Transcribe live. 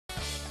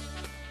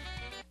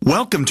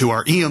Welcome to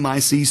our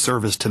EMIC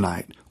service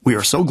tonight. We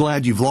are so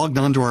glad you've logged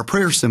on to our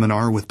prayer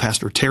seminar with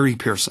Pastor Terri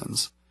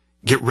Pearsons.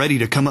 Get ready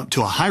to come up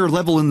to a higher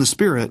level in the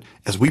Spirit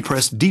as we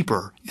press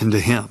deeper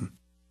into Him.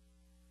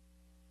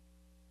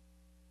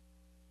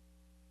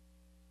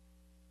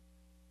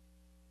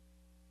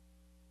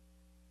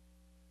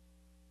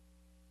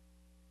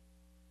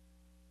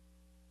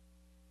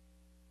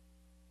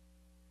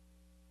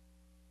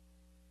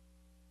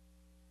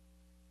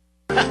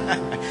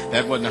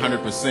 That wasn't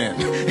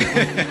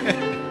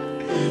 100%.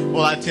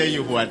 Well, I tell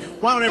you what,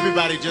 why don't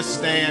everybody just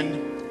stand?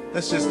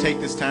 Let's just take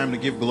this time to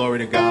give glory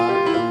to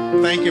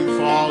God. Thank Him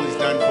for all He's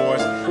done for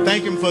us.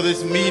 Thank Him for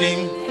this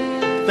meeting.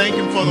 Thank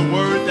Him for the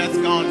word that's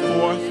gone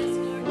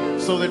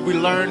forth so that we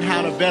learn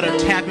how to better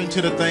tap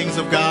into the things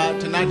of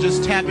God, to not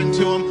just tap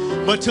into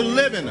them, but to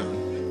live in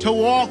them, to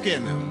walk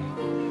in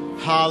them.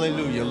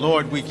 Hallelujah.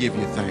 Lord, we give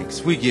you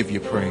thanks. We give you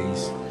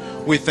praise.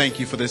 We thank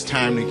you for this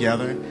time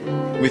together.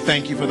 We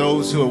thank you for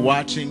those who are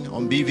watching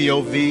on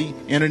BVOV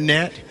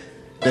Internet,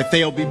 that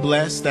they'll be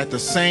blessed, that the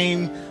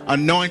same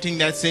anointing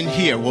that's in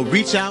here will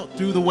reach out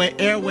through the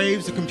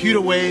airwaves, the computer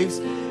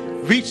waves,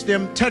 reach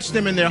them, touch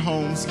them in their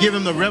homes, give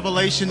them the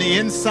revelation, the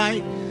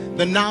insight,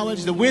 the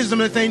knowledge, the wisdom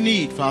that they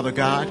need, Father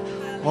God.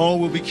 Oh,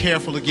 we'll be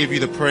careful to give you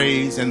the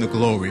praise and the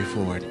glory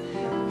for it.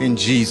 In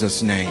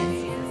Jesus'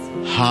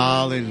 name.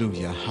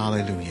 Hallelujah,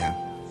 hallelujah.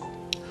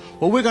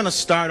 Well, we're going to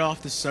start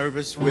off the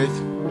service with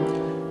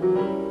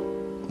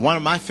one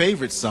of my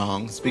favorite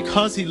songs,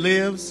 Because He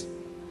Lives,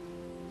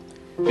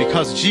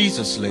 because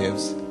Jesus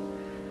lives,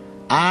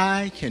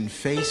 I can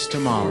face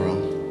tomorrow.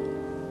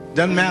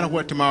 Doesn't matter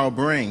what tomorrow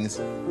brings,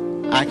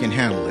 I can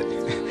handle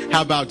it.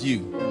 How about you?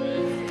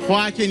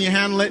 Why can you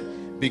handle it?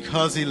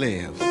 Because He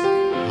lives.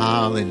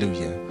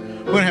 Hallelujah.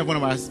 We're going to have one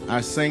of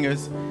our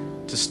singers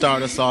to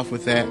start us off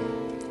with that.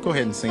 Go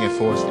ahead and sing it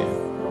for us,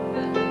 Dan.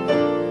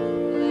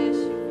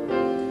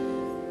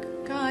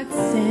 God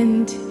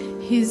sent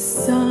His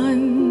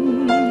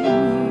Son.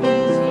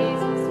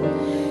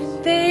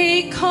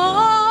 They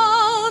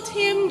called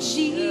Him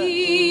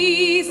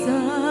Jesus.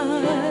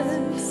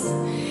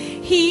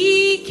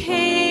 He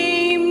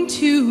came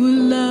to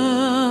love,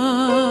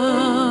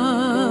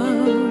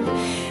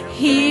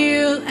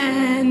 heal,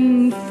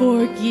 and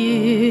forgive.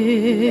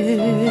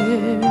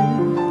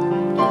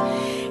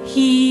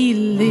 He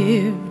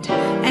lived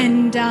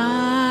and died.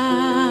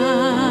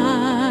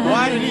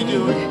 Why did He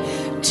do it?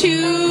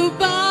 To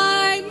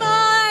buy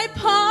my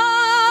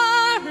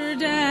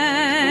pardon.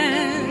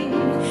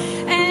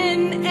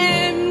 An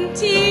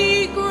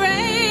empty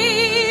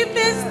grave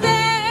is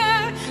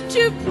there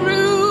to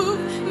prove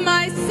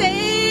my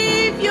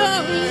Savior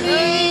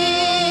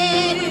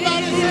lives.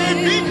 Everybody say,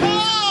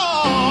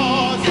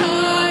 because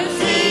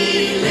He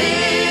lives.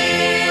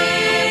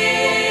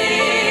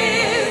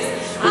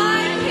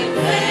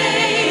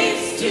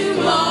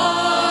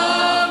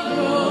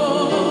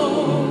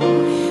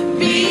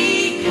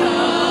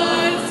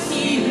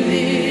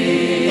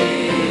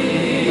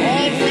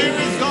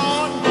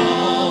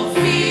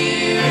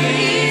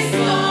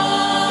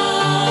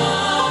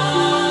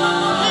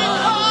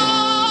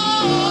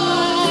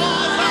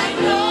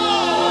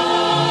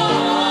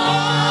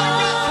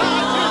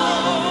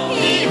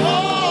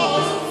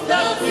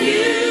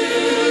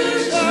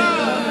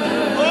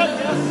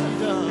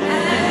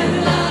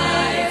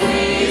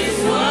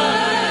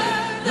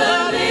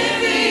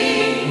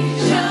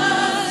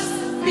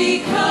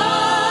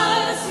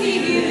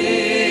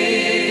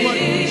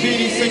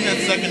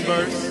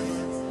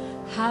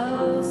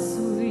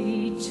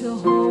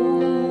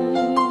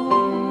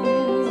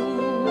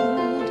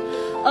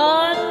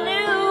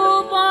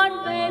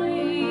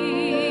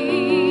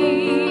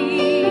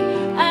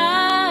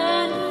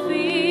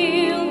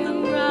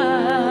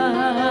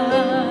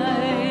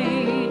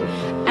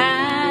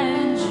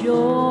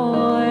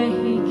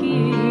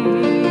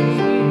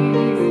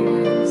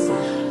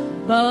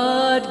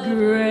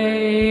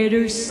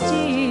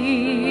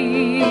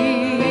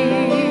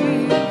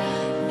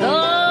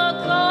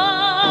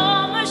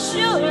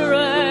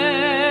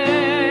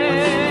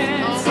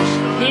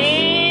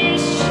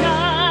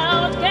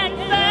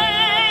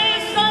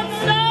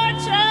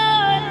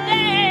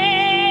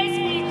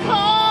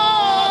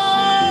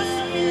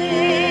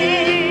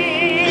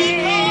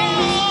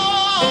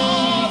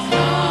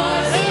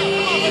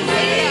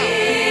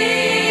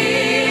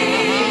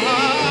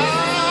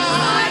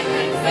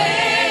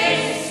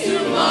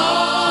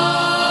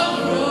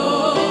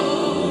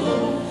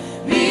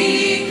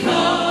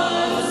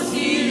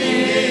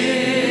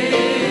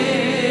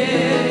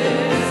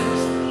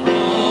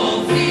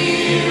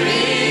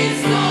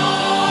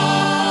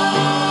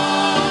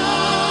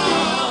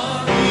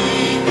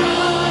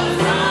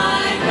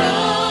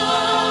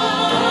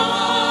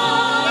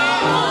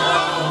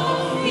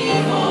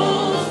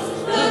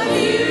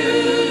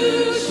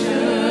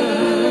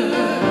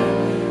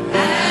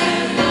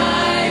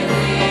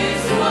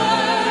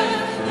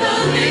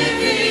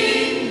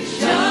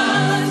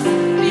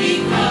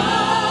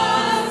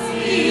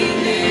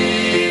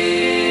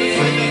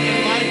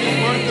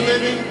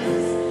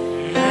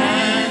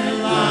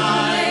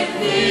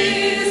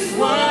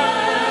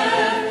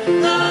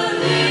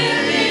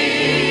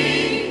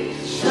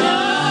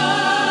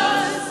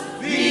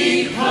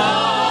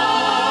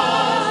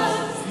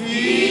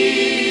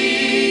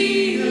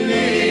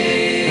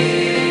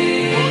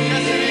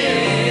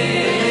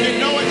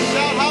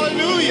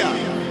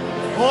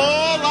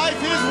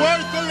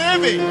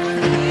 living.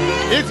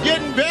 It's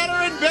getting better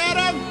and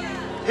better.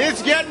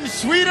 It's getting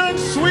sweeter and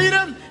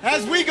sweeter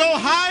as we go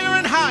higher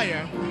and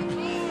higher.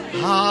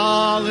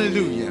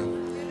 Hallelujah.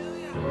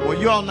 Well,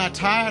 you all not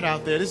tired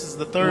out there. This is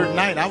the third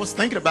night. I was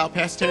thinking about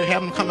Pastor Terri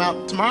having them come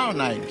out tomorrow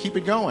night. Keep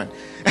it going.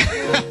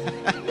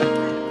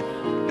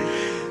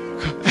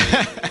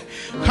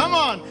 Come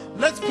on.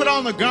 Let's put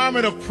on the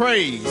garment of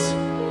praise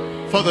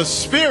for the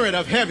spirit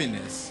of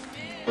heaviness.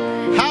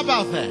 How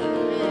about that?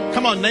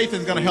 Come on,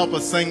 Nathan's going to help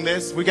us sing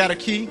this. We got a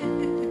key.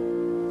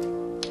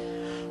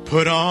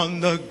 Put on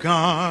the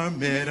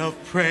garment of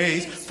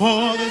praise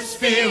for the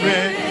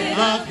spirit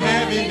of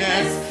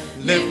heaviness.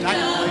 Lift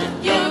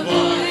up your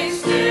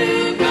voice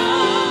to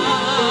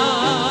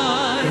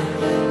God.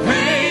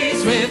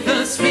 Praise with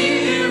the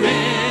spirit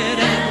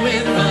and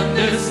with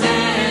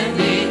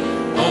understanding.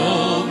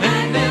 Oh,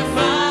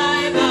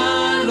 magnify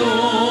the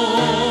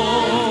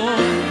Lord.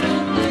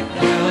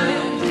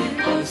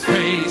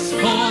 Praise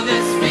for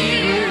the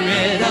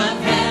spirit of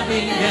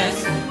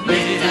heaviness.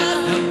 Lift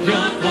up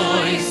your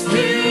voice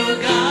to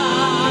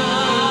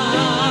God.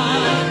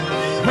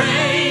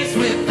 Praise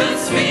with the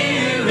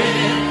spirit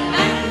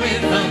and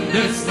with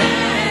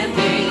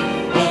understanding.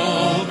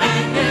 Oh,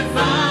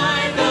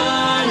 magnify the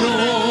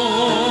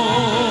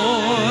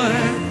Lord.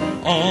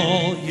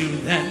 All you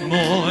that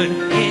mourn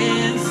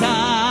in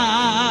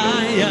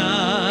Zion,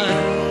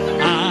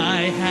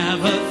 I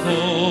have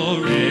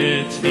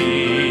authority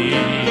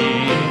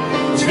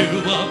to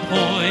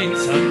appoint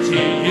unto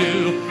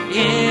you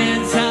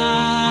in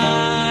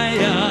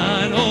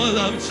Zion oil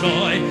of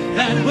joy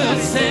that will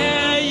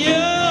set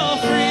you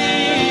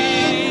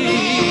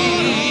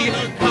free.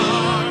 The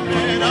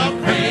garment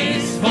of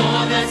praise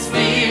for the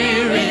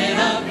spirit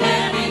of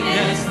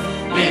heaviness.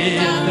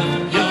 Lift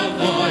up your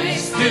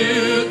voice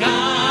to God.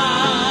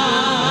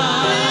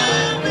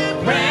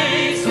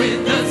 Praise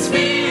with the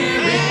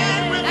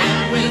spirit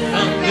and with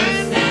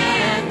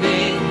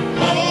understanding.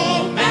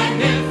 Oh,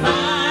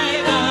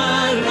 magnify the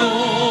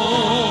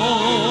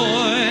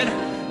Lord.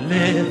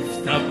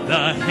 Lift up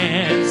the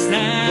hands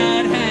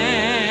that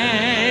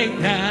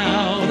hang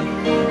down.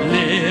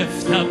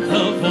 Lift up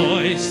the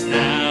voice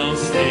now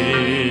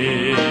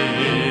still.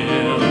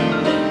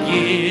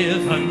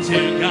 Give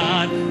unto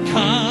God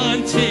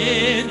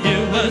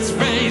continuous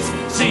praise.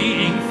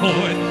 Sing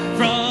forth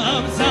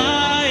from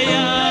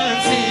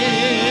Zion's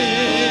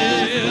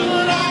hill.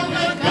 Put on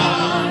the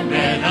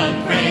garment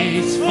of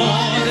praise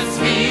for the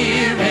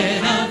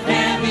spirit of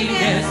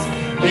heaviness.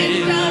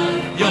 Lift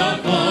up your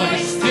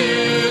voice to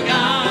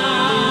God.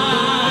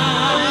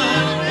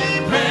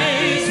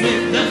 Praise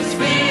with the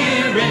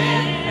spirit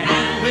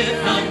and with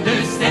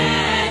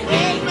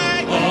understanding.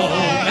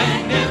 Oh,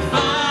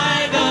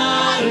 magnify the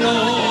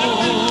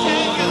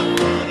Lord.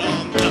 Put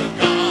on the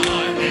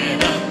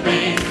garment of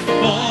praise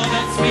for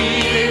the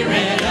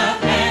spirit of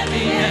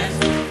heaviness.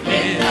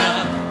 Lift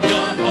up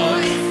your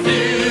voice to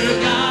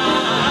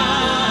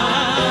God.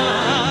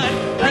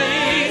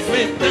 Praise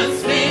with the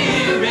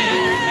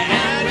spirit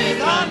and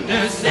with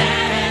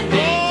understanding.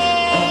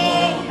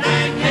 Oh,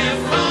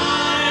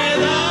 magnify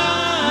the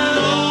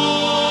Lord.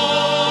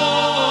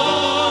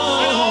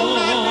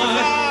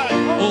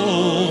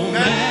 Oh,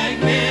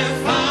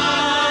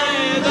 magnify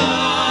the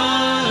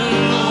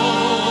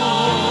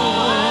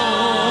Lord.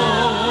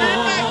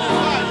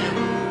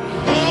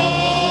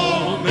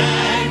 Oh,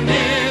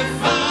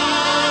 magnify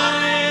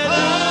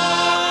the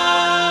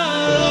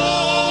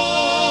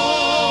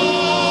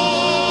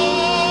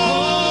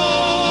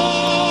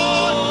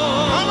Lord.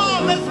 Come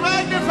on, let's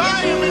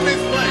magnify him in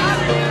this place.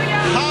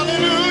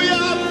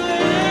 Hallelujah.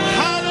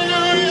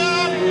 Hallelujah.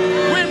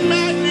 We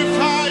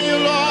magnify you,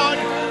 Lord.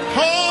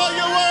 Oh,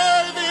 you're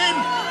worthy.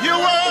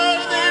 You're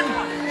worthy.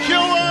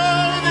 You're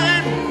worthy.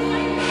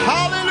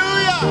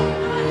 Hallelujah.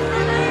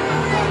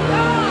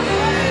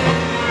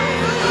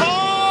 Oh,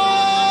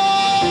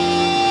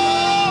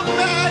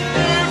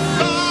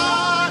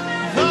 magnify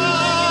the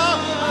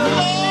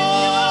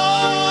Lord.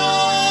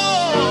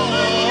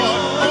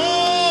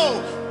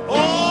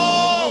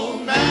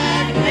 Oh,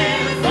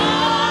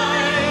 magnify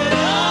the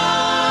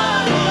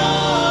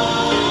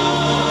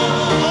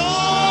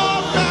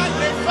Lord.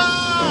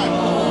 Magnify.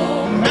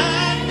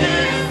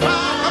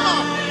 Magnify. Come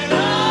on.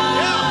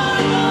 Yeah.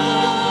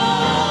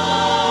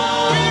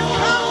 We've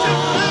come to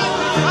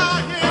magnify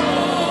him.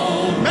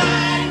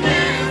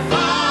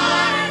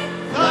 Magnify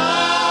the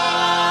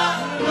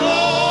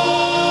Lord.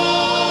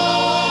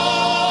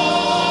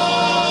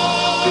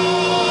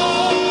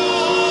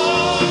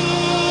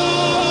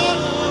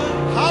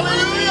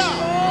 Hallelujah.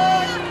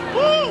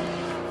 Woo.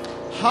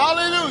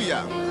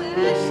 Hallelujah.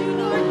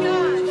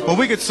 Well,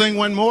 we could sing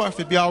one more if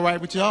it'd be all right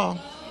with y'all.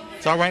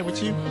 It's all right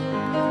with you?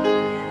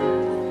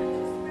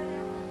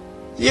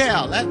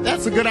 Yeah,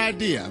 that's a good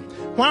idea.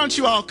 Why don't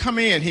you all come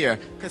in here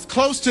as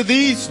close to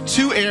these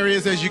two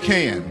areas as you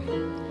can.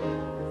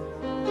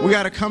 We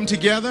got to come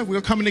together.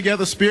 We're coming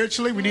together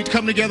spiritually. We need to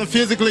come together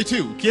physically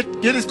too. Get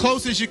as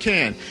close as you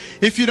can.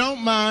 If you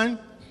don't mind,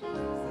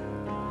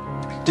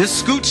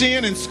 just scooch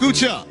in and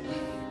scooch up.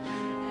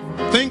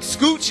 Think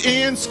scooch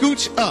in,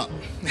 scooch up.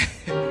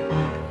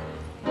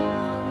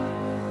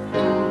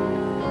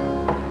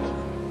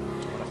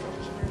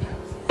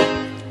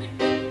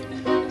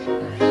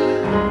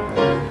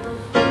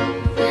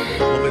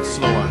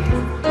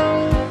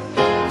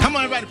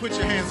 Everybody put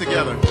your hands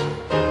together.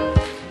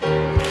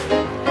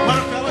 What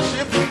a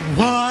fellowship.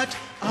 What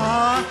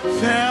a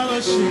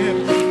fellowship.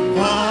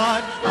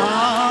 What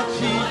a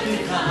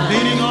keeping.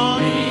 Leaning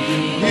on.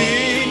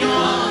 Leaning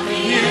on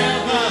the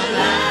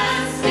everlasting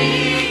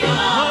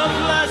arm. What a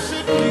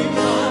blessed peace.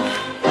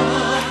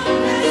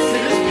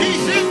 This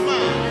peace is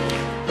mine.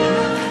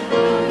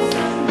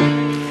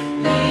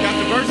 Got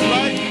the verse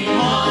right?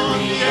 On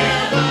the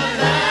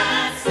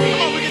everlasting.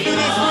 Come on, we can do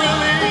this. We're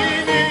leaning.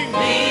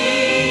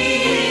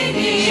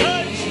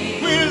 Church,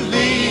 we're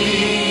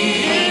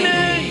leaning.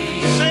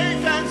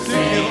 Safe and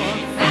secure.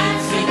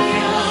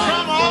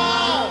 From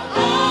all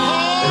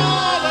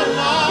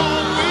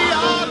along, we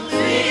are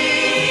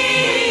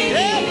leaning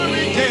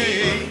every day.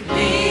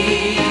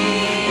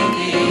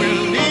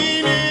 We're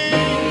leaning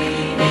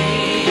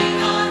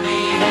on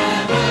the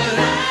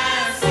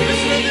everlasting.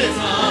 Listen to this. It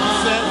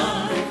says,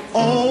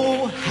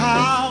 oh,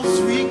 how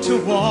sweet to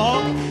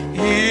walk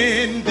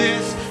in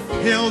this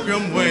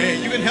pilgrim way.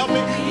 You can help me.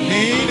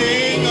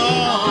 Leaning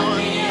on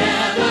the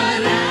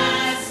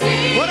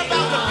everlasting. What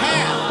about the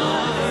path?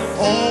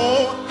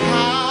 Oh,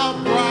 how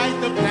bright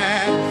the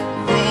path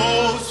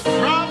grows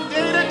from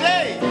day to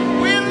day.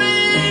 We're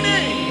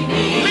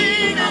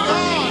leaning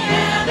on the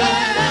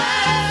everlasting.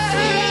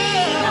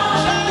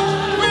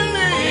 We're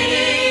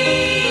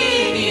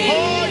leaning.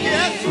 Oh,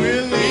 yes,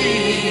 we're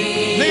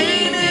leaning.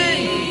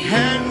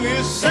 And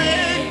we're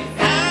safe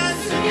and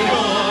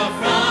secure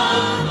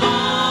from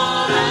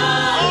all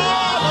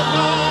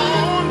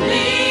alone.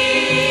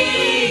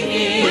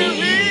 We're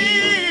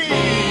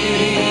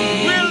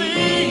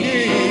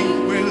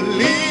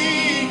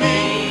leaning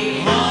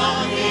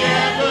on the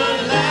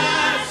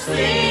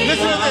everlasting.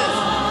 Listen to this.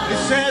 It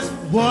says,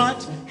 what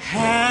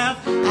have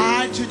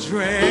I to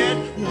dread?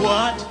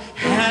 What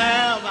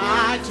have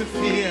I to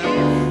fear?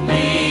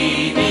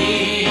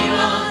 Leaning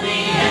on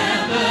the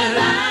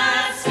everlasting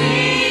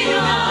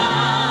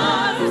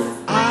arms.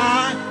 I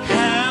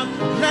have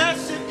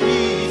blessed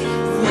ease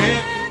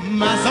with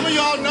my. Some of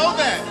y'all know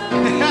that.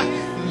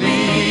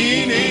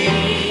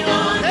 Leaning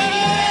on the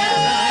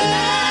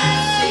everlasting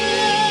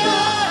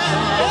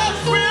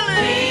arms. We're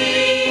leaning.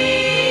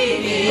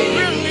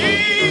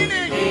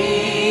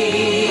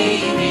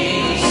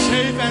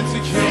 Safe and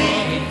secure.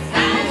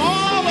 From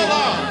all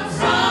along.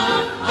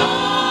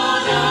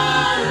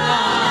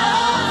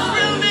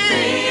 We're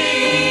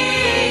leaning.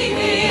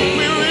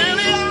 We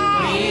really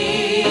are.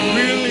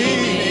 We're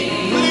leaning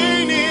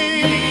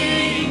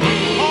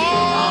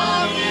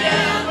on the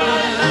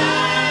everlasting.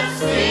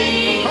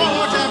 Come on, one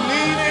more time.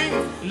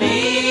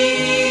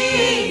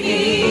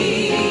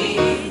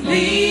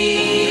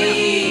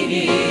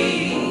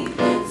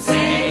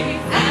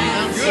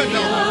 Sounds good,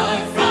 don't it?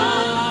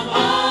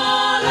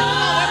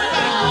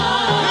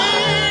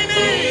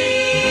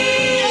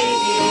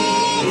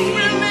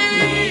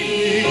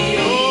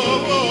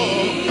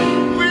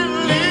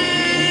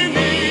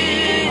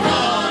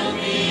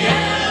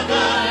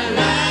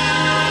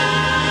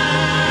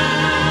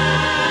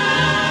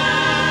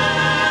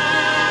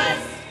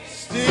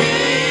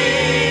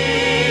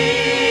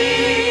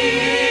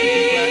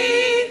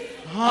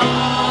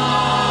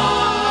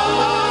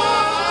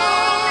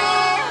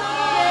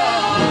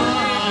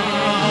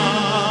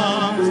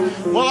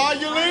 Well, are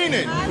you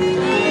leaning?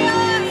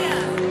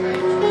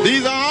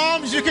 These are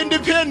arms you can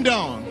depend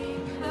on.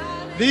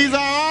 These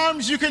are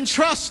arms you can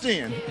trust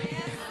in.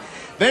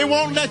 They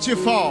won't let you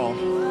fall.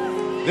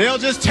 They'll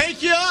just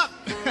take you up.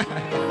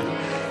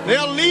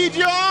 They'll lead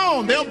you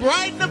on. They'll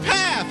brighten the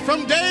path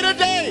from day to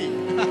day.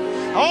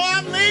 Oh,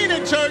 I'm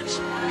leaning, church.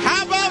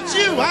 How about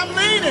you? I'm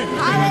leaning.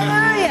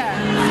 Hallelujah.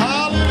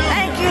 Hallelujah.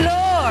 Thank you,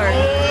 Lord.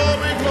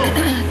 Glory,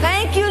 glory.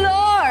 Thank you,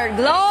 Lord.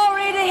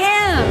 Glory to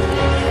Him.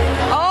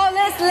 Oh,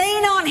 let's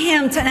lean on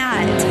Him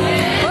tonight.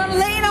 We'll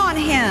lean on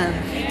Him.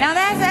 Now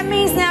that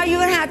means now you're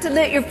going to have to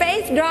let your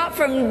faith drop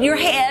from your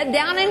head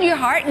down into your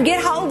heart and get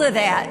hold of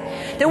that.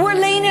 That we're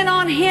leaning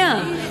on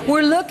Him.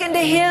 We're looking to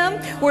Him.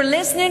 We're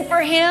listening for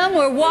Him.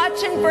 We're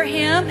watching for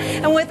Him.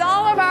 And with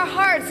all of our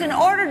hearts, in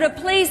order to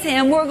please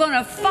Him, we're going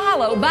to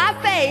follow. By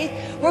faith,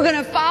 we're going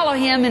to follow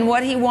Him in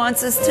what He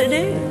wants us to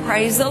do.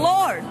 Praise the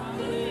Lord.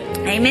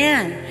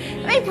 Amen.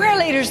 How many prayer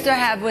leaders do I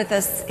have with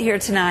us here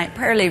tonight?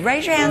 Prayer leader,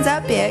 raise your hands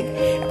up big.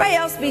 Everybody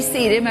else be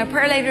seated. My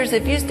prayer leaders,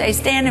 if you stay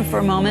standing for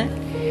a moment.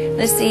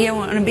 Let's see, I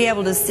want to be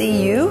able to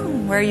see you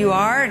where you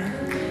are.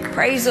 And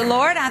praise the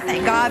Lord. I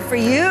thank God for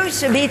you.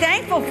 Should be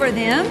thankful for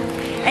them.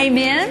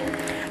 Amen.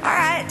 All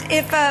right.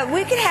 If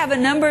we could have a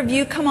number of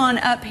you come on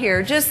up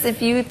here. Just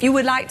if you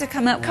would like to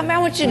come up. I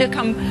want you to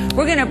come.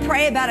 We're going to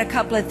pray about a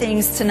couple of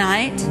things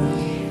tonight.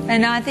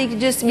 And I think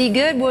just to be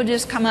good, we'll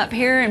just come up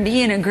here and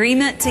be in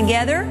agreement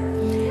together.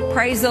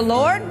 Praise the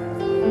Lord.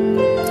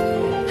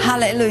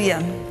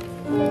 Hallelujah.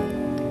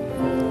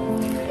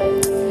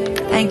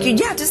 Thank you.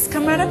 Yeah, just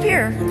come right up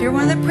here. If you're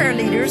one of the prayer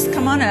leaders,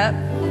 come on up.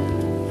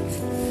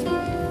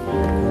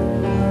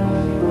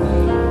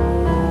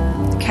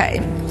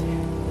 Okay.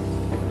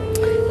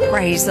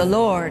 Praise the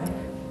Lord.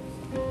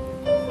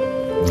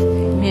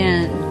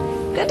 Amen.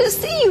 Good to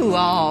see you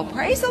all.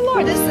 Praise the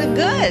Lord. This is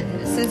good.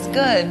 This is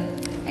good.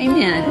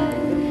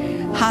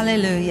 Amen.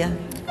 Hallelujah.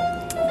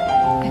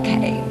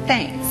 Okay,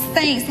 thanks.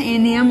 Thanks,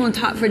 Andy. I'm going to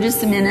talk for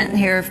just a minute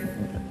here.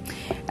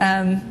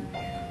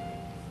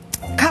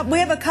 We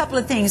have a couple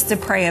of things to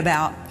pray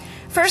about.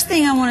 First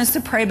thing I want us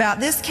to pray about,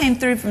 this came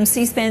through from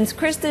C-SPAN's.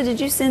 Krista, did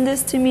you send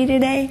this to me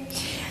today?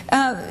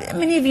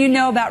 Many of you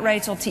know about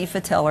Rachel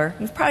Tifa Tiller.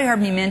 You've probably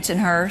heard me mention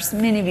her. So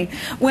many of you.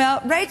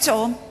 Well,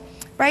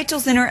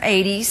 Rachel's in her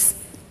 80s,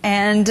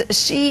 and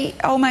she,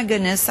 oh my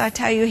goodness, I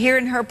tell you,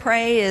 hearing her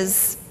pray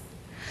is,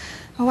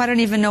 oh, I don't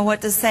even know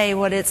what to say,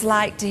 what it's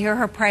like to hear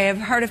her pray. I've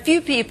heard a few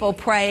people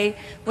pray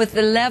with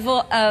the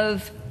level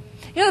of,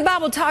 you know, the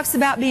Bible talks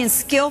about being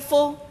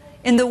skillful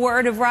in the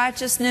word of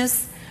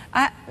righteousness.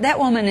 That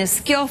woman is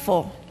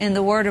skillful in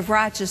the word of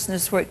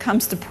righteousness where it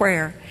comes to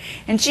prayer.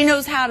 And she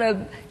knows how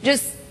to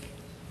just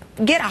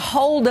get a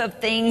hold of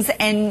things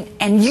and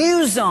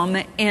use them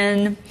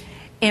in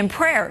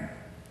prayer.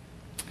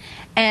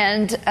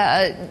 And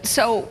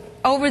so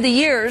over the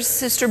years,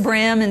 Sister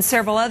Brim and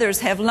several others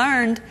have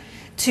learned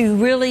to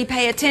really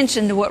pay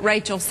attention to what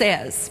Rachel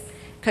says,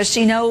 because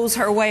she knows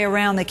her way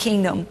around the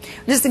kingdom.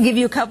 Just to give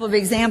you a couple of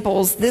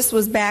examples, this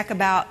was back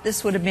about,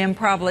 this would have been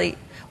probably,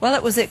 well,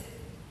 it was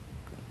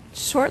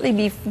shortly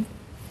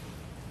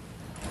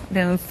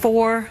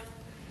before,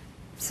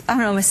 I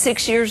don't know,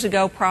 6 years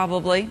ago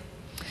probably.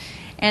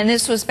 And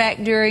this was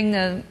back during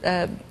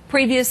the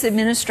previous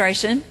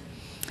administration.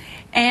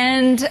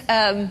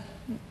 And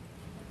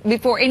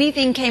before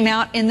anything came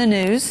out in the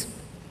news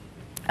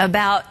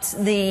about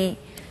the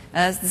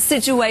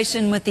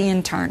situation with the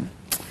intern.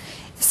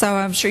 So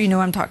I'm sure you know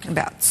what I'm talking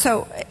about.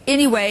 So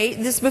anyway,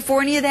 this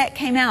before any of that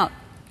came out.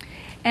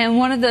 And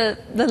one of the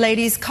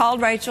ladies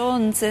called Rachel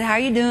and said, "How are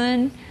you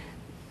doing?"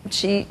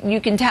 You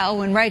can tell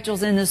when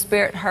Rachel's in the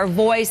spirit, her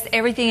voice,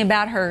 everything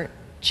about her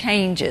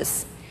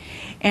changes.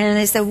 And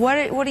they said, what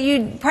are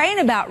you praying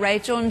about,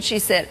 Rachel? And she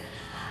said,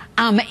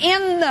 "I'm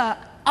in the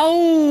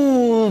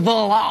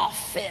Oval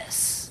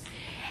Office,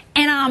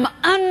 and I'm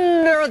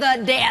under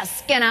the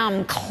desk, and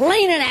I'm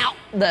cleaning out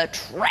the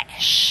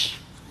trash."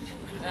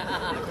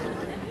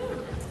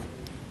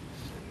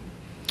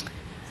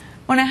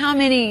 Wonder how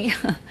many,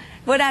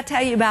 what did I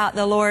tell you about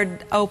the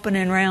Lord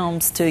opening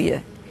realms to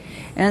you?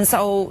 And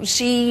so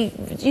she,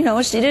 you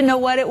know, she didn't know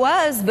what it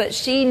was, but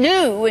she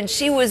knew, and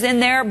she was in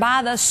there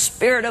by the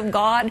Spirit of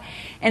God.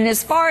 And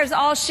as far as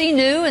all she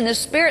knew, and the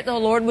Spirit of the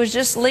Lord was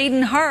just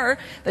leading her,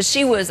 but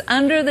she was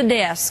under the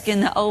desk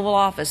in the Oval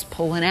Office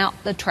pulling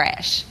out the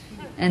trash.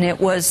 And it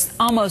was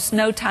almost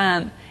no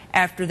time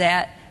after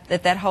that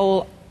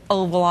whole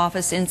Oval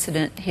Office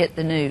incident hit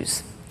the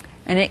news.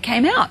 And it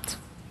came out.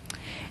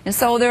 And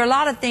so there are a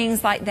lot of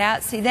things like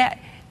that. See,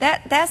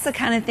 that's the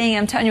kind of thing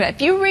I'm telling you about.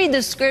 If you read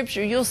the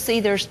Scripture, you'll see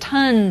there's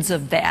tons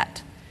of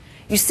that.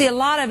 You see a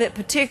lot of it,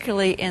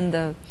 particularly in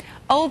the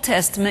Old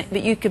Testament,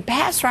 but you could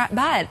pass right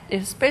by it,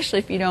 especially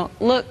if you don't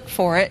look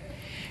for it.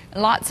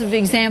 Lots of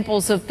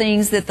examples of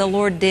things that the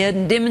Lord did,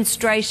 and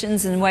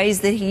demonstrations and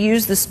ways that He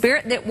used the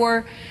Spirit that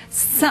were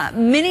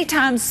many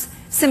times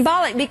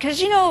symbolic.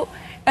 Because, you know,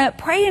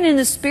 praying in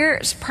the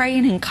Spirit is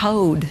praying in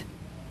code.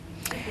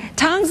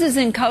 Tongues is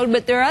in code,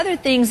 but there are other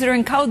things that are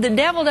in code the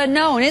devil doesn't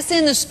know, and it's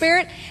in the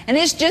Spirit, and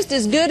it's just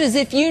as good as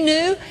if you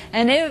knew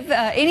and if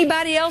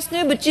anybody else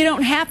knew, but you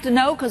don't have to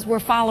know because we're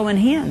following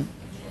Him.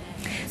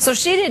 So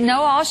she didn't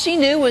know. All she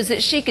knew was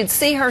that she could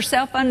see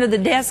herself under the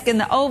desk in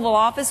the Oval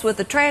Office with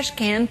a trash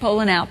can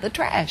pulling out the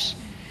trash.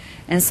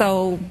 And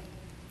so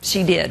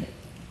she did.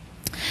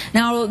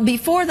 Now,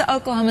 before the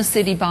Oklahoma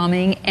City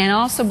bombing and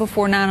also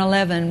before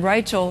 9/11,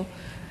 Rachel,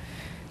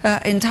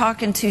 in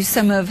talking to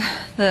some of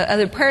the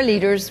other prayer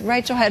leaders,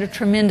 Rachel had a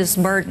tremendous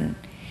burden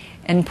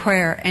in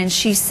prayer. And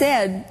she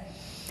said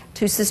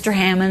to Sister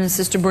Hammond and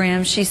Sister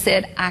Brim, she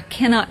said, "I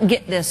cannot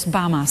get this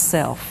by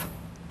myself."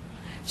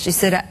 She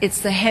said, "It's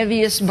the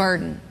heaviest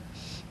burden."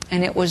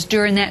 And it was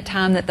during that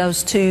time that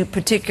those two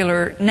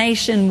particular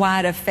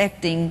nationwide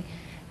affecting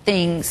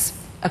things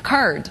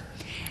occurred.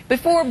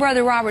 Before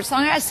Brother Robert's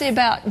song, I'd say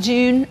about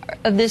June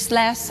of this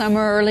last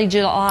summer, early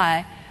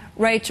July,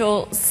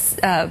 Rachel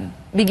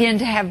began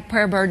to have a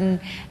prayer burden,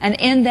 and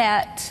in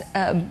that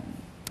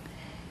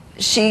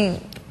she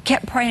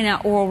kept praying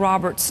out Oral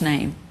Roberts'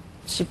 name.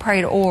 She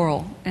prayed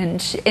Oral,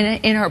 and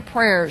in her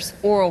prayers,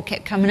 Oral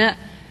kept coming up.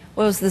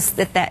 Well, it was this,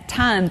 at that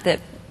time that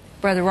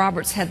Brother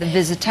Roberts had the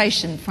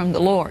visitation from the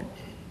Lord.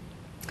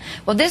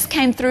 Well, this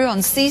came through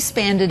on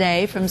C-SPAN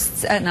today from,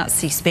 not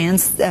C-SPAN,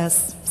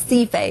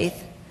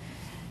 C-Faith.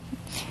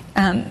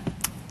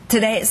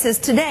 Today, it says,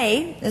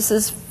 today, this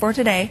is for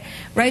today,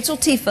 Rachel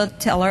Tifa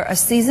Tiller, a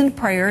seasoned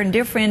prayer and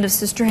dear friend of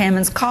Sister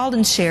Hammond's, called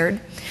and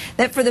shared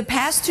that for the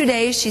past 2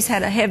 days she's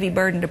had a heavy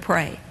burden to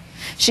pray.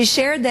 She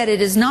shared that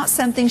it is not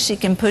something she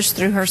can push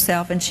through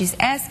herself, and she's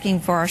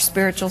asking for our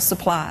spiritual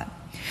supply.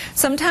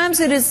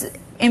 Sometimes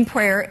in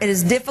prayer, it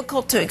is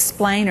difficult to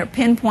explain or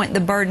pinpoint the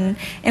burden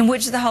in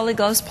which the Holy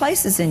Ghost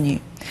places in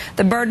you.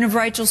 The burden of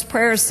Rachel's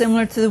prayer is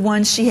similar to the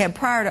one she had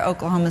prior to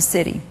Oklahoma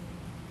City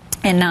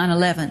and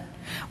 9/11.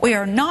 We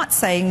are not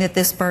saying that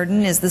this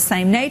burden is the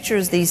same nature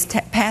as these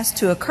past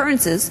two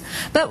occurrences,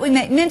 but we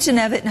make mention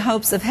of it in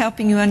hopes of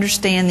helping you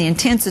understand the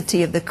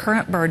intensity of the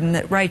current burden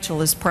that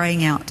Rachel is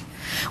praying out.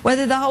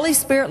 Whether the Holy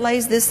Spirit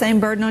lays this same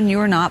burden on you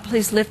or not,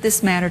 please lift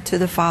this matter to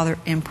the Father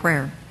in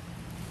prayer.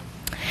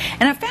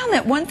 And I found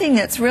that one thing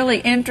that's really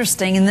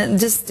interesting, and that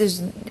just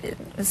is,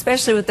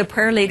 especially with the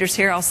prayer leaders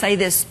here, I'll say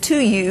this to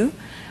you,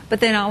 but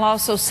then I'll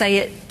also say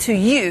it to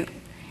you,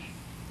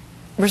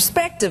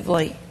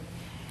 respectively.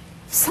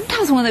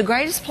 Sometimes one of the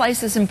greatest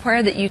places in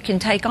prayer that you can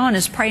take on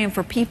is praying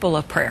for people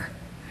of prayer.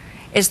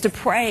 Is to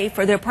pray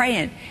for their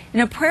praying. In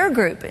a prayer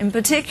group in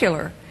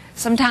particular,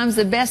 sometimes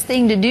the best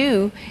thing to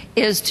do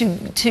is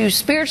to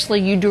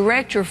spiritually you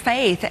direct your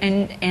faith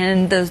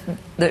and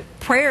the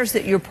prayers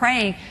that you're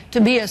praying to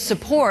be a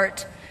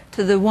support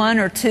to the one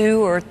or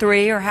two or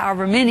three or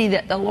however many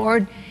that the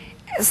Lord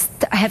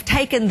have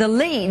taken the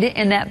lead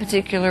in that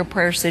particular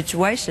prayer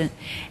situation.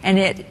 And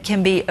it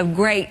can be of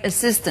great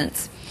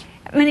assistance.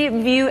 Many of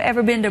you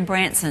ever been to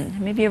Branson?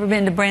 Have you ever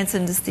been to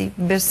Branson to see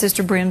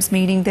Sister Brim's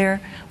meeting there?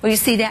 Well, you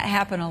see that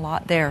happen a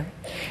lot there.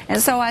 And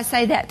so I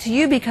say that to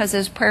you because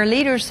as prayer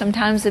leaders,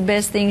 sometimes the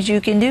best things you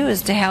can do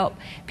is to help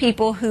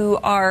people who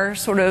are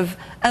sort of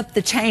up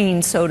the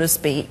chain, so to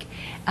speak.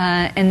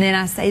 And then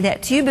I say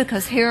that to you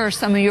because here are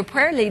some of your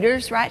prayer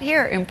leaders right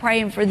here and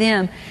praying for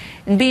them.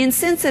 And being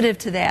sensitive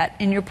to that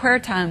in your prayer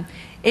time,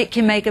 it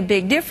can make a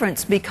big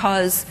difference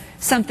because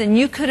something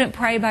you couldn't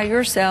pray by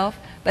yourself,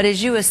 but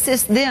as you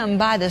assist them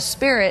by the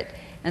Spirit,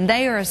 and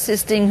they are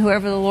assisting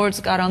whoever the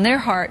Lord's got on their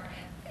heart,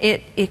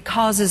 it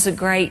causes a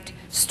great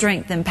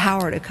strength and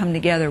power to come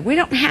together. We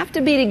don't have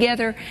to be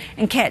together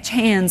and catch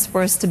hands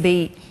for us to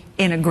be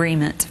in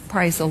agreement.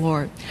 Praise the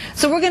Lord.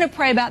 So we're going to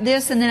pray about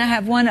this, and then I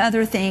have one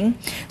other thing.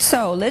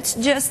 So let's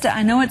just,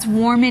 I know it's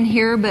warm in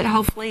here, but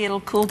hopefully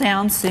it'll cool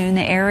down soon.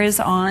 The air is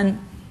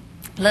on.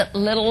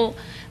 Little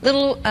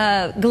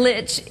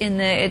glitch in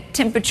the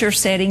temperature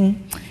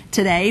setting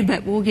today,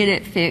 but we'll get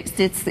it fixed.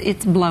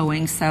 It's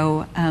blowing,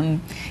 so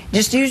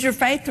just use your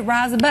faith to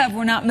rise above.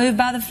 We're not moved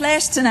by the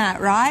flesh tonight,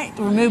 right?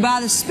 We're moved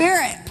by the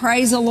Spirit.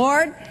 Praise the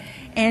Lord.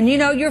 And you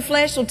know, your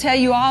flesh will tell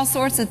you all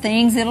sorts of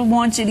things. It'll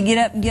want you to get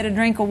up and get a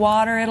drink of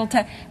water.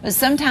 But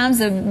sometimes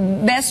the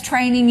best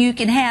training you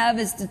can have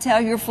is to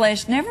tell your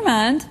flesh, never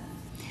mind.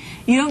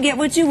 You don't get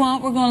what you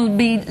want. We're going to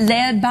be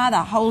led by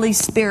the Holy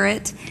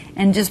Spirit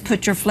and just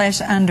put your flesh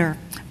under.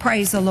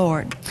 Praise the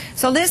Lord.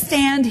 So let's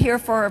stand here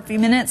for a few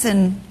minutes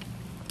and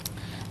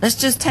let's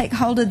just take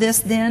hold of this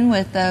then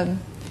with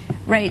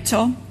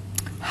Rachel.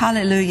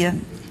 Hallelujah.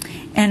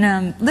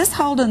 And let's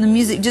hold on the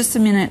music just a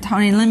minute,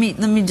 Tony. Let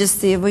me just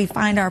see if we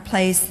find our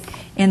place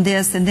in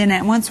this. And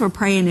then once we're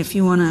praying, if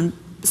you want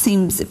to,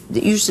 seems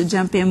that you should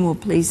jump in, well,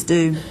 please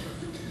do.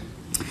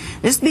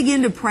 Let's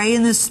begin to pray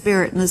in the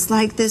Spirit. And let's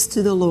like this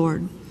to the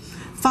Lord.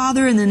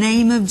 Father, in the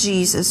name of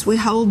Jesus, we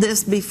hold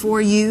this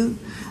before you.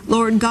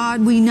 Lord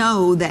God, we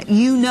know that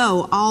you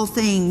know all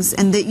things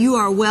and that you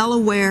are well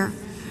aware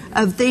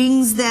of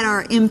things that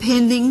are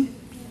impending.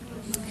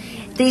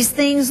 These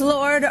things,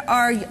 Lord,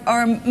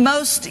 are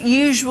most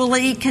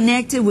usually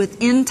connected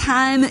with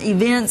end-time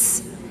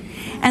events.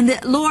 And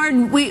that,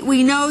 Lord,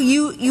 we know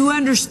you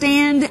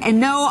understand and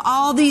know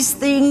all these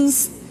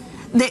things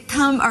that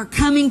are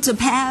coming to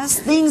pass,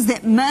 things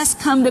that must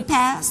come to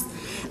pass,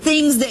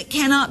 things that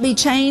cannot be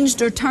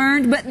changed or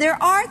turned, but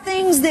there are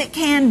things that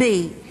can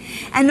be.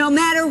 And no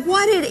matter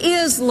what it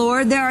is,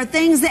 Lord, there are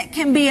things that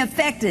can be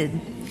affected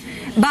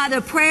by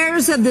the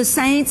prayers of the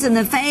saints and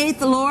the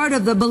faith, Lord,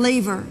 of the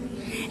believer.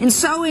 And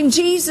so in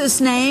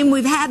Jesus' name,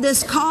 we've had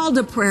this call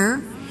to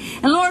prayer.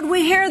 And Lord,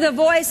 we hear the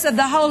voice of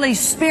the Holy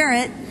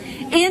Spirit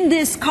in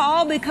this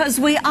call because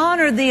we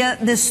honor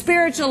the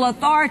spiritual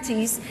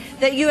authorities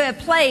that you have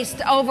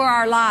placed over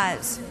our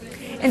lives.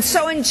 And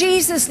so in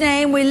Jesus'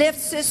 name, we lift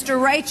Sister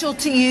Rachel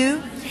to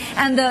you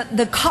and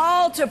the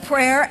call to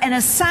prayer and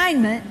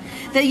assignment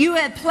that you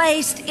have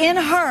placed in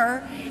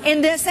her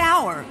in this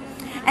hour.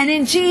 And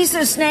in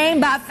Jesus' name,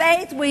 by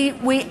faith,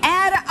 we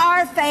add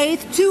our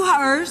faith to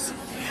hers.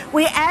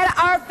 We add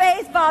our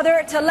faith,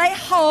 Father, to lay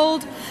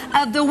hold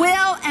of the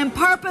will and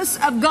purpose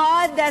of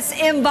God that's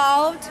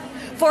involved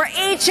for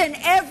each and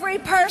every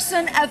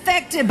person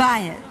affected by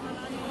it.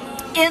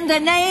 In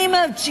the name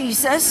of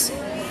Jesus,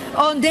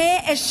 onde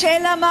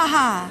eshela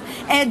maha,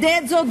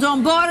 edezo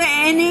dombore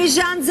eni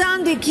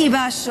janzandi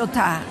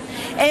kibashota,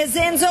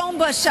 ezenzon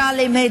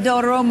bashali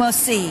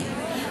medoromosi,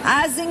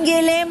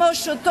 azingelemo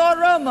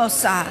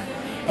shotoromosa,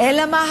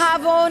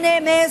 elamahavone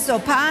mezo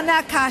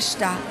pana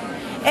kashta,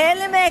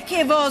 eleme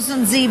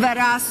kevozon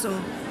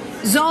zibaraso,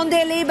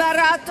 zonde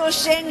liberato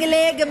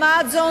shengle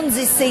gmadzon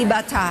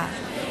zisibata,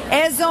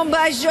 ezon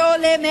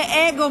bajole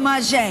me ego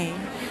maje.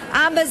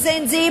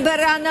 Ambazen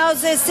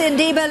zibaranose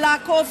sendiba la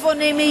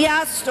kofone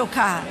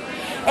miastoka.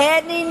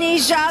 Edni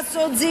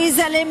nijaso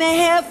zizale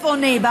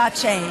mehefone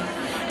bache.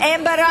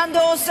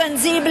 Embarando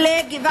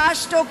sensible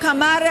givasto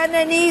kamara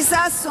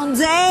nenisa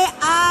sonze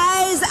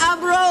eyes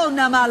abro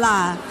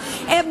namala.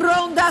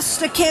 Ebronda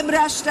sta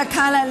kebrasta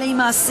kala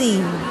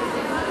limasim.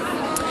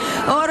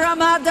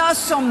 Oramada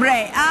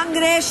sombre.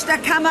 Angreshta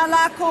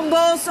kamala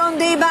kumbo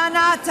sondi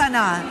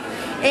banatana.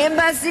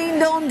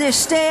 Embazindonde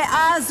ste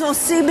azo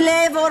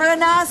sible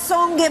vorana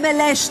songe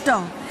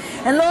belesto.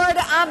 And Lord,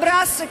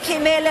 abrasa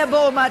kimele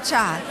bo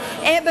macha.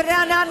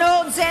 Ebrana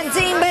no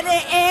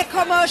zenzimbere e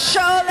como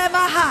shole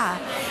maha.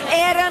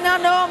 Erana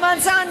no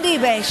manzandi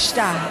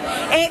besta.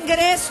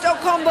 Engresto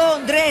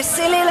combondre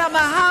silila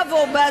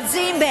mahavo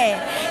bazimbe.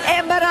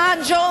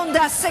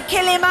 Embaranjonda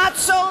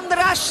sekilimatson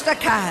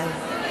drashtakal.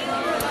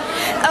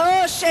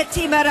 Oh,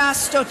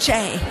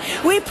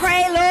 Shetimarastoche. We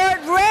pray, Lord,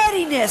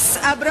 readiness,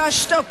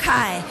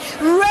 Abroshtokai.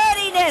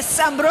 Readiness,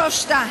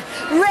 Ambroshta.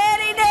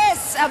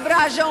 Readiness,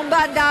 Abrajon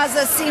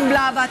Bandaza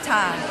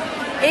Simblavata.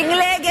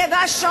 Inglege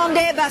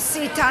Vashonde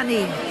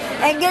Basitani.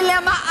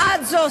 Engelema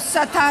Adzo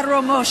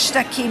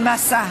Sataromoshta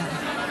Kimasa.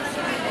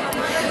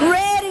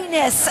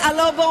 Readiness,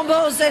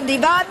 Alobombos and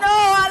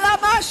Divano,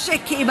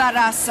 Alamasheki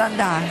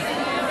Barasanda.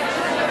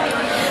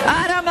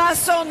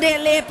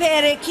 Aramasonde le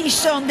pere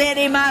kishonde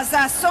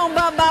rimaza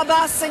somba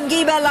baba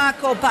sangiba la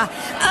copa.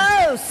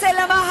 Oh,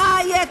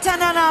 selamahaye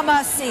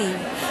tananamasi.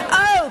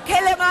 Oh,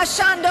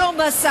 kelemashando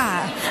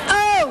masa.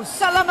 Oh,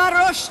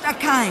 salamaroshta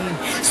kain.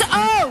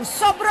 Oh,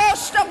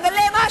 sobroshta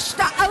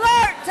melemashta.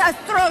 Alert,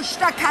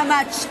 astroshta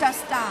kamachta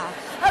sta.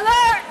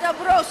 Alert,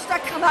 abroshta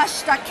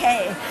kamashta ke.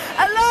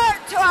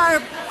 Alert to our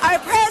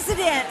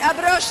president,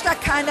 abroshta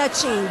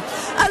kanachi.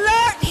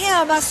 Alert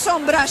him,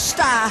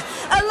 asombrashta.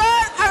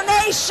 Alert our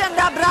nation,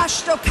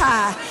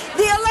 abrashtoka.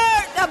 The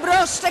alert,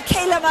 abroshta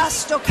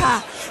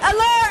kelamastoka.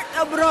 Alert,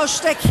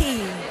 abroshta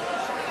ki.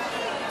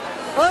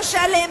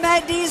 Oshale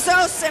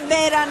medizo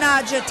sembera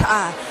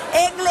najata.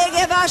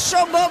 Eglege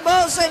vasho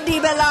bobos and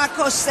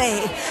dibelakose.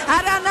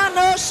 Arana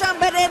no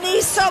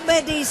shambereni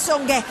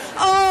sobedisonge.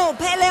 Oh,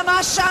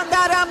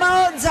 pelemashandara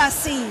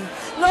monzasi.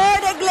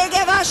 Lord,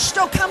 eglege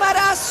vashto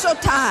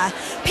kamarasota.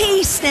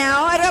 Peace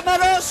now.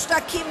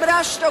 Aramarosta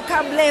kimbrasto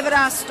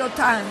kamblevrasto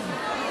tan.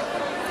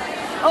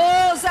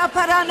 Oh,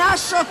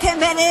 zaparanasho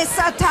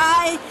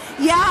kemenesatai.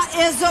 Ya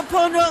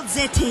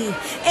ezoponozeti.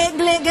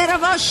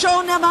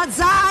 Eglegeravashona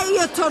mazai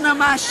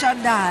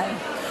tonamashandai.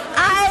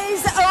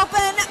 Eyes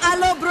open,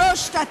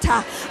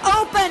 alobroштата.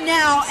 Open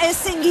now,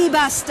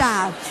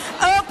 esingibasta.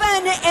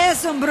 Open,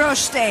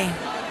 esombrošte.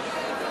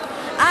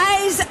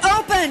 Eyes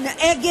open,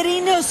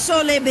 egerino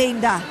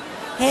solebenda.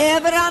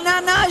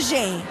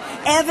 Evrananaje.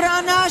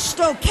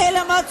 Evranashto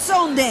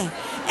kelamatsonde.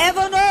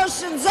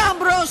 Evonoshn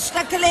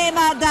zambroshta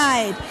klema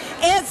died.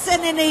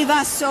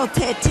 Etsenenivaso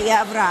teti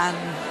avran.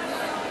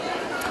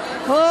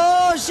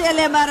 Oh,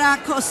 jele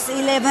marakos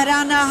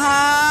ileverana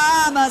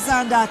ha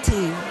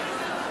mazandati.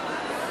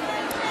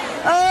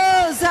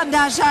 Oh,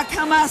 zandaja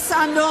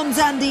kamasandom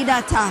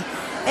zandidata.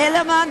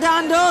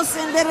 Elemandandos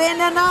in the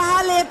renana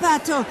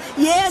halepato.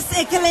 Yes,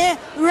 ekele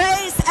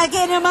race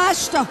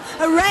agenamashto.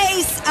 A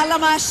race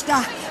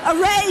alamashta. A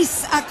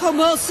race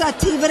akomosa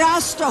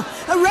tivrasto.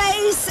 A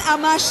race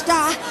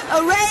amashta.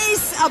 A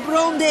race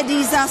abronde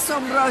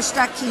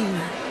dizasombroshta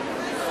king.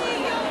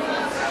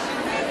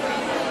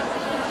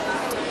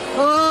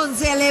 Oh,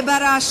 zele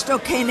barasto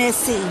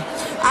kenesi.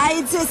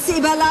 Aidze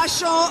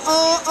sibalasho.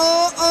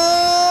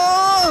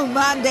 Oh,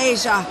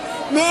 mandeja.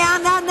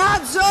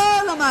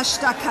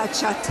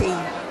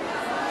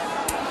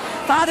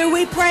 Father,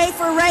 we pray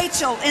for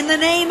Rachel in the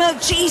name of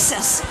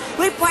Jesus.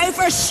 We pray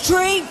for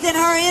strength in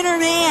her inner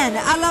man.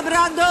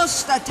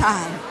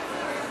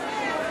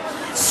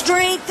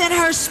 Strength in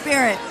her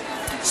spirit.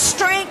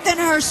 Strength in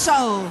her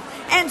soul.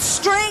 And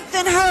strength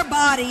in her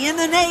body in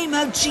the name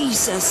of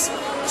Jesus.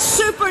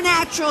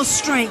 Supernatural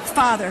strength,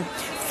 Father.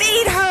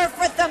 Feed her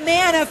with the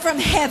manna from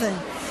heaven.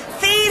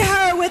 Feed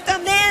her with the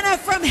manna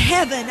from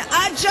heaven.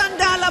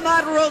 Ajandala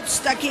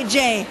marotsta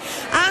kije.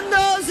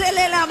 Ando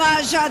zelela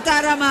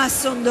majatara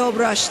sundo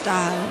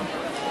brashta.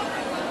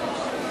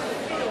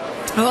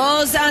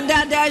 Oh,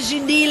 zanda da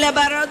jindila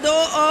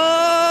barado.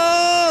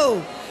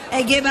 Oh,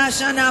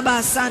 egemashana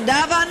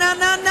basandava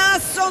na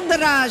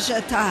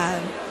sondrajata.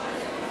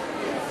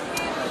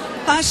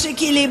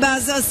 Ashikili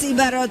bazasi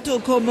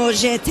barato como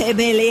jete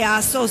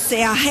beliaso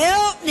sea.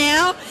 Help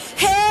now.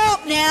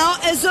 Help now,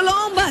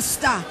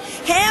 ezolombasta.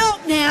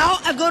 Help now,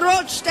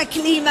 agorochta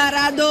klima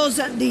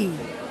radozandi.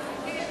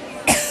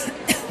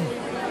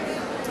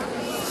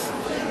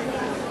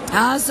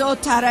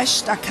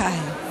 Azotarashtakai.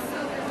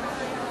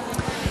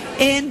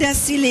 Enda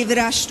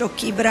silivrashto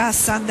kibra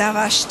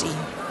sandavashti.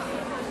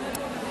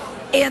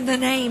 In the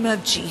name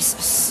of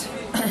Jesus.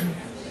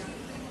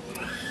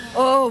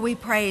 Oh, we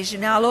praise you.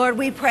 Now, Lord,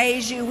 we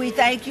praise you. We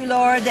thank you,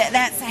 Lord, that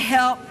that's a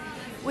help.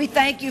 We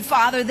thank you,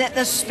 Father, that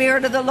the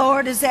Spirit of the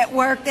Lord is at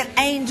work, that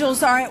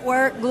angels are at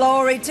work.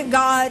 Glory to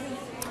God.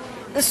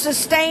 The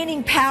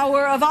sustaining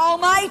power of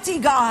Almighty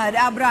God.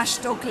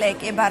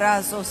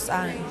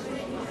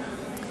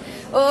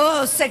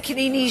 Oh,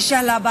 sekrini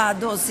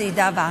shalabado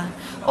zidava.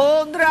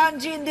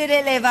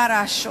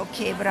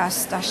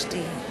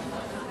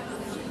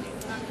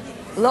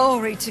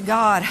 Glory to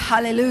God.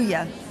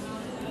 Hallelujah.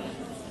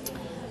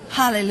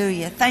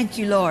 Hallelujah. Thank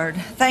you, Lord.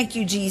 Thank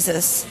you,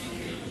 Jesus.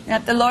 Now,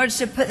 if the Lord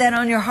should put that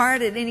on your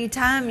heart at any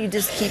time, you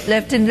just keep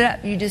lifting it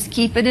up. You just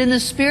keep it in the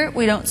Spirit.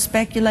 We don't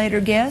speculate or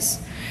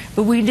guess.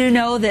 But we do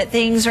know that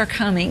things are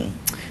coming.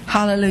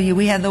 Hallelujah.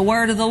 We have the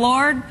Word of the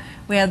Lord.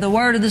 We have the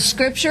Word of the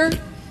Scripture.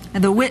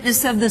 And the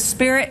witness of the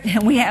Spirit.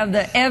 And we have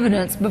the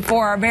evidence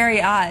before our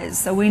very eyes.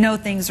 So we know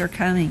things are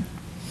coming.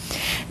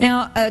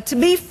 Now, to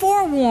be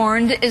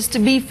forewarned is to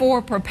be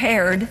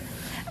foreprepared.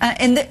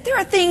 And there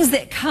are things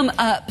that come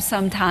up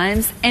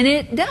sometimes, and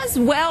it does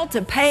well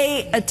to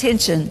pay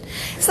attention.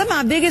 Some of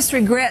my biggest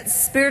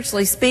regrets,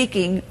 spiritually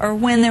speaking, are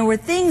when there were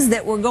things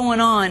that were going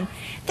on,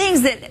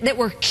 things that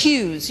were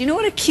cues. You know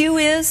what a cue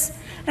is?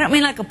 I don't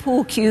mean like a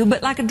pool cue,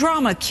 but like a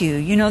drama cue.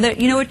 You know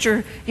what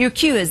your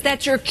cue is.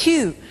 That's your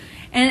cue.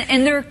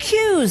 And there are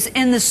cues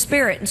in the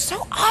Spirit. And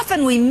so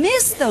often we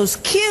miss those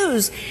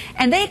cues,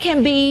 and they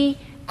can be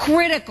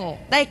critical.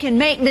 They can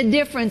make the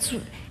difference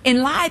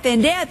in life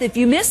and death if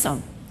you miss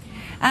them.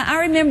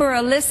 I remember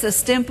Alyssa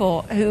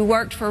Stemple, who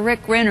worked for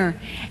Rick Renner,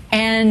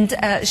 and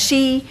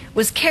she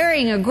was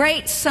carrying a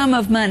great sum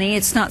of money.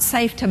 It's not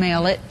safe to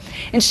mail it.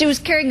 And she was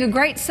carrying a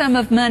great sum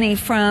of money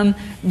from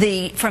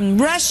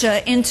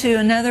Russia into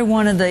another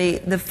one of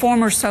the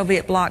former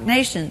Soviet bloc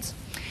nations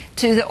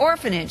to the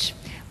orphanage.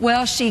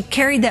 Well, she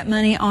carried that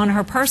money on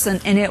her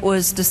person, and it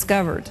was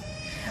discovered.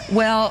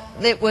 Well,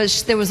 there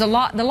was a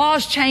lot. The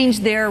laws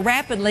changed there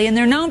rapidly, and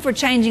they're known for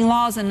changing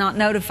laws and not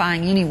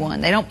notifying anyone.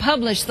 They don't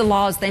publish the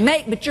laws they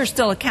make, but you're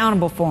still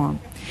accountable for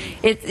them.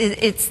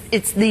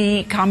 It's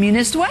the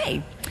communist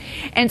way.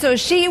 And so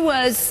she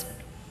was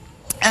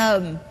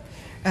taken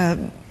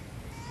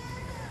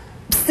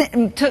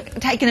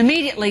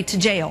immediately to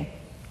jail.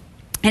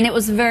 And it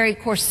was a very, of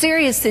course,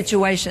 serious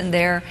situation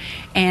there,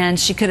 and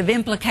she could have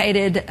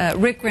implicated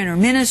Rick Renner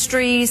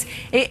Ministries.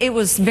 It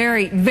was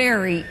very,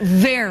 very,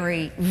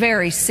 very,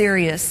 very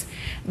serious.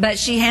 But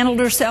she handled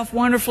herself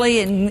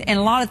wonderfully, and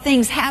a lot of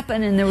things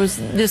happened, and there was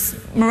this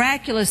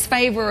miraculous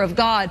favor of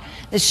God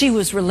that she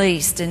was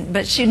released.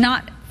 But she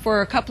not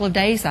for a couple of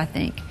days, I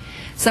think.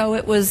 So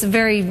it was a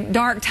very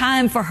dark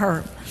time for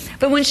her.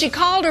 But when she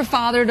called her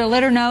father to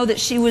let her know that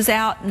she was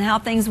out and how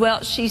things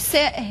went, he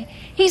said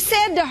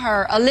to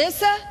her,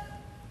 "Alyssa,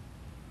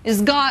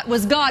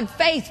 was God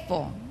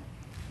faithful?"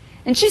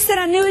 And she said,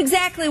 "I knew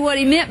exactly what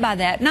he meant by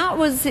that. Not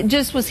was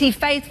he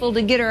faithful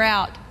to get her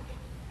out,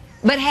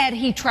 but had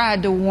he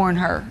tried to warn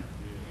her?"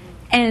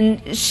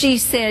 And she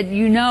said,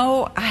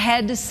 I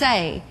had to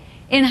say,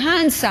 in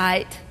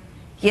hindsight,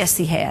 yes,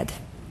 he had.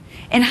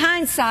 In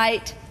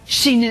hindsight,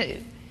 she knew.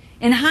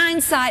 In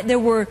hindsight, there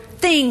were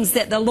things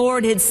that the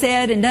Lord had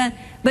said and done,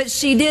 but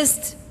she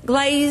just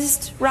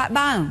glazed right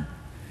by them.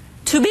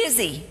 Too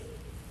busy,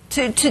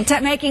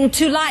 making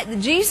too light.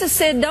 Jesus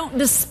said, don't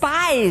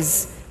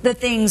despise the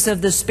things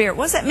of the Spirit.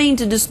 What does that mean,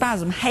 to despise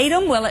them? Hate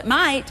them? Well, it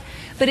might,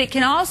 but it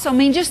can also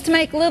mean just to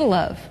make little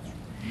of.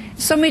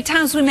 So many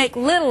times we make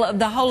little of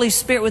the Holy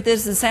Spirit with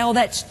this and say, oh,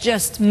 that's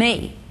just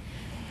me.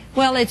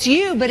 Well, it's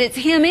you, but it's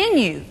Him in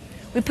you.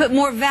 We put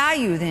more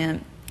value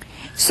then.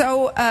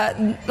 So,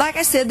 like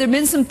I said, there have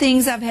been some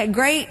things I've had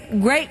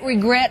great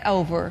regret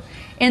over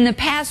in the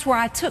past where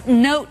I took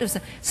note of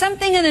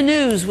something in the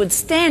news would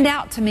stand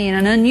out to me in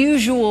an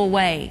unusual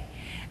way.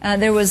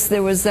 There was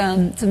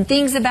some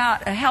things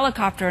about a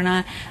helicopter,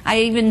 and I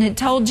even had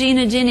told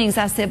Gina Jennings,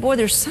 I said, boy,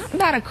 there's something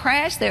about a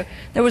crash. There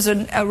was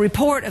a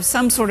report of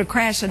some sort of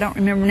crash. I don't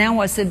remember now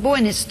what I said. Boy,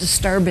 and it's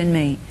disturbing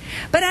me.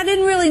 But I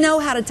didn't really know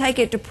how to take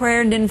it to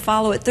prayer and didn't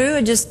follow it through.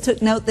 I just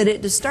took note that it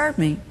disturbed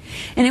me.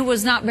 And it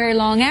was not very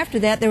long after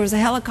that, there was a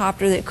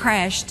helicopter that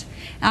crashed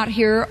out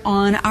here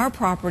on our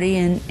property,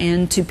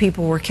 and 2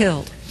 people were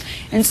killed.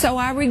 And so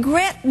I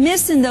regret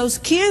missing those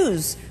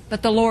cues,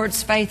 but the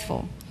Lord's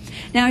faithful.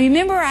 Now, you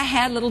remember I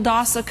had little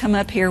Dasa come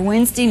up here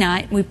Wednesday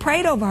night. We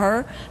prayed over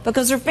her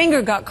because her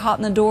finger got caught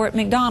in the door at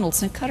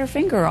McDonald's and cut her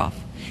finger off,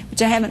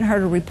 which I haven't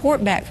heard a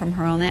report back from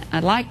her on that.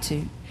 I'd like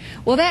to.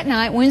 Well, that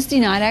night, Wednesday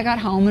night, I got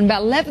home, and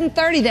about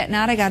 11:30 that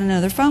night, I got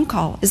another phone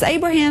call. Is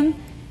Abraham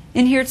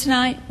in here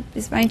tonight?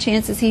 Is by any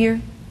chance is he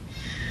here?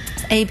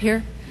 Is Abe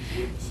here?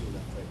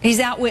 He's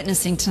out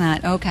witnessing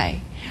tonight. Okay.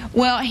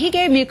 Well, he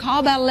gave me a call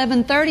about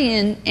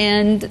 11:30,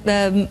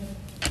 and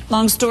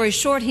long story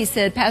short, he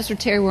said, Pastor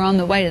Terry, we're on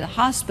the way to the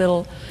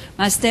hospital.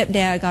 My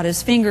stepdad got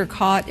his finger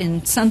caught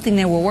in something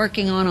they were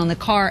working on the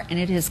car, and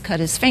it has cut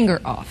his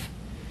finger off.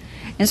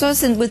 And so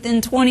it's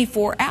within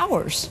 24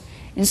 hours.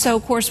 And so,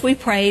 of course, we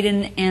prayed,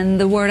 and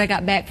the word I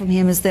got back from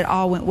him is that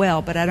all went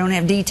well, but I don't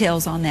have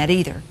details on that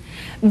either.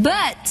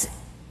 But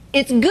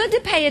it's good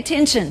to pay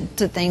attention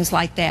to things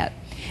like that.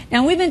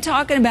 Now, we've been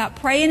talking about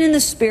praying in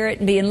the Spirit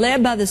and being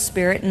led by the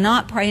Spirit and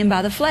not praying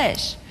by the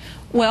flesh.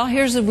 Well,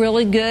 here's a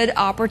really good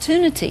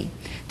opportunity.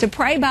 To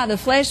pray by the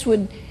flesh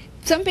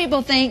some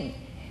people think,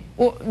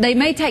 well, they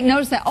may take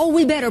notice that, oh,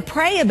 we better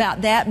pray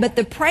about that, but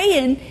the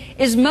praying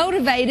is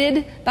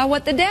motivated by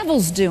what the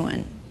devil's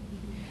doing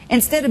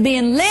instead of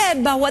being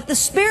led by what the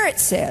Spirit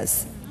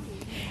says.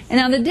 And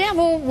now the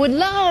devil would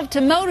love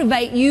to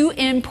motivate you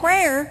in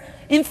prayer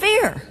in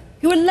fear.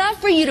 He would love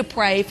for you to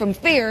pray from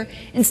fear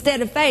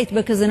instead of faith,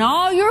 because in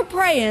all your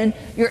praying,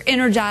 you're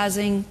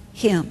energizing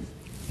him.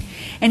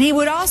 And he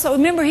would also,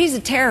 remember, he's a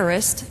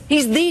terrorist.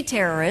 He's the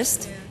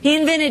terrorist. He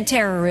invented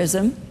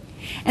terrorism.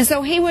 And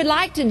so he would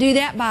like to do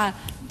that by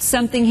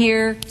something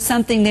here,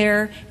 something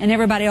there, and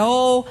everybody,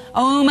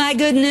 oh my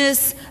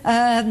goodness,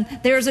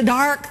 there's a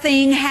dark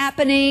thing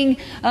happening,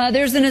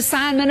 there's an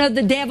assignment of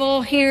the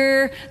devil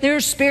here,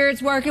 there's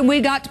spirits working,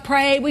 we got to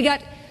pray,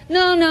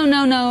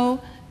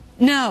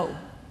 no.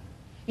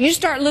 You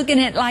start looking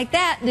at it like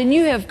that, then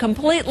you have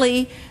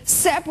completely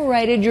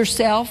separated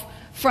yourself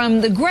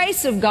from the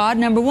grace of God,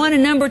 number one,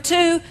 and number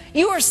two,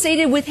 you are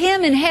seated with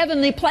Him in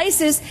heavenly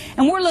places,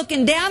 and we're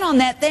looking down on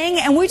that thing,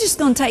 and we're just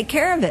going to take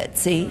care of it,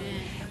 see?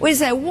 We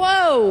say,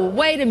 whoa,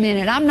 wait a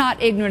minute, I'm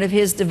not ignorant of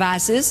His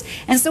devices.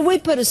 And so we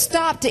put a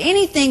stop to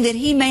anything that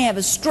He may have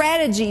a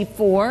strategy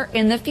for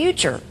in the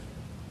future.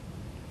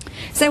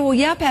 Say, well,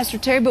 yeah, Pastor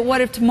Terry, but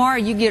what if tomorrow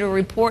you get a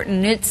report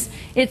and it's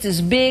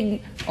as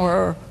big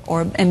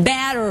and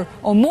bad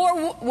or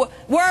more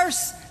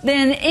worse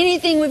than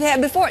anything we've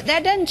had before?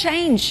 That doesn't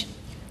change.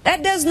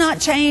 That does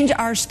not change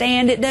our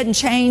stand. It doesn't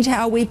change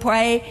how we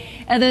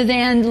pray, other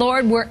than,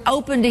 Lord, we're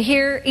open to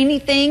hear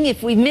anything.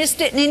 If we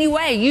missed it in any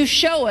way, you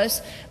show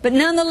us. But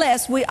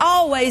nonetheless, we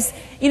always,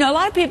 a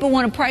lot of people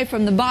want to pray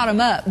from the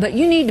bottom up, but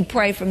you need to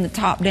pray from the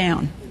top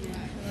down.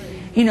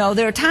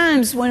 There are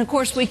times when, of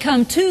course, we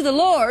come to the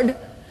Lord,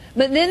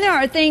 but then there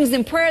are things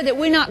in prayer that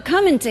we're not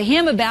coming to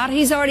Him about.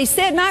 He's already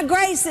said, my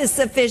grace is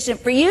sufficient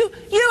for you.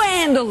 You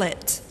handle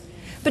it.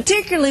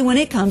 Particularly when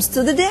it comes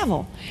to the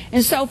devil.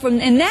 And so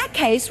in that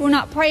case, we're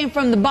not praying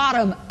from the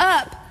bottom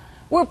up.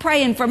 We're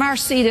praying from our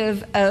seat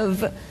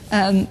of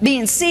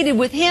being seated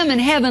with Him in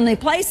heavenly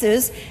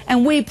places,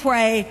 and we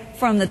pray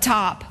from the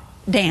top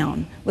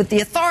down with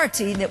the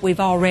authority that we've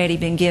already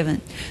been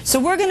given. So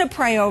we're going to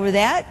pray over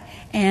that,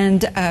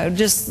 and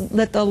just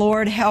let the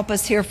Lord help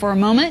us here for a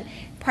moment.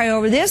 Pray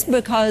over this,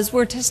 because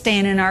we're to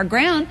stand in our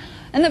ground.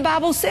 And the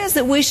Bible says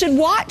that we should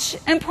watch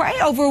and pray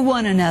over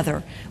one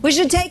another. We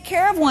should take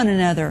care of one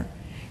another.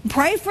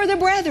 Pray for the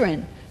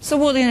brethren. So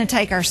we're going to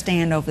take our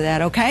stand over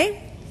that,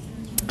 okay?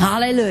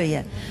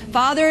 Hallelujah.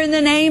 Father, in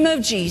the name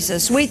of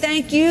Jesus, we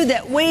thank You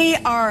that we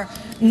are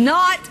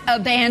not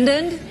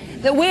abandoned,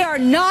 that we are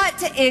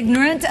not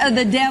ignorant of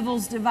the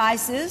devil's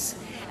devices,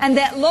 and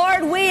that,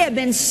 Lord, we have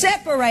been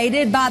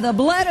separated by the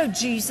blood of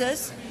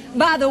Jesus,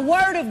 by the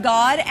Word of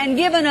God, and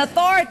given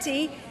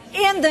authority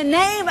in the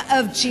name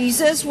of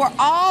Jesus where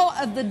all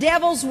of the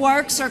devil's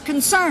works are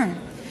concerned.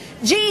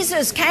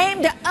 Jesus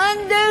came to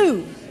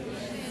undo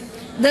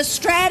the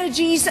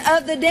strategies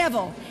of the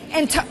devil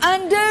and to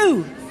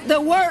undo the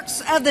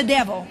works of the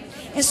devil.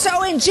 And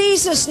so in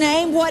Jesus'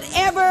 name,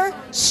 whatever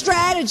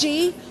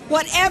strategy,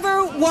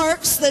 whatever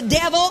works the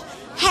devil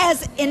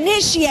has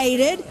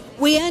initiated,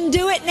 we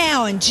undo it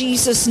now in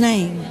Jesus'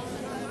 name.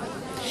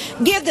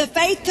 Give the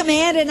faith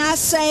command, and I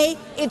say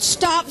it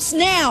stops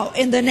now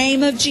in the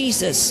name of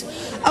Jesus.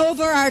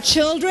 Over our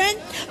children,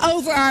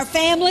 over our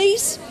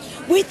families.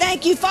 We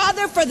thank You,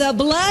 Father, for the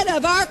blood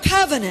of our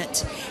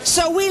covenant.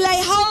 So we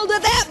lay hold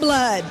of that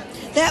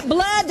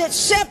blood that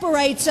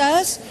separates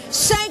us,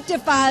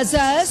 sanctifies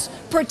us,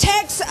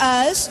 protects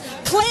us,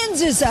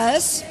 cleanses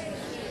us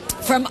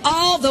from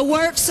all the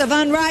works of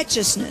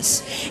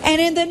unrighteousness. And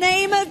in the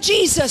name of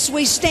Jesus,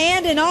 we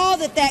stand in all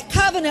that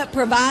covenant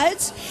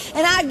provides.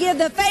 And I give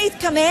the faith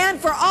command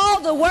for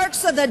all the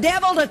works of the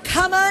devil to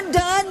come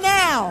undone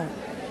now.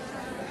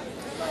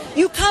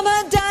 You come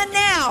undone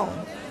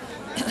now.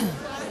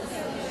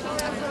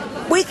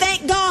 We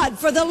thank God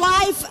for the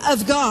life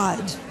of God.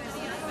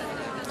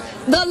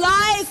 The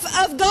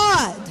life of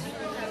God.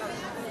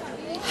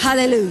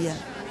 Hallelujah.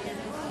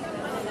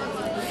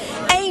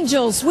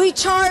 Angels, we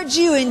charge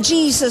You in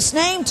Jesus'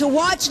 name to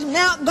watch and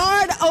mount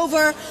guard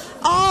over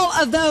all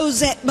of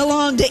those that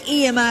belong to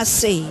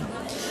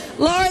EMIC.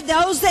 Lord,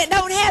 those that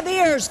don't have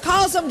ears,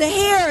 cause them to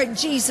hear in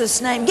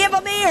Jesus' name. Give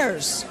them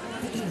ears.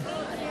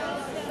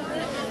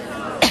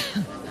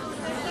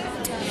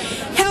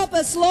 Help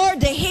us,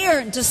 Lord, to hear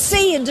and to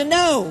see and to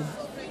know.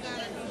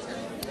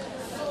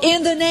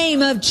 In the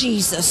name of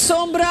Jesus.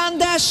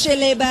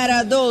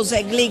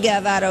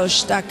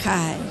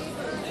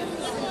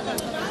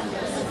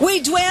 We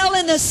dwell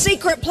in the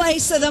secret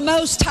place of the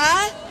Most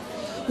High.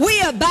 We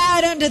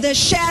abide under the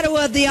shadow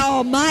of the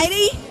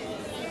Almighty,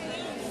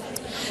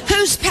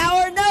 whose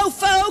power no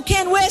foe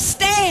can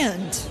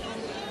withstand.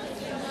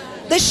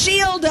 The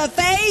shield of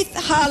faith,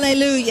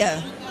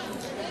 hallelujah.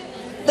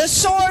 The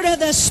sword of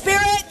the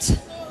Spirit,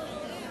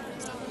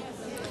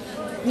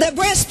 the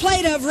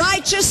breastplate of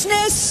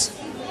righteousness,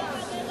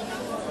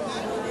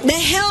 the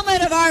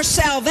helmet of our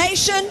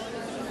salvation,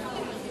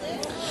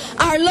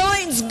 our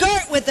loins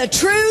girt with the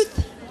truth,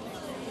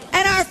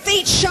 and our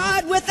feet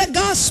shod with the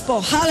gospel.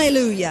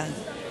 Hallelujah.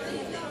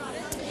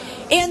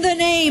 In the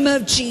name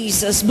of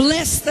Jesus,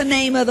 bless the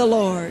name of the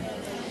Lord.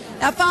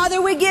 Now,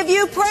 Father, we give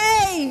You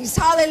praise.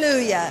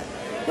 Hallelujah.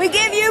 We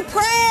give You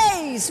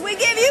praise. We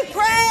give You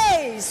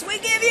praise. We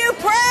give You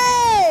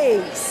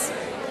praise.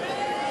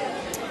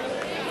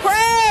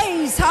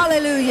 Praise.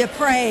 Hallelujah.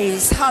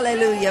 Praise.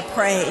 Hallelujah.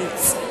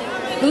 Praise.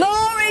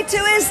 Glory to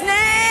His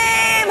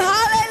name.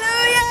 Hallelujah.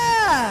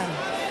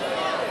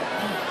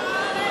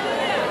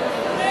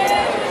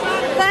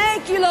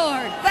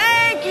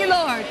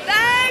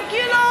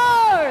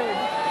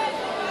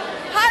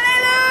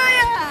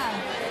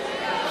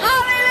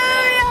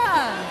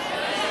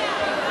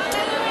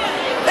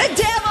 The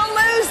devil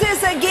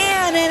loses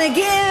again and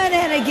again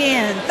and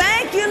again.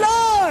 Thank you,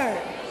 Lord.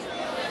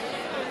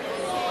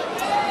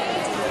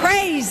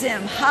 Praise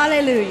Him.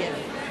 Hallelujah.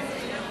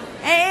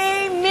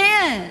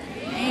 Amen.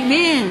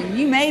 Amen.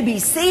 You may be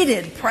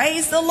seated.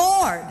 Praise the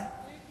Lord.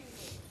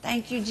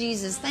 Thank you,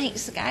 Jesus.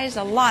 Thanks, guys,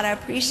 a lot. I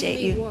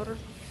appreciate you.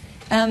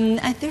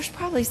 There's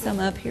probably some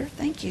up here.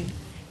 Thank you.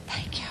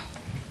 Thank you.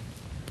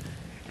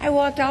 I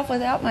walked off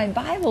without my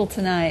Bible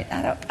tonight.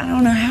 I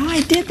don't know how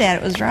I did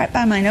that. It was right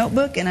by my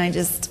notebook, and I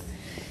just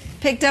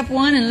picked up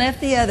one and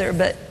left the other.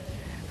 But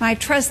my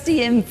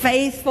trusty and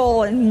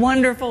faithful and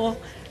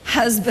wonderful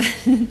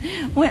husband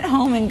went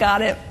home and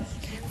got it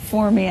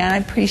for me, and I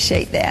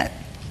appreciate that.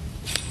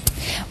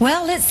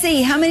 Well, let's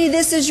see. How many of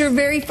this is your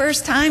very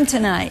first time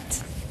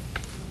tonight?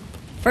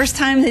 First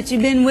time that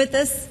you've been with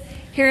us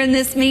here in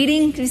this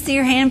meeting? Do you see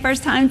your hand?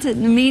 First time to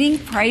the meeting?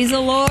 Praise the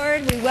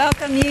Lord. We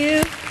welcome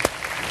you.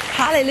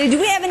 Hallelujah. Do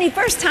we have any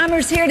first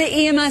timers here to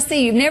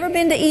EMIC? You've never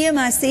been to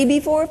EMIC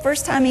before?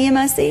 First time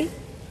EMIC?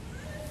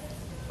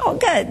 Oh,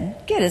 good.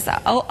 Good. It's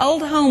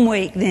old home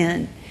week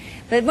then.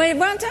 But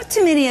not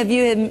too many of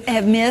you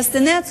have missed,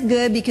 and that's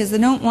good because I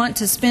don't want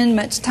to spend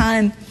much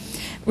time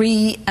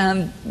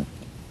rehearsing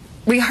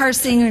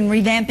and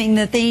revamping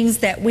the things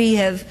that we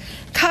have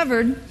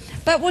covered.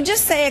 But we'll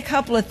just say a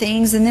couple of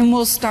things, and then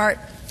we'll start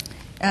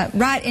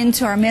right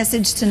into our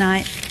message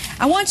tonight.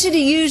 I want you to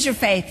use your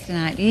faith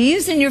tonight. Are you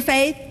using your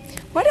faith?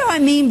 What do I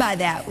mean by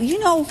that? Well, you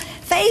know,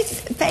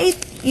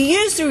 faith, you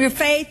use your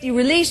faith, you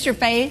release your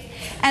faith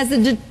as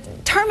a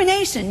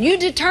determination. You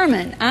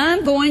determine,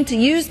 I'm going to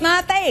use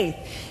my faith.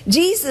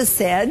 Jesus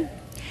said,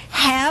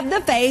 have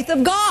the faith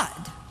of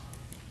God.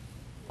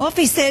 Well, if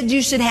He said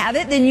you should have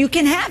it, then you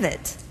can have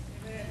it.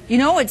 You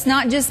know, it's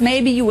not just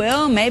maybe you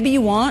will, maybe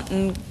you won't,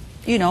 and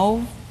you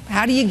know,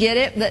 how do you get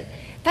it? But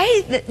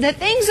faith, the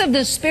things of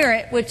the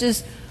Spirit, which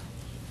is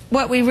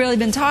what we've really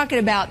been talking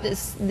about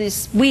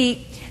this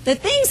week, the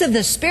things of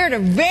the Spirit are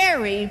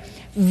very,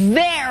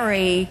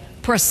 very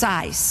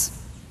precise.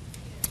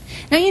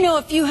 Now, you know,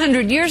 a few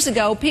hundred years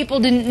ago, people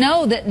didn't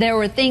know that there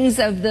were things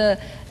of the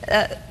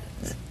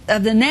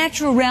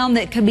natural realm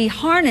that could be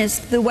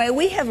harnessed the way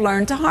we have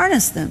learned to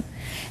harness them.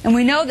 And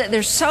we know that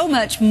there's so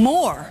much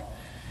more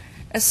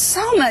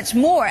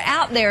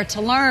out there to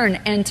learn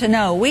and to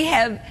know. We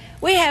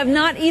have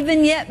not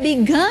even yet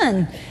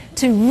begun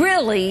to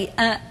really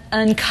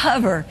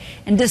uncover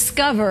and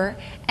discover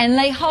and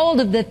lay hold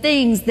of the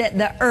things that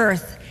the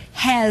earth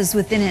has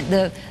within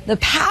it, the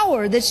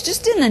power that's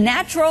just in the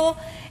natural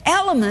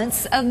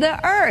elements of the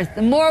earth.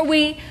 The more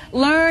we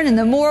learn and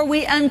the more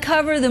we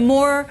uncover, the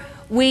more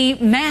we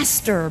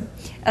master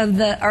of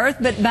the earth.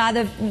 But by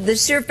the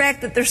sheer fact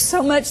that there's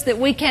so much that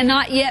we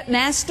cannot yet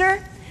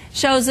master,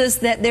 shows us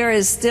that there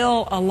is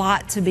still a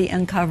lot to be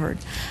uncovered.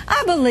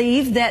 I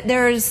believe that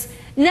there is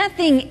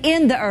nothing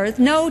in the earth,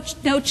 no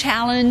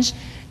challenge,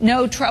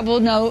 no trouble,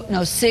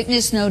 no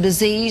sickness, no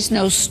disease,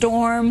 no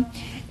storm,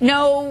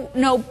 no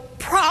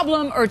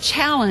problem or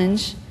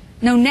challenge,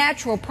 no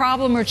natural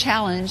problem or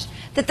challenge,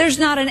 that there's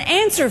not an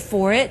answer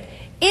for it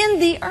in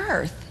the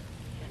earth.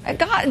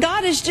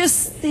 God is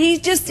He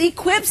just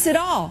equips it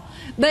all.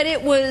 But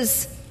it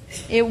was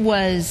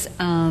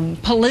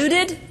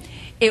polluted.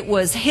 It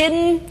was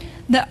hidden.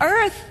 The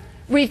earth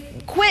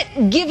quit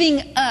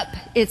giving up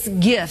its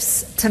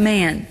gifts to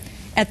man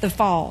at the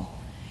fall.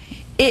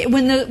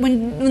 When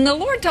the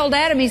Lord told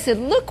Adam, He said,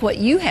 look what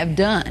you have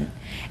done.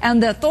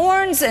 And the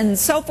thorns and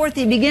so forth,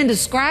 He began to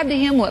describe to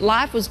him what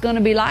life was going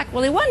to be like.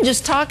 Well, He wasn't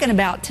just talking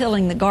about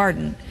tilling the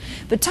garden,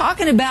 but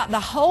talking about the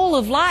whole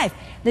of life,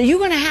 that you're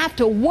going to have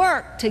to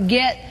work to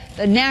get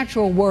the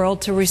natural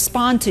world to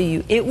respond to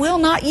you. It will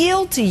not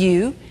yield to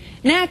you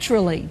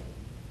naturally,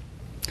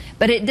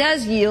 but it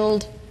does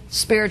yield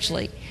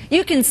spiritually.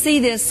 You can see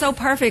this so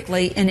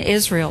perfectly in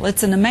Israel.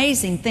 It's an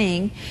amazing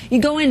thing. You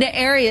go into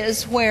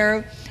areas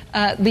where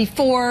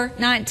before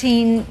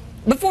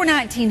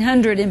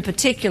 1900 in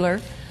particular,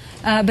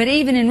 but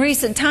even in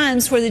recent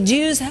times where the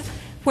Jews,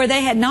 where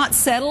they had not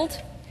settled,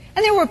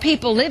 and there were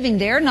people living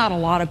there, not a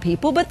lot of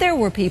people, but there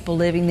were people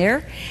living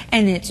there,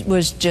 and it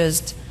was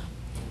just,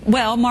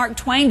 well, Mark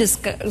Twain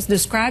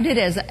described it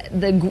as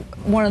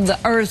one of the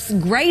earth's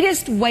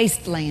greatest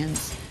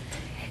wastelands.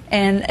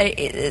 And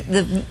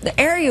the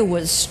area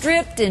was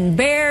stripped and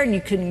bare, and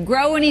you couldn't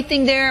grow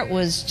anything there. It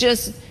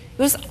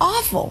was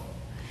awful.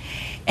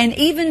 And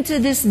even to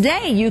this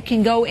day, you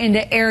can go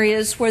into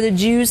areas where the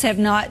Jews have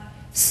not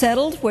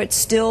settled, where it's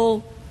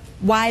still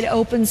wide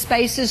open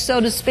spaces, so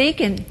to speak,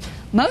 and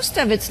most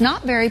of it's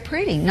not very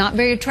pretty, not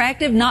very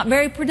attractive, not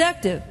very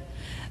productive.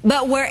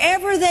 But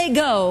wherever they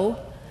go,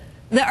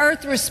 the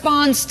earth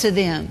responds to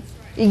them,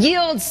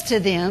 yields to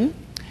them,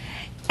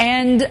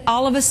 and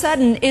all of a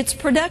sudden it's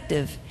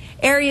productive.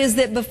 Areas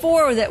that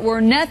before that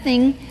were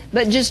nothing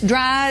but just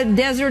dry,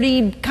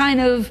 deserty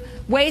kind of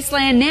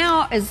wasteland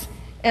now is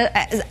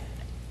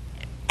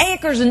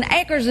acres and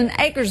acres and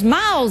acres,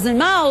 miles and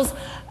miles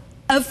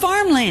of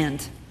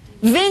farmland,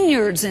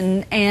 vineyards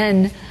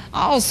and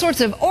all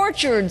sorts of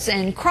orchards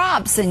and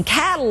crops and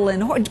cattle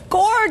and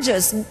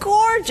gorgeous,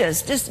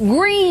 gorgeous, just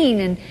green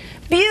and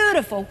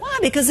beautiful. Why?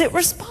 Because it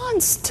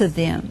responds to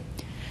them.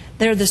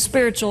 They're the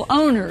spiritual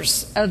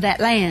owners of that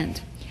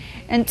land.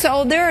 And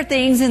so there are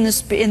things in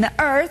the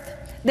earth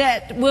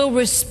that will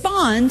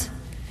respond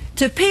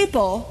to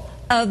people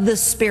of the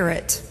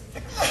Spirit.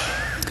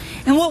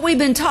 And what we've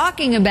been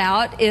talking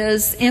about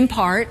is, in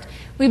part,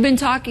 we've been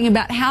talking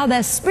about how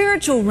the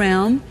spiritual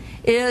realm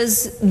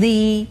is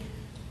is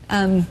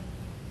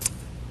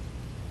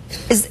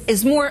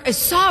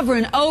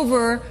sovereign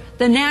over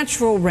the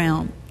natural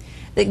realm.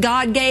 That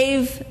God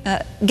gave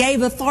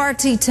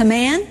authority to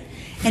man,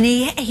 and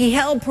he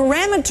held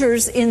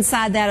parameters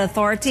inside that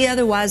authority.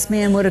 Otherwise,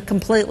 man would have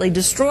completely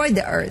destroyed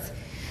the earth,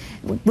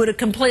 would have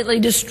completely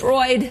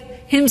destroyed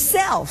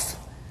himself.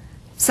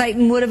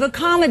 Satan would have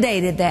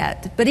accommodated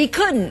that, but he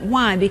couldn't.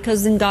 Why?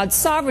 Because in God's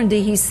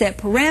sovereignty, he set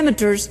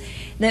parameters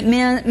that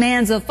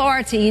man's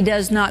authority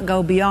does not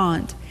go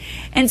beyond.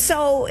 And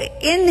so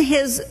in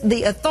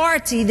the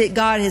authority that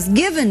God has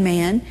given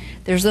man,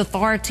 there's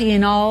authority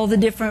in all the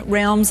different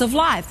realms of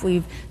life.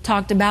 We've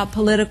talked about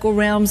political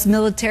realms,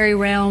 military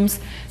realms,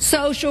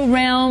 social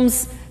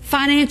realms,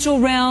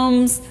 financial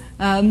realms,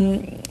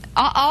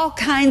 all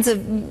kinds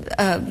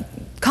of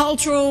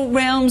cultural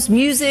realms,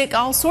 music,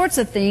 all sorts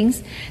of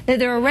things that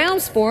there are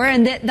realms for,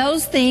 and that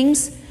those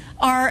things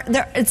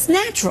it's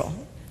natural.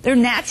 They're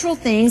natural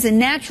things, and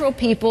natural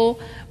people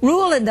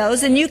rule in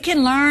those, and you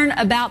can learn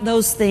about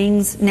those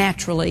things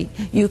naturally.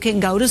 You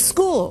can go to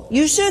school.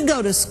 You should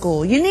go to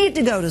school. You need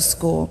to go to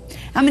school.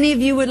 How many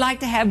of you would like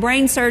to have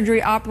brain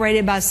surgery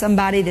operated by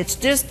somebody that's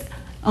just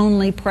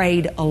only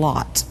prayed a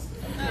lot?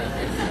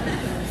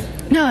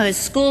 No,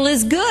 school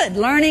is good.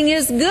 Learning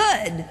is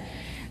good.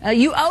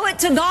 You owe it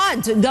to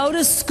God to go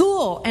to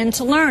school and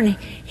to learn.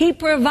 He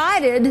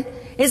provided.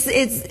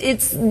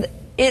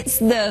 It's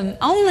the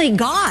only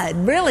God,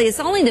 really.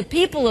 It's only the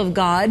people of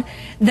God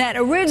that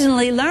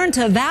originally learned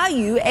to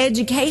value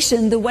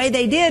education the way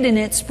they did in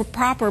its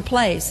proper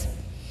place.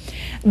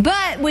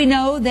 But we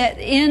know that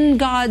in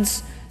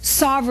God's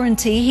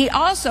sovereignty, He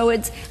also,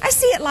 I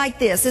see it like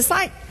this. It's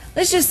like,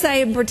 let's just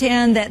say,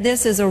 pretend that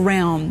this is a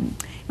realm.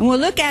 And we'll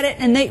look at it,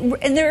 and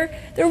they're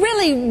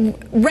really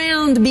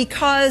round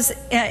because,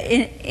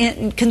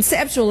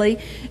 conceptually,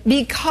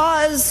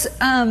 because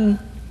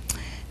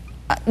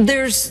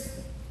they're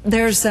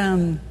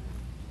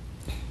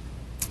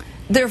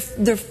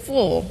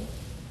full.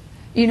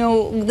 You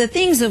know, the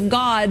things of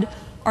God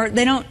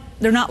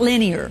they're not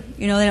linear.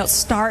 You know, they don't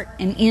start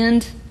and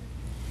end.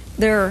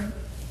 They're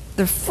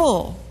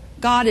full.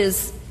 God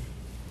is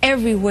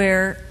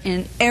everywhere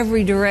in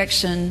every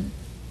direction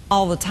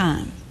all the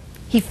time.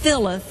 He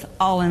filleth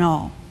all in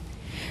all.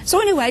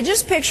 So anyway,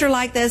 just picture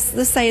like this.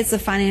 Let's say it's the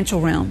financial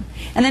realm.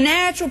 And the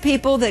natural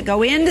people that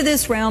go into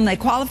this realm, they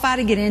qualify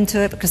to get into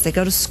it because they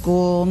go to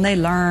school and they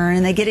learn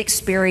and they get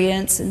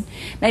experience. And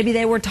maybe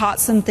they were taught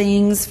some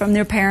things from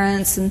their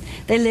parents and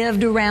they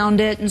lived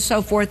around it and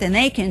so forth. And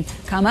they can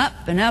come up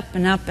and up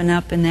and up and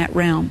up in that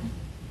realm.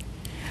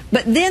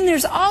 But then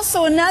there's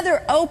also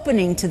another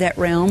opening to that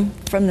realm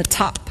from the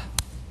top.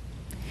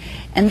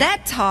 And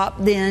that top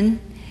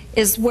then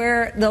is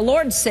where the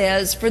Lord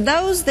says, for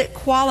those that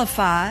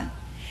qualify,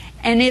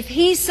 and if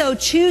He so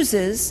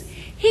chooses,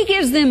 He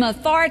gives them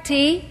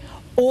authority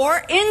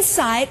or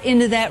insight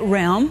into that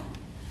realm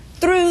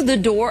through the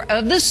door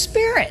of the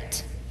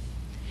Spirit.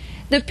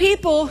 The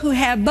people who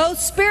have both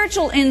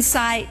spiritual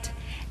insight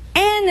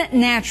and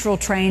natural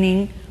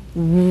training,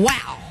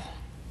 wow,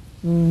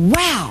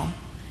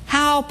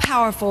 how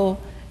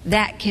powerful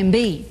that can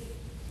be.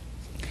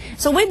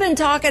 So we've been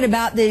talking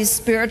about these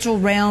spiritual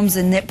realms,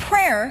 and that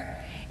prayer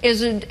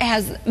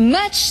has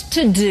much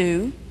to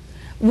do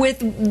with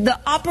the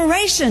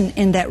operation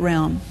in that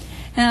realm.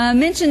 I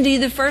mentioned to you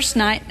the first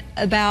night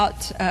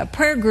about a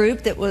prayer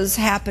group that was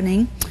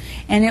happening,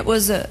 and it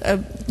was a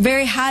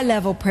very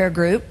high-level prayer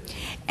group.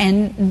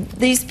 And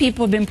these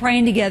people have been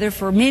praying together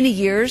for many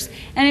years,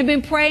 and have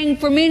been praying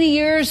for many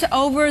years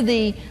over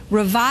the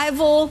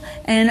revival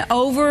and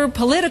over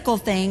political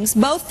things,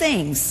 both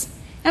things,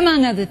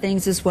 among other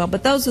things as well.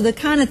 But those are the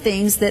kind of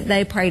things that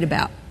they prayed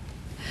about.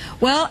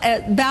 Well,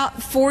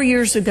 about 4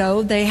 years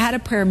ago, they had a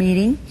prayer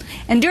meeting.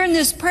 And during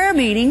this prayer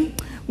meeting,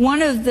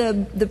 one of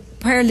the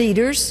prayer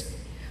leaders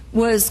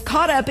was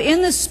caught up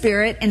in the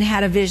Spirit and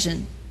had a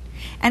vision.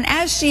 And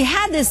as she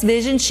had this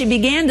vision, she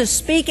began to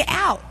speak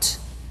out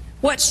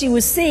what she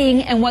was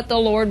seeing and what the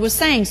Lord was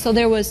saying. So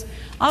there was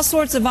all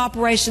sorts of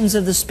operations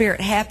of the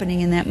Spirit happening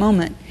in that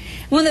moment.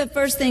 One of the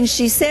first things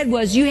she said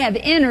was, you have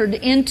entered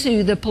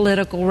into the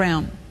political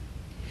realm.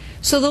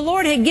 So the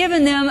Lord had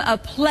given them a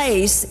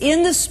place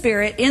in the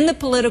Spirit, in the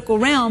political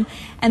realm,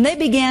 and they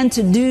began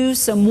to do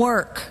some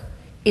work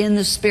in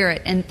the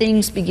Spirit, and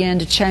things began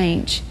to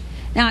change.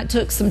 Now, it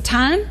took some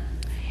time,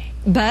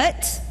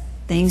 but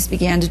things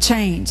began to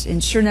change.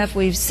 And sure enough,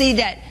 we see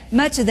that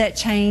much of that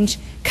change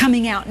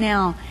coming out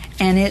now,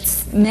 and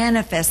it's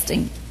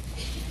manifesting.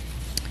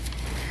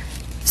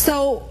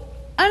 So,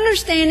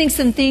 understanding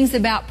some things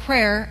about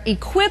prayer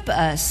equip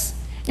us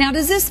Now,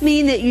 does this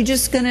mean that you're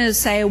just going to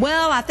say,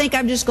 well, I think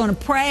I'm just going to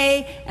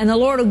pray and the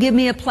Lord will give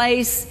me a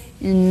place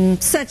in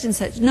such and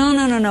such? No,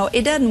 no, no, no.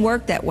 It doesn't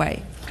work that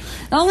way.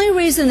 The only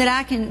reason that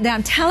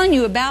I'm telling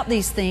you about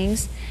these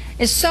things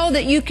is so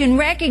that you can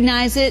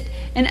recognize it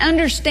and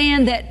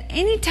understand that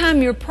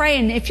anytime you're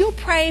praying, if you'll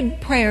pray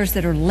prayers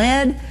that are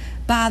led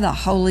by the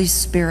Holy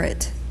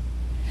Spirit,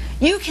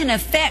 you can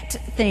affect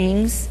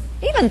things,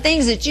 even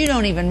things that you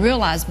don't even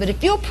realize. But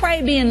if you'll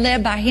pray being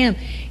led by Him,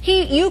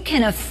 you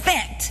can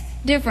affect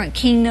different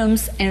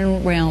kingdoms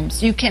and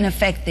realms. You can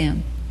affect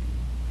them.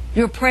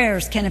 Your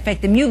prayers can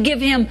affect them. You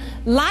give Him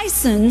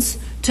license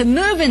to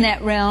move in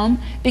that realm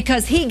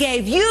because He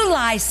gave you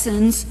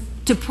license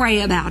to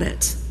pray about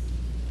it.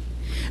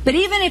 But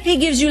even if He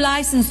gives you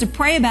license to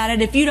pray about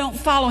it, if you don't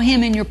follow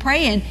Him in your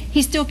praying,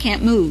 He still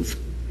can't move.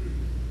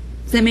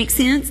 Does that make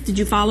sense? Did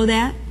you follow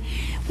that?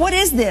 What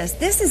is this?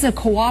 This is a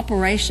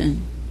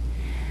cooperation.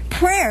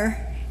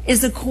 Prayer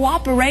is a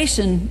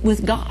cooperation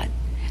with God.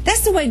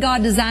 That's the way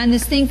God designed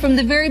this thing from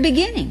the very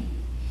beginning.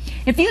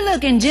 If you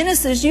look in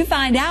Genesis, you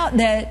find out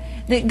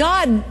that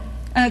God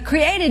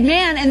created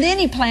man and then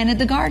He planted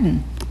the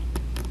garden.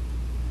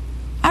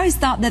 I always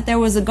thought that there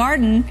was a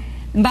garden.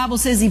 The Bible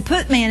says He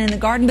put man in the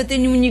garden, but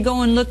then when you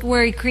go and look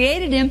where He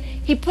created him,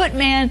 He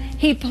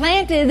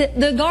planted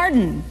the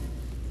garden.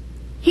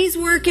 He's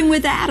working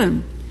with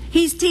Adam.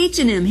 He's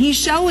teaching him. He's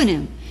showing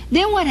him.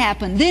 Then what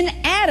happened? Then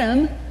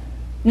Adam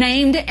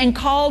named and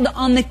called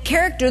on the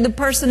character, the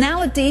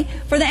personality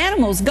for the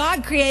animals.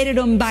 God created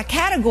them by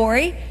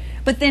category,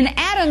 but then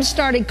Adam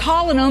started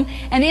calling them,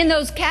 and in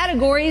those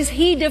categories,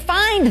 He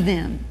defined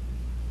them.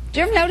 Did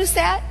you ever notice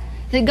that?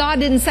 That God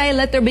didn't say,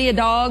 let there be a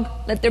dog,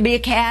 let there be a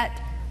cat,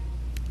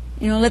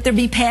 let there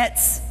be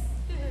pets.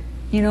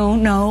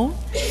 No.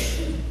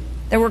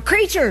 There were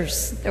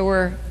creatures. There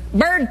were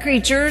bird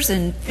creatures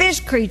and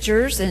fish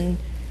creatures and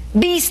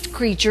beast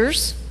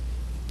creatures.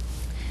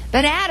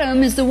 But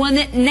Adam is the one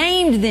that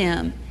named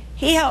them.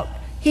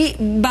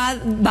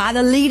 By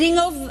the leading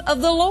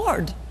of the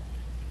Lord.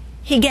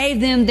 He gave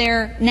them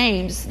their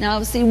names.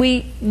 Now, see,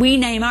 we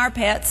name our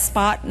pets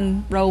Spot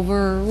and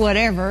Rover or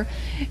whatever,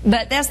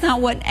 but that's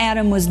not what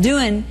Adam was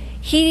doing.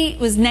 He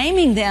was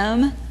naming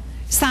them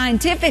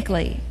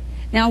scientifically.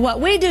 Now, what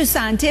we do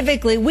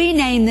scientifically, we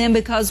name them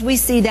because we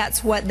see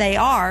that's what they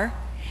are.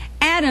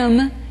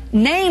 Adam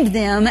named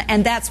them,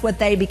 and that's what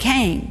they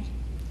became.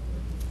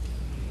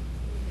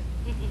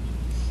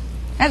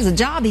 That was a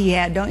job he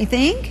had, don't you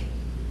think?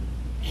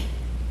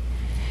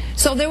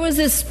 So there was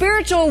this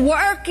spiritual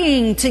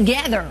working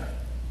together.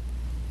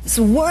 This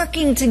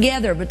working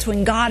together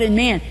between God and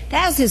man.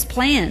 That was His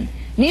plan.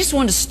 And He just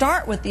wanted to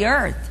start with the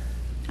earth.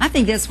 I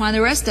think that's why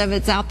the rest of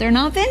it's out there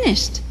not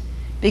finished.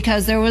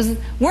 Because there was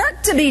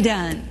work to be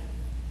done.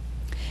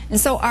 And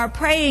so our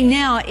praying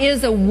now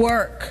is a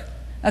work,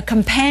 a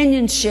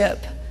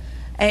companionship,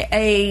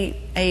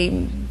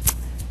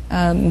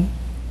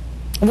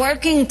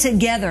 working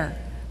together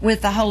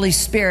with the Holy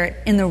Spirit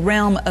in the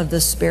realm of the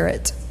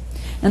Spirit.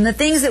 And the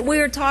things that we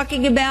are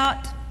talking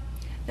about,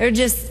 they're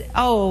just,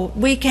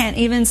 we can't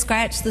even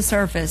scratch the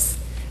surface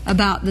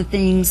about the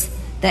things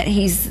that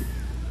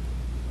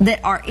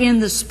are in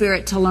the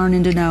Spirit to learn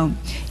and to know.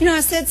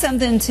 I said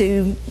something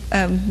to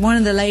one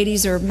of the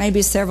ladies, or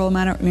maybe several of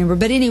them, I don't remember.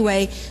 But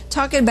anyway,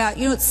 talking about,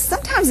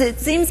 sometimes it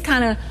seems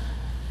kind of,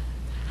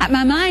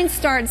 my mind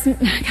starts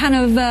kind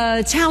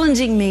of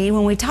challenging me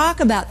when we talk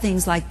about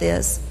things like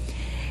this.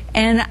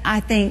 And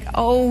I think,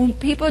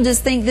 people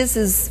just think this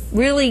is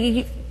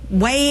really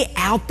way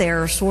out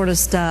there sort of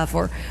stuff,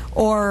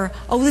 or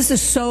this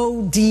is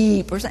so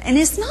deep, and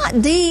it's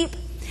not deep,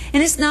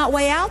 and it's not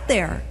way out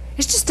there.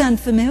 It's just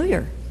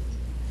unfamiliar.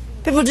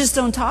 People just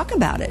don't talk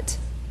about it,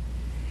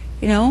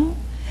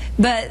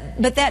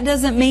 But that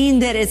doesn't mean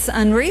that it's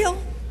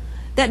unreal.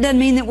 That doesn't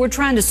mean that we're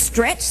trying to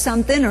stretch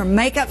something or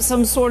make up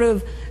some sort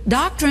of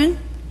doctrine.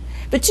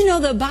 But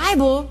the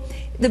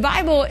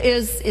Bible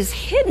is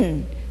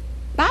hidden.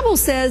 The Bible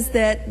says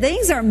that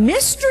things are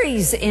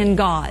mysteries in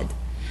God.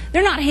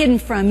 They're not hidden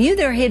from you,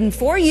 they're hidden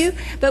for you,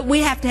 but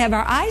we have to have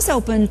our eyes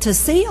open to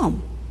see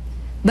them.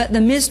 But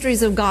the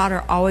mysteries of God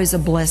are always a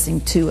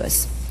blessing to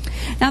us.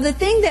 Now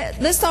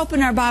let's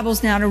open our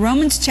Bibles now to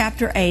Romans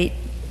chapter 8,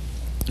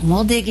 and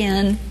we'll dig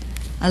in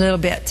a little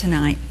bit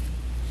tonight.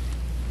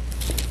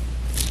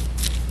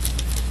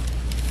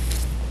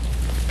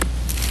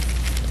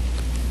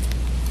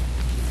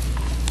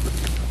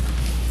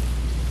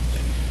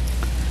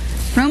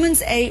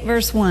 Romans 8,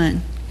 verse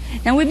 1.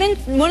 Now, one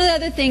of the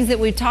other things that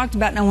we've talked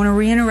about, and I want to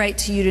reiterate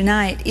to you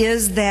tonight,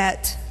 is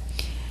that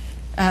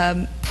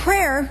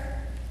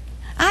prayer,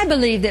 I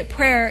believe that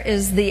prayer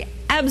is the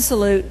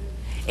absolute,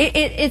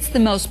 it's the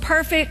most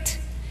perfect,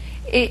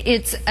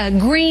 it's a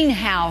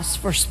greenhouse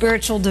for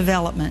spiritual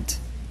development.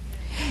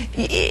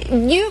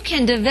 You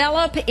can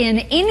develop in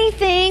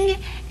anything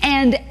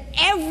and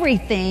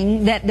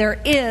everything that there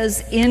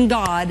is in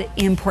God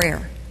in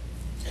prayer.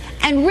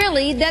 And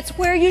really, that's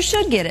where you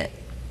should get it.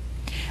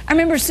 I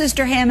remember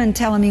Sister Hammond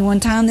telling me one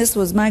time, this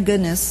was, my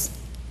goodness,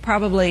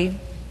 probably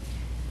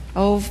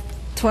 12,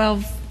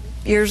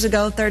 years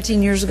ago,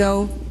 13 years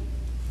ago,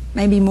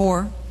 maybe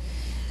more.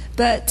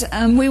 But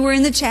we were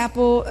in the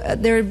chapel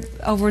there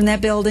over in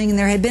that building, and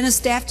there had been a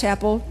staff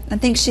chapel. I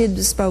think she had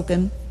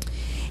spoken.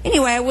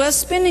 Anyway, I was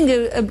spending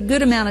a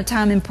good amount of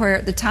time in prayer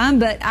at the time,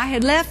 but I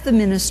had left the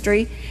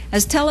ministry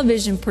as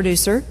television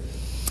producer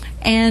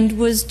and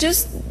was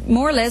just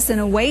more or less in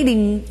a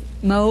waiting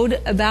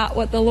mode about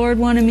what the Lord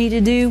wanted me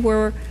to do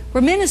where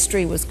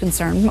ministry was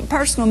concerned,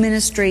 personal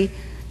ministry,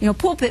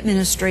 pulpit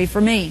ministry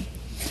for me.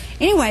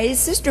 Anyway,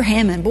 Sister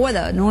Hammond, boy,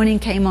 the anointing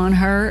came on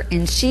her,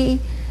 and she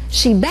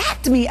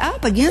backed me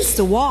up against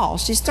the wall.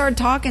 She started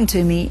talking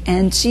to me,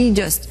 and she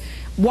just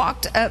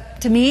walked up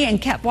to me and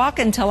kept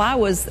walking until I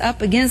was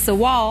up against the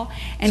wall,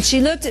 and she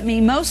looked at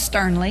me most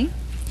sternly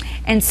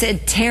and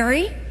said,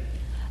 "Terry,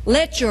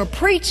 let your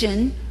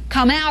preaching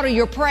come out of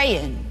your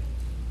praying."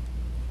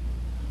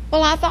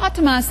 Well, I thought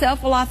to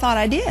myself, I thought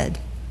I did.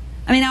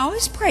 I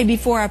always pray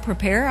before I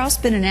prepare. I'll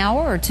spend an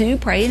hour or two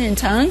praying in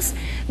tongues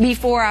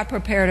before I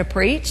prepare to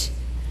preach.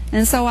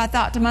 And so I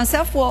thought to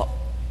myself, well,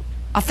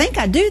 I think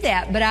I do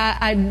that, but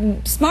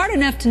I'm smart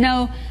enough to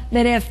know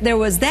that if there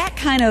was that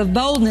kind of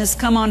boldness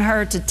come on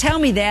her to tell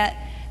me that,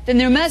 then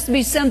there must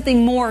be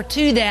something more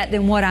to that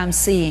than what I'm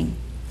seeing.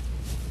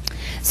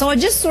 So I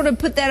just sort of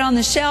put that on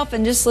the shelf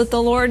and just let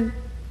the Lord,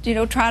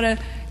 try to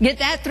get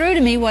that through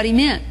to me, what He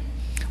meant.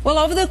 Well,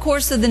 over the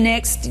course of the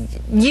next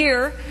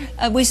year,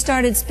 we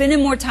started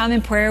spending more time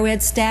in prayer. We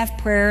had staff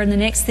prayer, and the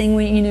next thing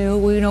we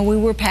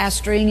were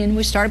pastoring, and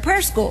we started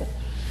prayer school.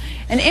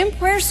 And in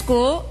prayer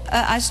school,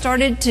 I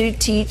started to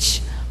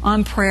teach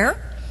on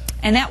prayer,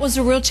 and that was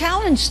a real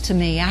challenge to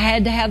me. I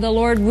had to have the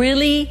Lord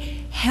really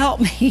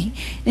help me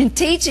in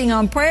teaching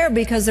on prayer,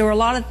 because there were a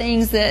lot of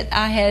things that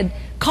I had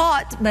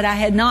caught, but I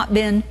had not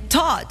been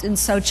taught, and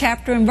so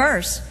chapter and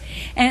verse.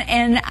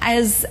 And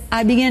as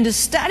I began to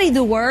study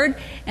the Word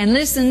and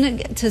listen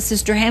to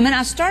Sister Hammond,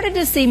 I started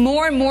to see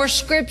more and more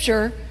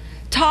Scripture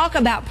talk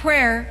about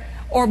prayer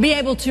or be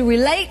able to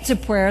relate to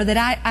prayer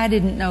that I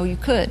didn't know you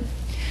could.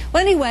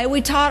 Well, anyway,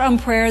 we taught on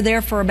prayer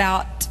there for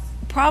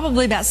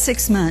probably about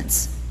 6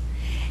 months.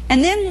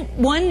 And then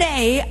one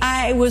day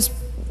I was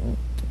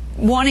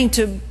wanting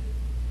to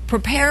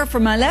prepare for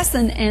my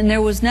lesson, and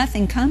there was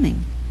nothing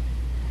coming.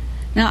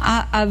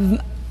 Now,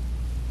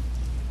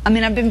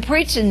 I've been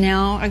preaching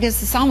now, I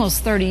guess it's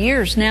almost 30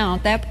 years now.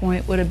 At that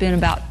point, it would have been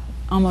about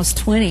almost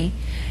 20.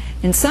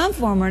 In some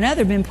form or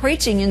another, been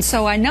preaching. And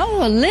so I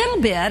know a little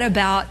bit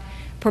about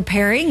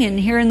preparing and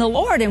hearing the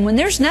Lord. And when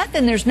there's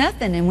nothing, there's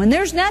nothing. And when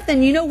there's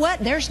nothing, you know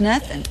what? There's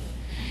nothing.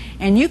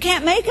 And you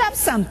can't make up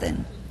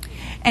something.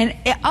 And,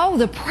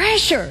 the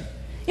pressure.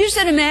 You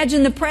should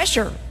imagine the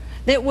pressure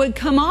that would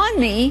come on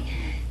me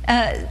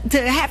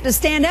to have to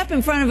stand up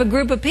in front of a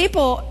group of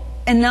people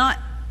and not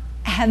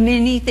have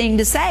anything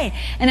to say.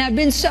 And I've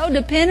been so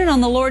dependent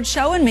on the Lord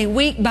showing me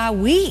week by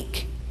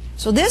week.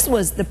 So this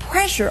was the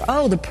pressure.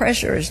 The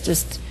pressure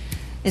is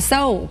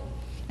so...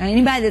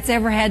 Anybody that's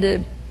ever had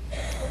to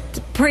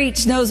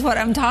preach knows what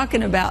I'm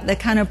talking about. That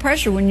kind of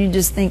pressure when you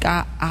just think,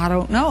 I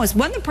don't know. It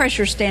wasn't the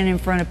pressure standing in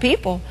front of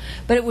people,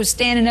 but it was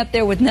standing up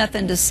there with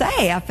nothing to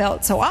say. I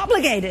felt so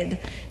obligated.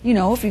 If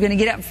you're going to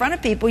get up in front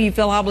of people, you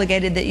feel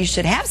obligated that you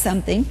should have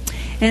something.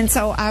 And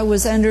so I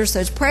was under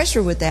such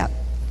pressure with that.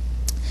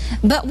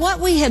 But what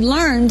we had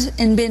learned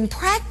and been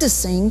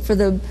practicing for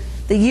the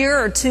year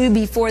or two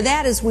before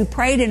that, as we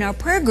prayed in our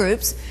prayer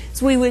groups,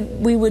 is we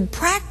would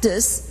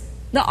practice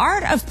the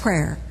art of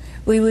prayer.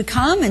 We would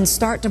come and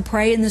start to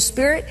pray in the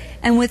Spirit,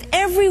 and with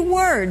every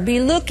word be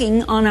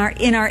looking in our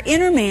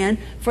inner man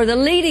for the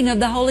leading of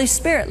the Holy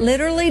Spirit,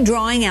 literally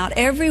drawing out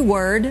every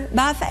word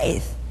by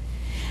faith.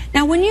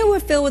 Now, when you were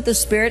filled with the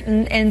Spirit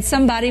and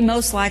somebody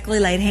most likely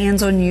laid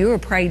hands on you or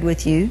prayed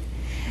with you,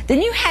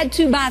 then you had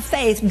to, by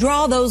faith,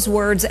 draw those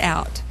words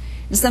out.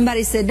 And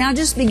somebody said, now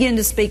just begin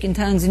to speak in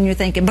tongues, and you're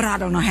thinking, but I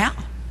don't know how.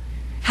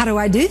 How do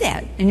I do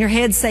that? And your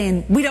head's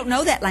saying, we don't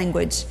know that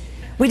language.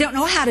 We don't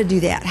know how to do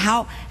that.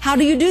 How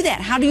do you do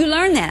that? How do you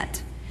learn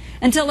that?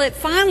 Until it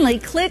finally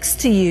clicks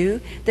to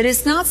you that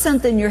it's not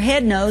something your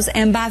head knows,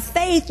 and by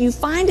faith you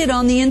find it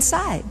on the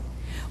inside.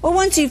 Well,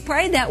 once you've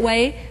prayed that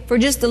way for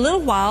just a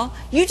little while,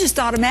 you just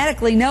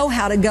automatically know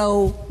how to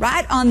go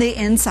right on the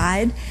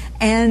inside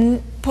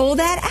and pull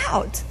that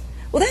out.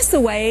 Well, that's the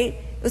way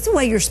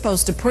you're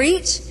supposed to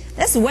preach.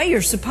 That's the way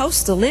you're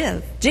supposed to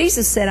live.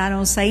 Jesus said, I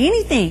don't say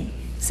anything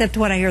except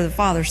what I hear the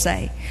Father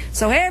say.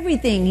 So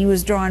everything he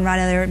was drawing right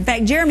out there. In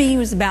fact, Jeremy, he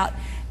was about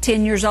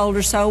 10 years old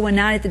or so one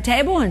night at the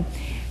table, and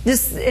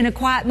just in a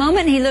quiet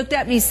moment, he looked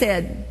up and he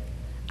said,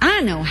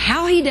 I know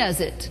how he does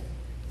it.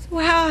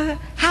 Well,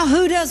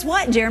 who does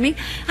what, Jeremy?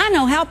 I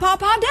know how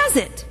Pawpaw does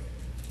it.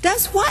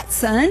 Does what,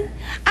 son?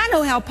 I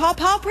know how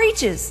Pawpaw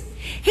preaches.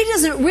 He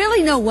doesn't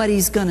really know what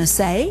he's going to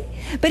say,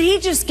 but he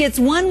just gets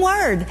one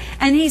word,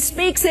 and he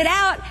speaks it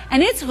out,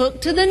 and it's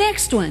hooked to the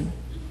next one.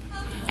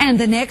 And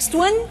the next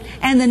one,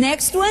 and the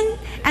next one,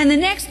 and the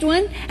next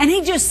one, and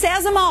he just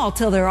says them all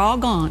till they're all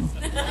gone.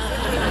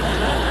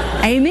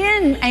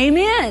 Amen,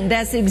 amen.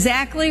 That's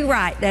exactly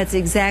right. That's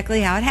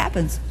exactly how it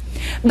happens.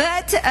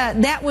 But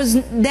that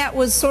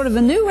was sort of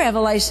a new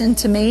revelation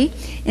to me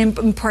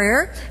in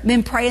prayer.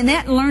 Been praying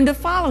that and learned to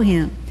follow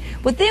Him.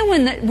 But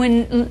then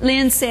when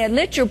Lynn said,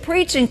 let your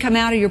preaching come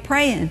out of your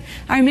praying,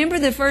 I remember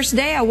the first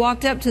day I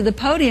walked up to the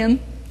podium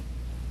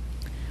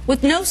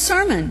with no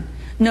sermon,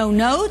 no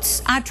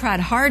notes. I tried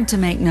hard to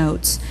make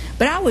notes,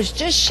 but I was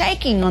just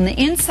shaking on the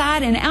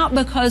inside and out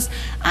because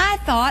I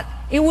thought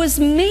it was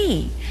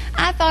me.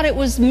 I thought it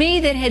was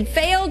me that had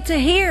failed to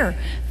hear,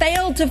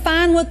 failed to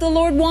find what the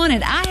Lord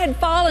wanted. I had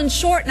fallen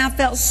short, and I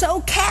felt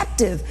so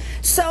captive,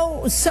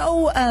 so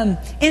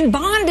in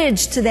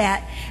bondage to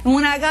that. And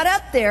when I got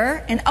up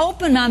there and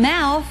opened my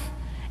mouth,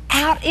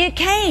 out it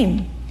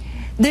came.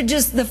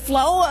 The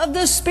flow of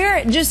the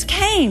Spirit just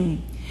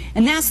came.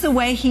 And that's the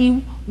way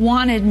He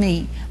wanted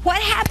me.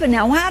 What happened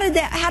now?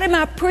 How did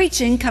my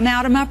preaching come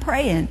out of my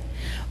praying?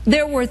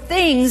 There were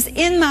things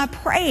in my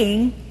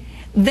praying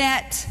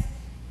that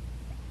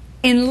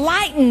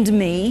enlightened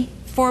me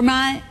for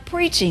my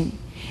preaching.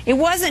 It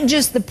wasn't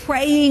just the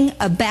praying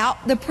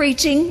about the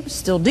preaching,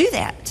 still do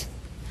that,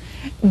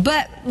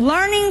 but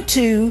learning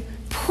to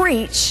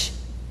preach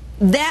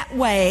that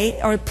way,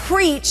 or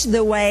preach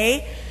the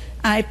way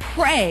I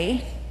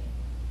pray,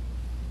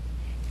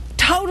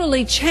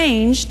 totally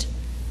changed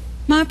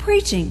my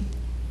preaching.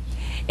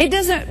 It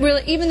doesn't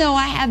really, even though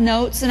I have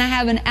notes and I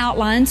have an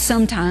outline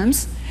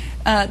sometimes,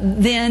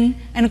 and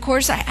of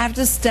course I have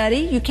to study.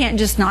 You can't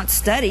just not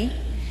study.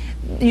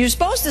 You're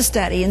supposed to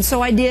study, and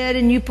so I did,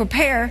 and you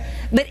prepare.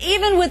 But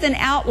even with an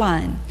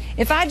outline,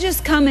 if I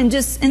just come and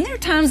and there are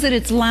times that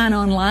it's line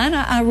on line,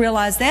 I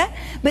realize that,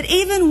 but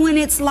even when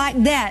it's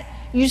like that,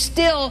 you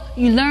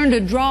learn to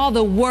draw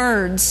the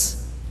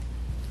words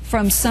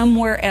from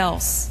somewhere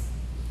else.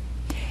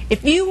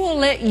 If you will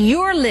let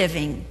your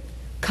living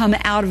come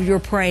out of your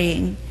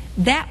praying,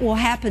 that will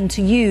happen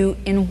to you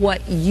in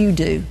what you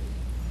do.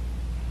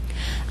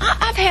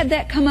 I've had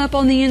that come up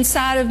on the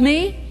inside of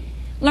me,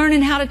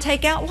 learning how to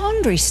take out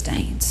laundry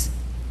stains.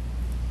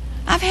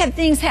 I've had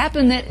things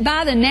happen that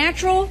by the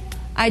natural,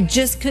 I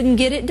just couldn't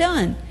get it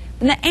done.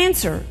 And the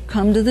answer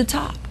come to the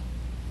top.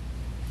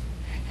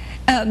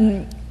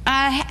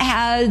 I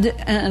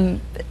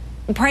had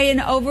praying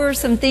over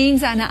some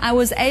things, and I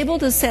was able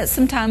to set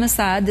some time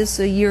aside, this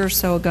a year or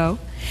so ago,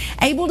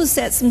 able to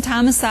set some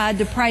time aside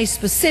to pray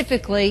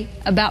specifically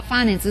about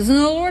finances. And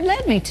the Lord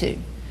led me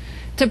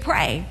to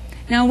pray.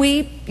 Now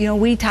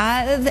we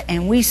tithe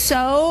and we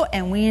sow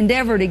and we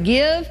endeavor to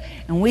give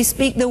and we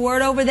speak the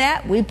word over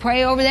that. We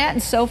pray over that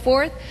and so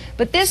forth.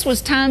 But this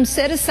was time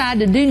set aside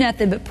to do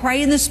nothing but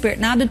pray in the Spirit.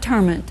 And I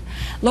determined,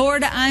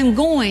 Lord, I'm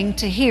going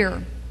to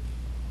hear.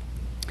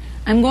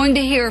 I'm going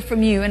to hear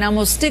from you, and I'm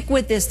going to stick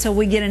with this till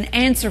we get an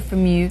answer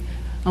from you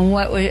on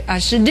what I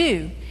should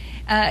do.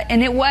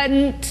 And it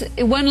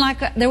wasn't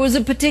like there was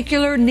a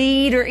particular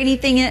need or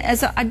anything.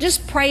 I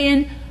just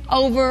praying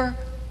over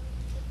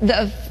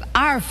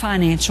our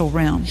financial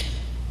realm.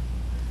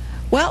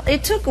 Well,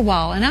 it took a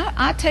while, and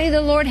I tell you,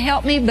 the Lord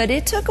helped me, but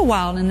it took a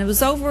while, and it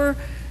was over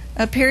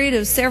a period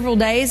of several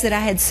days that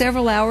I had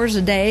several hours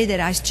a day that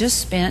I just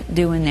spent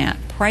doing that,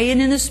 praying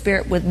in the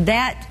Spirit with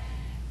that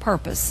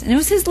purpose. And it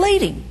was His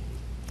leading.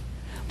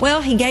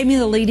 Well, He gave me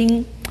the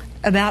leading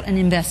about an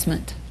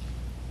investment,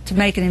 to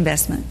make an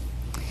investment.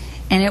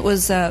 And it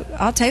was,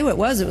 I'll tell you what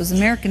it was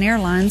American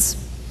Airlines,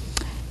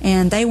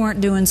 and they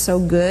weren't doing so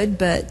good,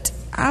 but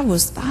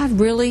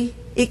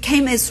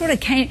it sort of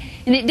came,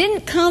 and it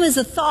didn't come as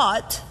a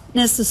thought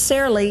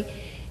necessarily.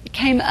 It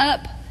came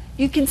up.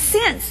 You can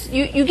sense,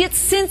 you get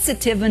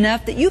sensitive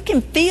enough that you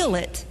can feel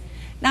it.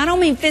 Now, I don't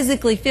mean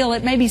physically feel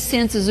it, maybe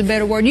sense is a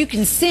better word. You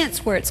can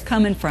sense where it's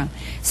coming from.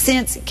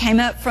 Sense it came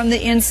up from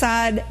the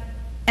inside,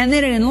 and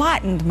then it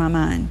enlightened my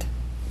mind.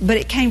 But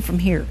it came from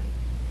here,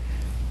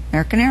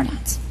 American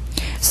Airlines.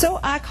 So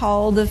I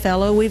called the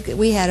fellow.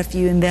 We had a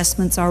few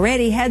investments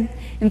already.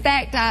 In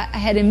fact, I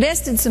had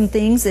invested some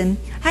things, and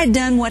I had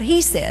done what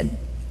he said.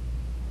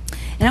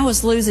 And I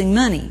was losing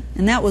money.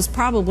 And that was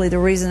probably the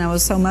reason I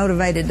was so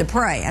motivated to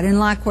pray. I didn't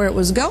like where it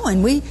was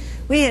going. We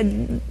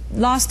had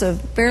lost a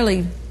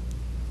fairly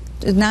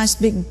nice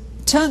big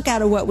chunk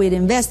out of what we'd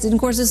invested. And of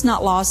course, it's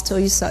not lost till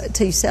you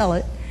sell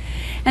it.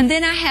 And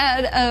then I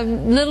had a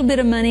little bit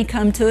of money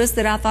come to us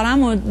that I thought,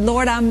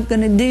 Lord, I'm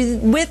going to do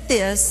with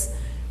this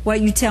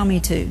what you tell me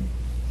to.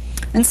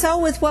 And so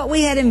with what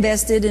we had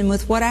invested and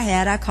with what I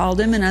had, I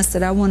called him and I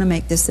said, I want to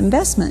make this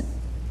investment.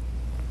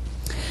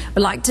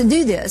 I'd like to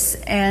do this.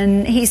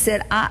 And he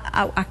said,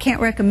 I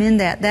can't recommend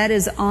that. That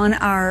is on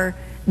our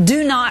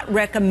do not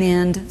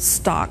recommend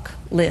stock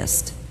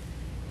list.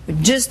 We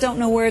just don't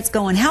know where it's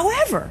going.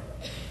 However,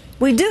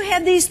 we do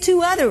have these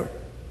two other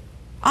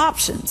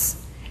options.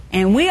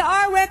 And we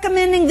are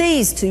recommending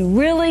these to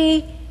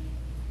really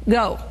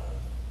go.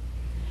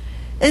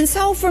 And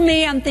so for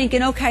me, I'm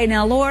thinking, okay,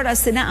 now, Lord, I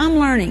said, now I'm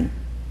learning.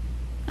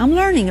 I'm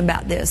learning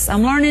about this.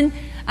 I'm learning.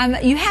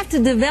 You have to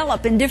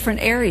develop in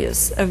different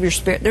areas of your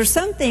spirit. There's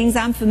some things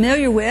I'm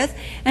familiar with,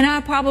 and I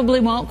probably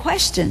won't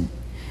question.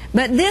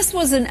 But this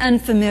was an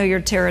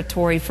unfamiliar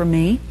territory for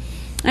me.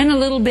 And a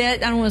little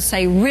bit, I don't want to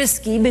say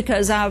risky,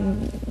 because I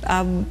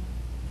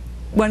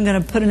wasn't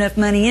going to put enough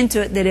money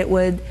into it that it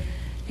would,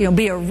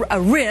 be a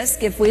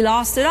risk if we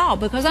lost it all,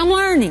 because I'm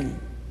learning.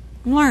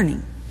 So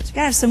you got to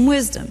have some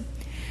wisdom.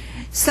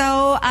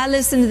 So I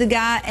listened to the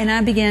guy and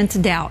I began to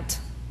doubt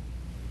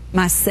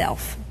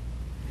myself.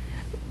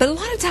 But a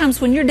lot of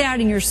times when you're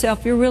doubting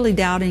yourself, you're really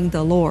doubting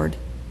the Lord,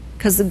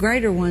 because the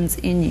greater one's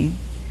in you.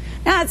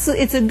 Now, it's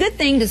a good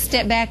thing to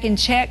step back and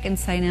check and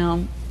say, now,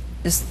 I'm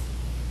just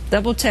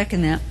double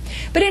checking that.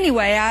 But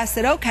anyway, I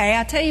said, okay,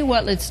 I'll tell you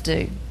what, let's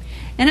do.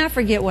 And I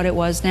forget what it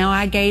was now.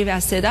 I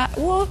said,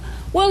 we'll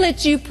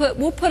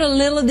put a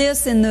little of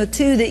this in the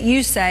 2 that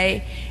you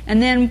say,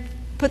 and then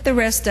put the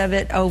rest of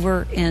it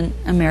over in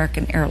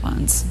American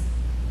Airlines.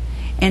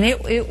 And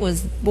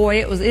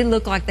it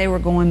looked like they were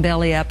going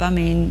belly up. I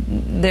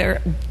mean,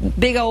 their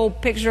big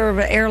old picture of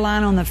an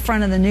airline on the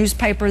front of the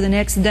newspaper the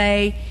next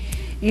day.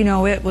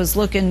 It was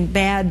looking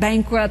bad,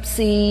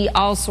 bankruptcy,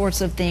 all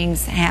sorts of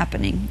things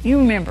happening. You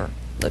remember,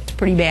 it looked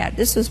pretty bad.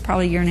 This was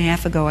probably a year and a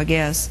half ago, I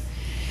guess.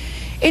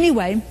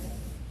 Anyway,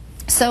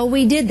 so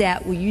we did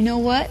that. Well, you know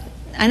what?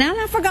 And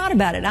I forgot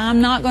about it.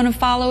 I'm not going to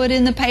follow it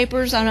in the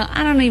papers.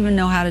 I don't even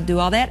know how to do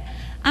all that.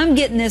 I'm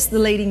getting the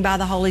leading by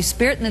the Holy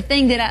Spirit. And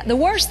the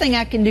worst thing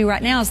I can do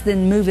right now is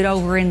then move it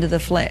over into the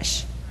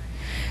flesh.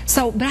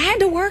 But I had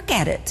to work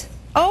at it.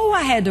 Oh,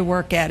 I had to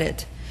work at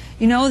it.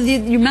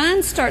 Your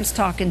mind starts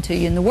talking to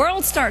you, and the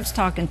world starts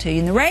talking to you,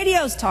 and the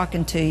radio's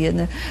talking to you, and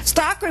the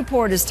stock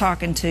report is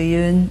talking to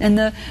you, and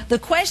the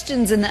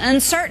questions and the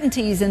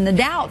uncertainties and the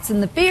doubts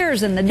and the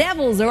fears and the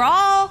devils are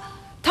all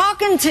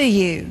talking to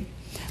you.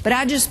 But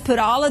I just put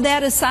all of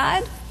that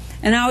aside,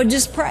 and I would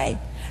just pray.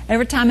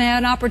 Every time I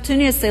had an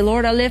opportunity, I say,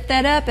 Lord, I lift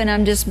that up, and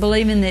I'm just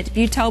believing that if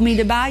you told me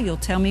to buy, you'll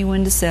tell me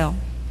when to sell.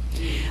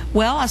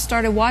 Well, I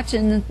started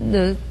watching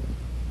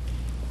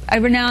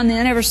every now and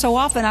then, ever so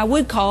often, I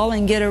would call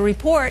and get a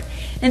report.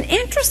 And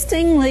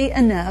interestingly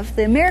enough,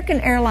 the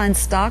American Airlines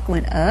stock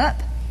went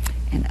up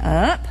and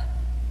up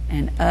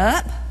and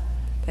up.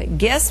 But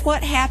guess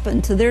what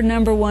happened to their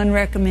 #1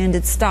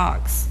 recommended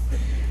stocks?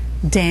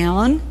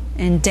 Down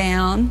and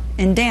down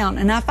and down.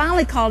 And I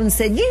finally called and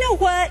said, you know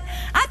what?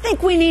 I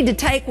think we need to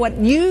take what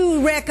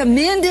you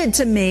recommended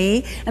to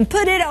me and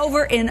put it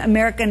over in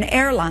American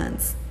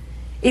Airlines,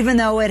 even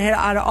though it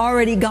had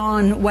already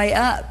gone way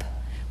up.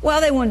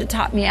 Well, they wanted to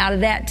talk me out of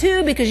that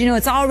too, because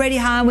it's already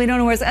high and we don't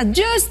know where it's.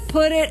 Just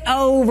put it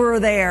over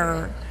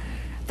there.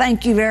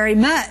 Thank you very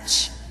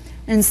much.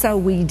 And so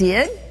we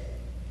did.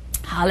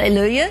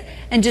 Hallelujah.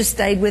 And just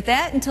stayed with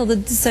that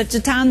until such a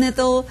time that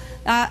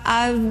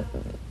I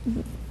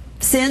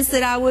sensed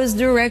that I was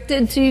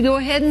directed to go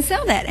ahead and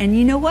sell that. And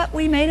you know what?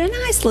 We made a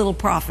nice little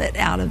profit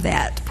out of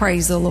that.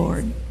 Praise the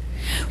Lord.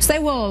 You say,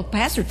 well,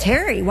 Pastor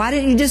Terri, why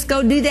didn't you just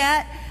go do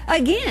that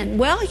again?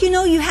 Well,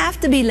 you have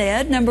to be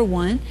led,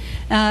 #1.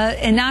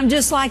 And I'm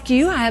just like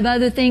you. I have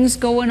other things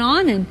going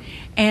on,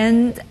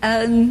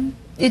 and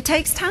it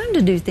takes time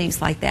to do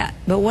things like that.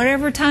 But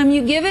whatever time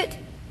you give it,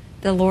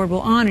 the Lord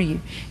will honor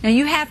you. Now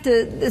you have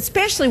to,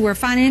 especially where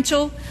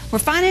financial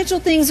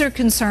things are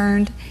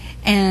concerned,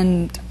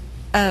 and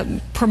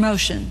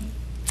promotion.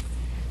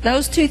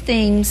 Those 2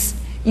 things,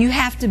 you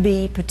have to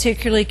be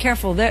particularly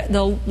careful.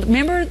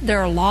 Remember, there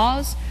are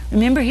laws.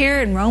 Remember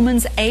here in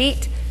Romans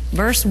 8,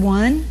 verse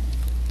 1,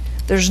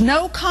 there's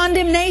no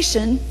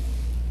condemnation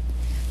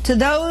to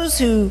those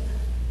who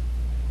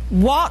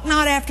walk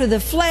not after the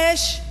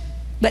flesh,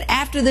 but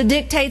after the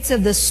dictates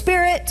of the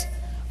Spirit.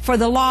 For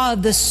the law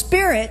of the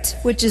Spirit,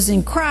 which is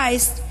in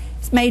Christ,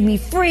 has made me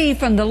free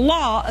from the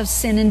law of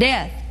sin and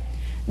death.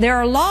 There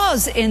are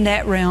laws in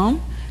that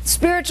realm.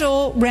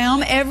 Spiritual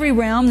realm, every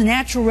realm, the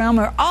natural realm,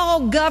 are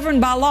all governed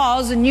by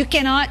laws, and you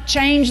cannot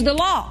change the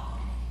law.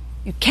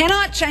 You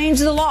cannot change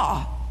the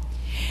law.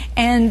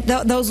 And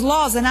those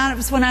laws, and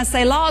when I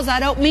say laws, I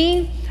don't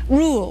mean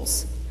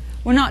rules.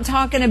 We're not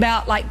talking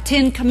about like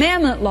 10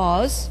 commandment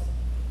laws.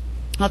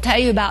 I'll tell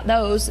you about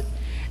those.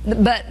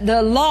 But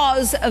the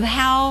laws of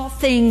how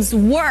things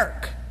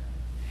work.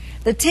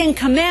 The 10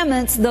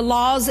 commandments, the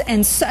laws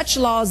and such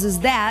laws as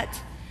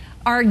that,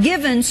 are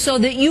given so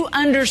that you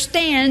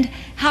understand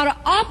how to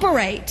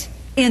operate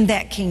in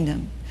that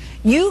kingdom.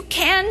 You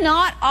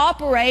cannot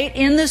operate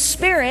in the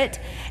Spirit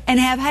and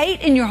have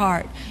hate in your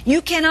heart.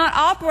 You cannot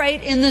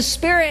operate in the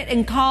Spirit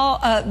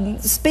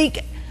and speak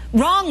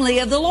wrongly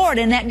of the Lord.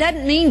 And that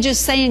doesn't mean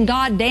just saying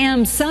God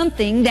damn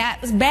something.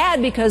 That's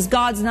bad, because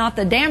God's not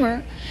the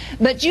damner.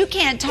 But you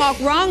can't talk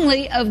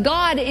wrongly of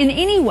God in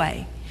any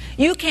way.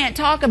 You can't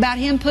talk about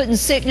Him putting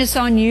sickness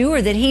on you,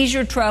 or that He's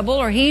your trouble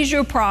or He's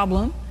your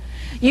problem.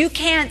 You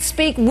can't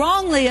speak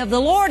wrongly of the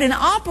Lord and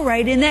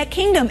operate in that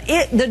kingdom.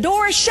 The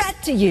door is shut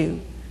to you.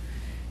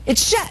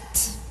 It's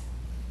shut.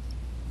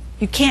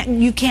 You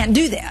can't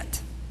do that.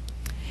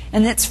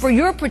 And that's for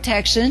your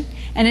protection.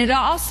 And it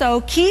also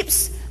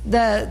keeps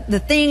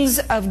the things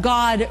of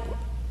God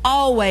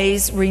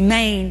always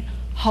remain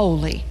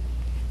holy.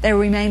 They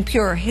remain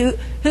pure. Who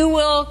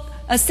will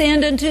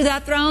ascend unto thy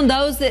throne?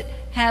 Those that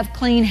have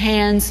clean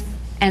hands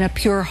and a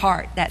pure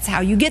heart. That's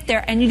how you get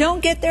there. And you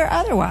don't get there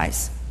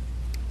otherwise.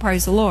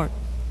 Praise the Lord.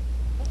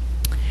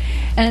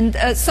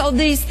 And so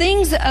these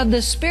things of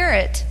the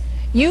Spirit,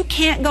 you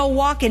can't go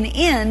walking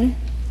in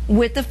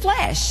with the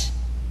flesh.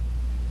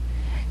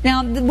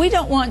 Now, we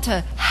don't want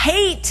to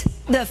hate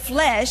the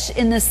flesh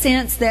in the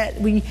sense that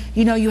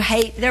you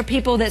hate. There are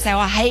people that say, "Oh,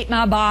 I hate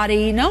my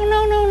body."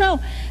 No.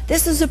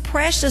 This is a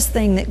precious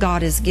thing that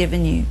God has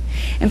given you.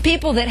 And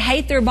people that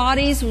hate their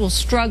bodies will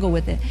struggle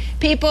with it.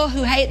 People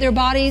who hate their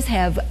bodies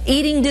have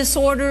eating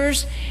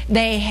disorders.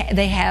 They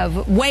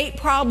have weight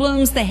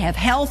problems. They have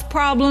health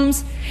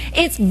problems.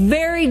 It's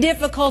very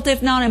difficult,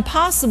 if not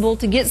impossible,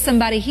 to get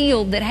somebody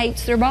healed that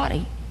hates their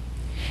body.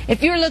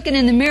 If you're looking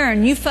in the mirror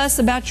and you fuss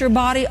about your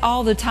body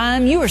all the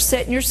time, you are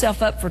setting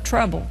yourself up for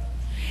trouble.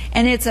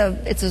 And it's a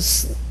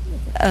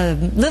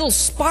little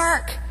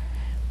spark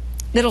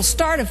that'll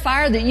start a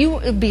fire that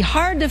it'll be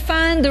hard to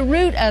find the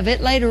root of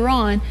it later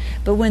on.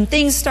 But when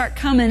things start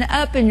coming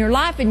up in your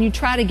life and you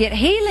try to get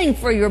healing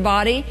for your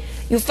body,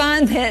 you'll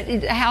find that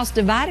a house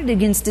divided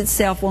against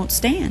itself won't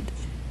stand.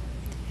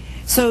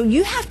 So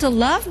you have to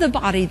love the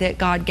body that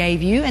God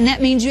gave you, and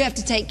that means you have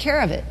to take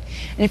care of it.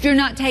 And if you're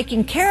not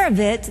taking care of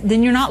it,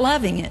 then you're not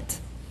loving it.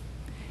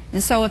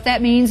 And so if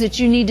that means that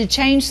you need to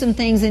change some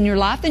things in your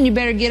life, then you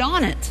better get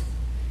on it.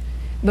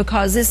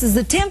 Because this is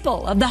the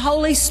temple of the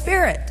Holy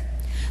Spirit.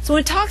 So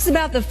when it talks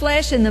about the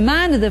flesh and the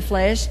mind of the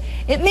flesh,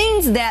 it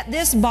means that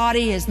this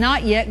body is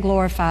not yet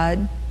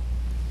glorified,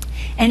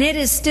 and it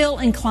is still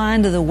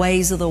inclined to the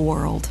ways of the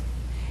world.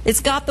 It's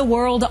got the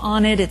world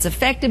on it. It's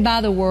affected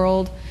by the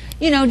world.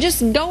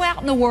 Just go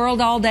out in the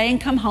world all day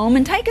and come home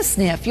and take a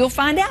sniff. You'll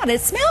find out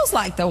it smells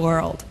like the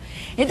world.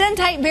 It doesn't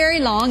take very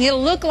long.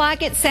 It'll look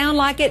like it, sound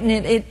like it,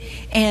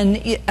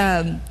 and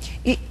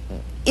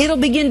it'll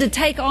begin to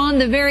take on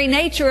the very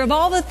nature of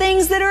all the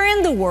things that are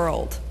in the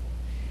world.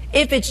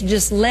 If it's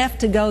just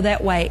left to go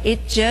that way,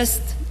 it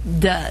just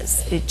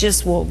does. It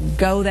just will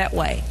go that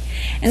way.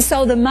 And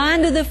so the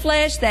mind of the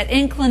flesh, that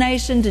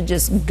inclination to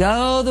just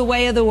go the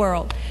way of the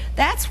world,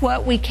 that's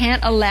what we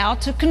can't allow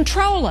to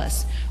control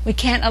us. We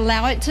can't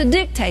allow it to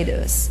dictate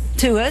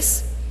to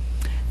us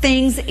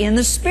things in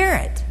the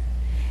Spirit.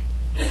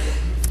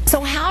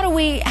 So how do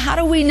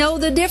we know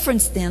the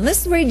difference then?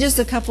 Let's read just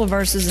a couple of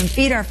verses and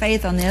feed our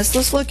faith on this.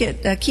 Let's look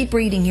at, keep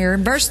reading here.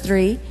 Verse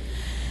 3.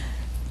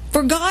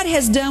 For God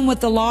has done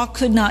what the law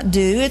could not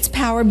do, its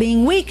power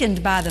being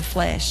weakened by the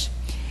flesh.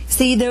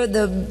 See,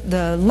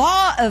 the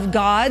law of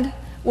God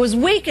was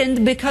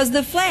weakened because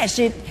the flesh.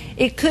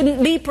 It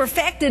couldn't be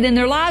perfected in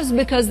their lives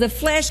because the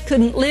flesh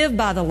couldn't live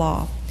by the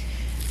law.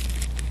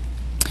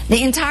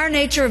 The entire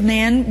nature of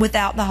man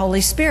without the Holy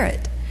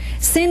Spirit,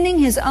 sending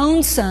His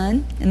own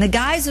Son in the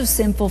guise of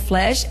sinful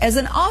flesh as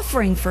an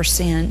offering for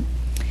sin,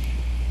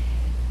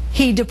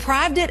 He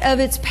deprived it of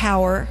its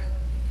power.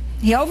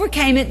 He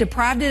overcame it,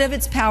 deprived it of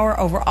its power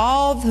over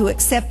all who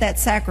accept that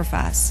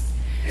sacrifice,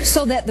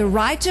 so that the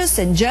righteous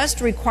and just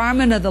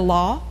requirement of the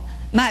law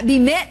might be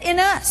met in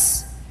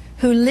us,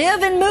 who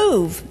live and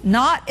move,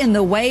 not in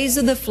the ways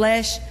of the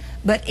flesh,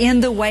 but in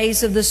the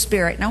ways of the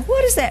Spirit. Now,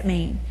 what does that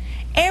mean?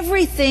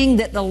 Everything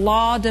that the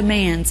law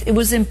demands, it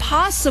was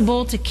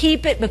impossible to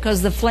keep it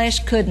because the flesh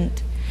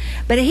couldn't.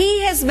 But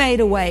He has made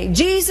a way.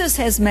 Jesus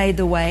has made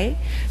the way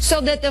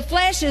so that the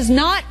flesh does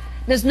not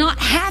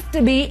have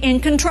to be in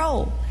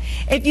control.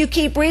 If you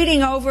keep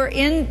reading over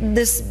in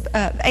this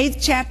 8th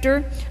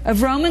chapter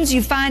of Romans,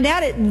 you find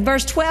out in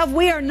verse 12,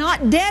 we are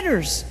not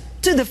debtors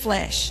to the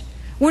flesh.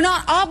 We're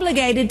not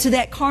obligated to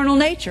that carnal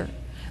nature.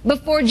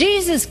 Before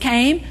Jesus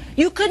came,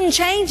 you couldn't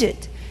change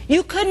it.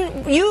 You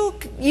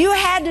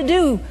had to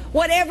do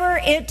whatever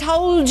it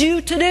told you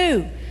to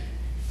do.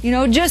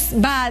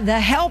 Just by the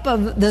help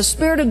of the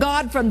Spirit of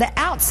God from the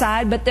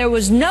outside, but there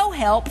was no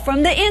help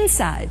from the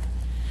inside.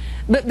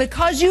 But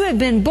because you have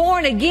been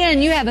born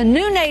again, you have a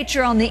new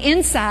nature on the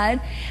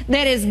inside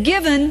that is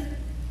given.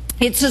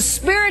 It's a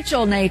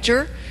spiritual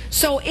nature,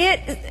 so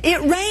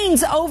it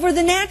reigns over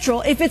the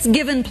natural if it's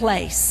given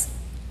place.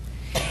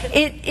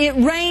 It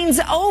reigns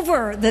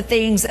over the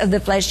things of the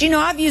flesh.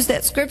 I've used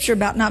that scripture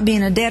about not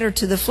being a debtor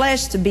to the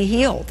flesh to be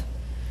healed.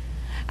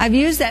 I've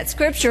used that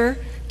scripture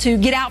to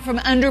get out from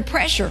under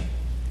pressure.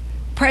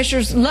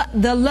 Pressure's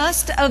the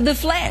lust of the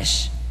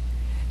flesh.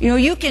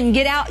 You can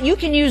get out, you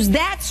can use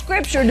that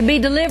scripture to be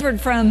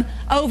delivered from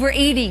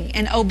overeating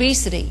and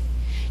obesity.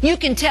 You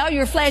can tell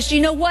your flesh,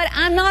 you know what,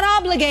 I'm not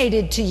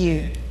obligated to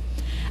you.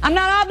 I'm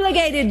not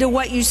obligated to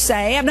what you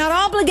say. I'm not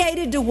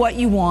obligated to what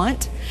you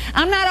want.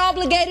 I'm not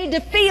obligated to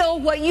feel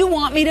what you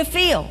want me to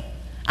feel.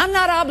 I'm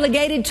not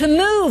obligated to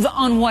move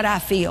on what I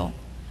feel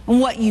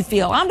and what you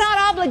feel. I'm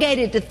not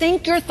obligated to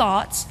think your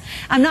thoughts.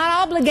 I'm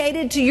not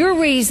obligated to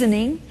your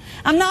reasoning.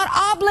 I'm not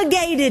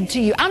obligated to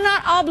you. I'm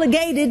not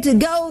obligated to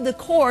go the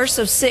course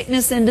of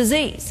sickness and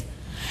disease.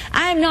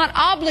 I am not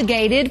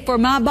obligated for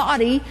my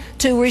body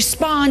to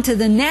respond to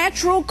the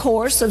natural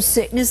course of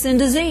sickness and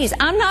disease.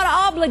 I'm not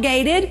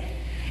obligated.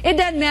 It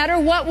doesn't matter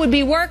what would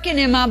be working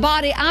in my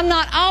body. I'm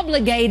not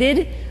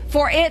obligated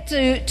for it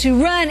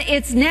to run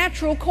its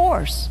natural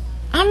course.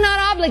 I'm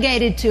not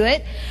obligated to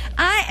it.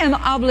 I am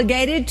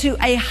obligated to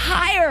a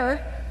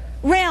higher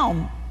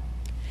realm,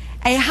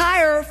 a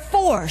higher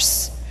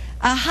force,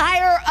 a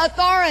higher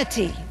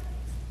authority.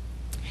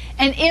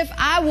 And if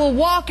I will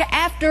walk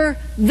after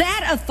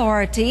that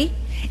authority,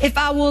 if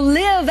I will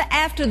live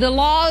after the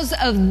laws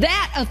of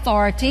that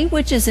authority,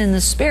 which is in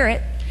the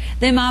Spirit,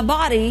 then my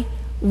body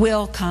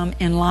will come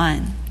in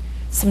line.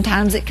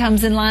 Sometimes it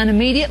comes in line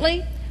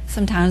immediately.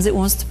 Sometimes it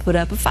wants to put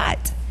up a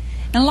fight.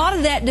 And a lot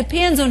of that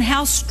depends on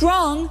how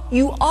strong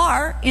you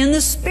are in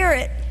the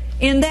Spirit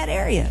in that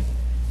area.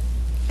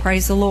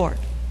 Praise the Lord.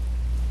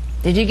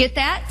 Did you get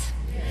that?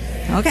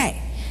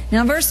 Okay.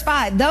 Now verse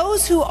 5.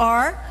 Those who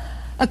are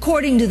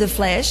according to the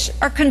flesh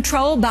are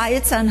controlled by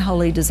its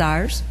unholy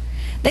desires.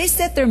 They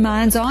set their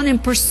minds on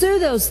and pursue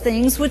those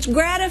things which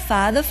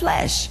gratify the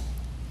flesh.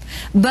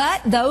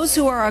 But those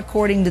who are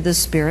according to the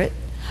Spirit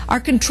are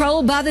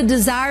controlled by the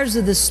desires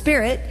of the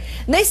Spirit.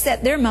 They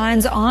set their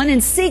minds on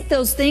and seek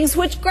those things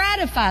which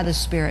gratify the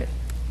Spirit.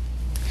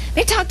 Let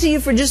me talk to you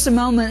for just a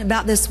moment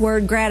about this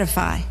word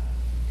gratify.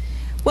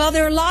 Well,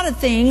 there are a lot of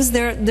things.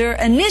 They're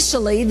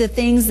initially the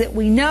things that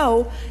we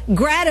know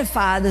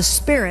gratify the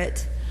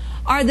Spirit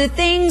are the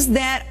things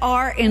that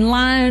are in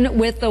line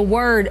with the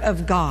Word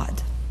of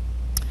God.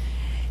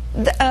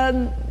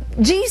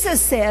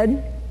 Jesus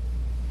said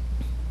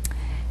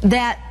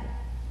that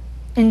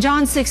in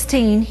John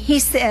 16, He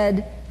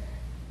said,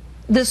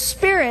 the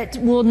Spirit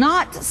will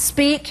not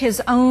speak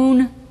His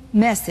own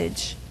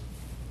message,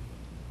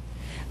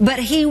 but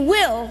He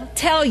will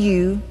tell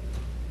you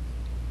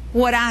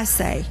what I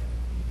say.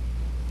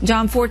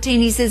 John 14,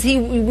 He says, He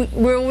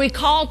will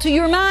recall to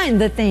your mind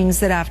the things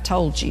that I've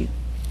told you.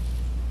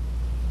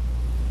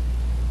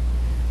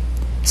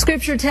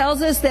 Scripture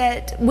tells us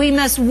that we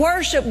must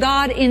worship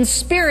God in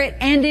spirit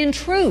and in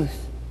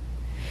truth.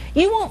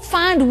 You won't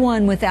find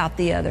one without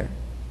the other.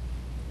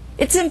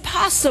 It's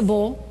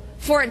impossible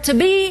for it to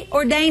be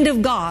ordained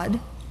of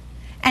God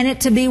and it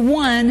to be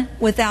one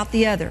without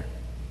the other.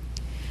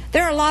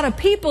 There are a lot of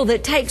people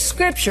that take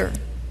Scripture,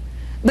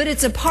 but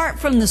it's apart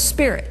from the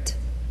Spirit.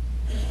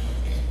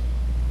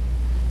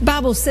 The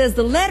Bible says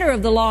the letter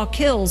of the law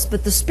kills,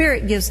 but the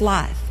Spirit gives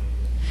life.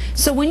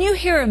 So when you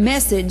hear a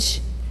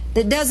message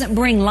that doesn't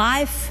bring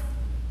life,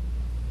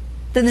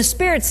 then the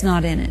Spirit's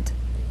not in it.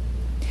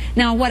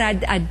 Now, what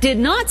I did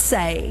not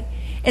say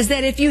is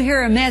that if you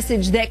hear a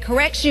message that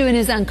corrects you and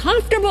is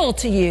uncomfortable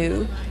to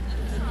you,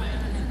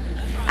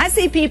 I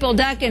see people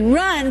duck and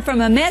run from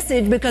a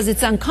message because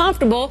it's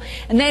uncomfortable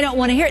and they don't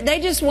want to hear it. They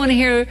just want to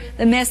hear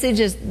the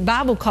message, as the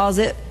Bible calls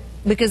it,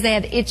 because they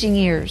have itching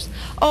ears.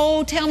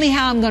 Oh, tell me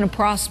how I'm going to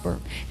prosper.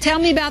 Tell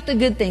me about the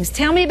good things.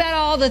 Tell me about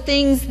all the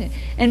things.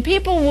 And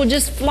people will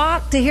just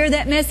flock to hear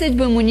that message.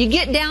 But when you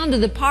get down to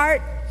the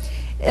part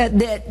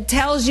that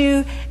tells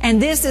you, and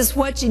this is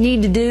what you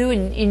need to do,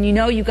 and you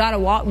know you got to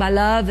walk by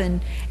love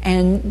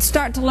and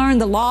start to learn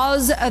the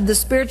laws of the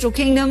spiritual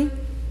kingdom,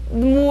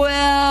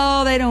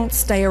 well, they don't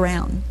stay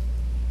around.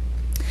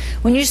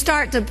 When you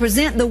start to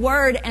present the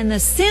Word and the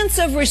sense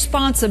of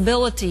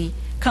responsibility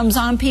comes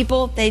on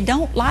people, they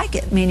don't like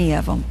it, many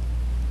of them.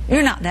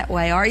 You're not that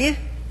way, are you?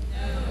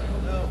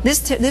 No.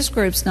 This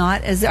group's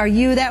not. Are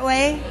you that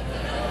way?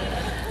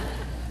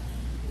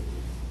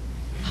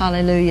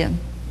 Hallelujah.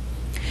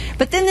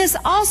 But then this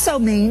also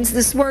means,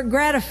 this word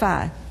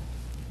gratify.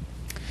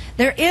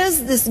 There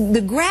is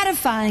the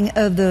gratifying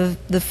of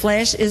the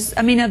flesh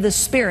of the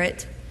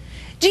Spirit.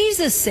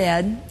 Jesus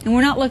said, and we're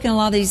not looking a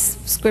lot of these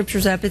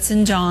scriptures up, it's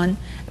in John,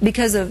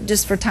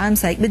 just for time's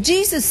sake. But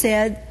Jesus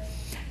said,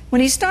 when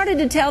He started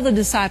to tell the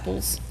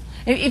disciples,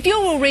 if you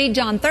will read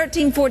John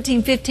 13,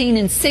 14, 15,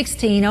 and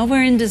 16,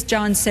 over into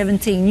John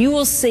 17, you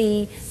will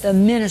see the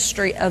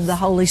ministry of the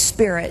Holy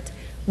Spirit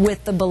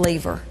with the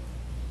believer.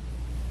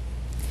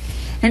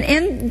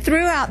 And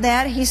throughout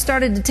that, He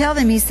started to tell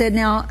them, He said,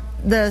 now,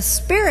 the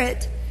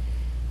Spirit,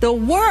 the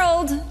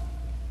world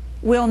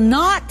will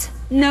not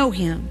know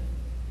Him,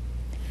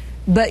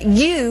 but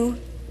you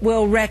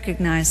will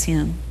recognize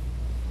Him.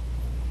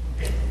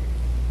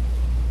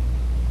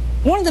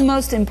 One of the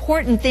most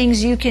important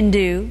things you can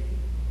do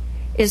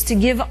is to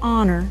give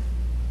honor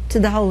to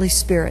the Holy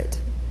Spirit.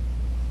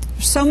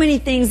 There's so many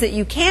things that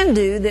you can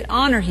do that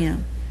honor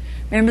Him.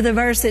 Remember the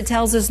verse that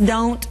tells us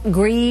don't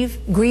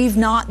grieve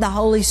not the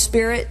Holy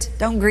Spirit.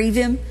 Don't grieve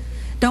Him.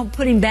 Don't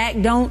put Him back.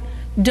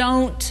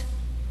 Don't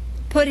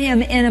put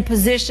Him in a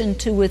position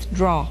to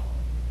withdraw.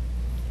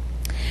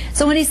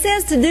 So when He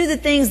says to do the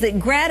things that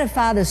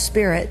gratify the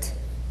Spirit,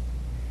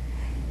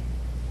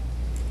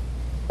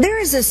 there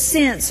is a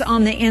sense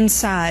on the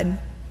inside,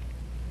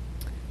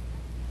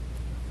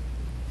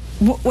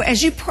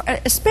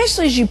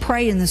 especially as you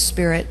pray in the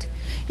Spirit,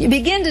 you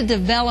begin to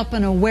develop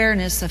an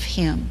awareness of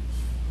Him,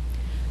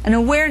 an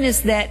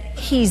awareness that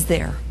He's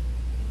there.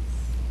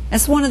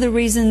 That's one of the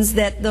reasons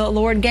that the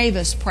Lord gave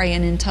us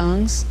praying in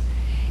tongues,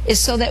 is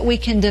so that we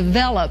can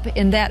develop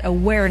in that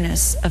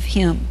awareness of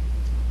Him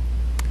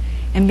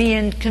and be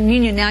in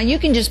communion. Now, you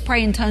can just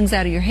pray in tongues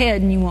out of your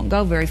head and you won't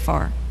go very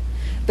far.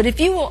 But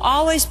if you will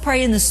always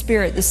pray in the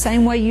Spirit the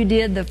same way you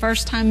did the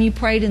first time you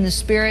prayed in the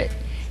Spirit,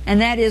 and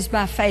that is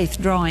by faith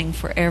drawing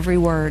for every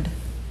word.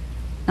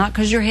 Not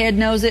because your head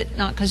knows it,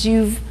 not because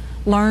you've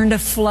learned a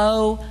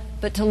flow.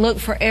 but to look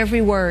for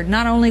every word.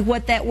 Not only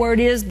what that word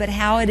is, but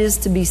how it is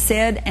to be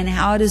said and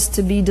how it is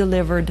to be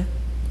delivered.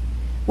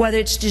 Whether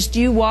it's just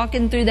you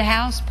walking through the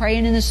house,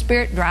 praying in the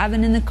Spirit,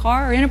 driving in the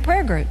car, or in a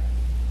prayer group.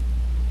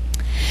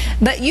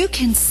 But you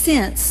can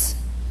sense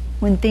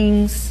when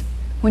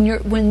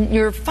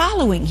you're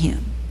following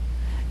Him,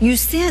 you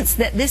sense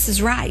that this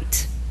is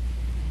right.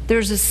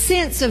 There's a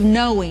sense of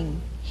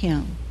knowing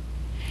Him.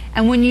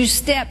 And when you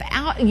step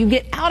out, you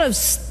get out of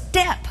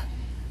step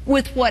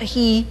with what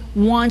He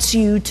wants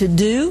you to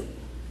do,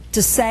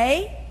 to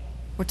say,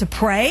 or to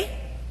pray,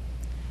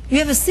 you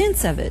have a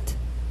sense of it.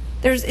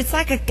 It's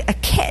like a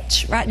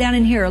catch right down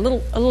in here, a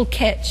little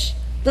catch,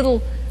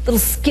 little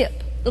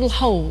skip, little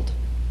hold.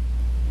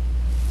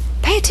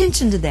 Pay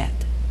attention to that.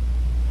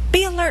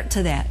 Be alert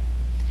to that.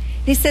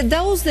 He said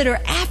those that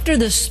are after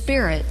the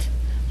Spirit,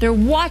 they're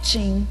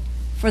watching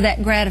for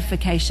that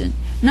gratification.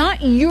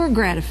 Not your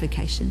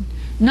gratification,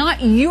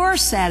 not your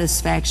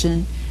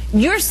satisfaction.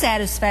 Your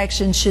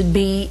satisfaction should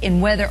be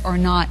in whether or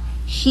not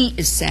He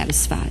is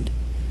satisfied.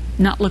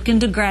 Not looking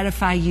to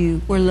gratify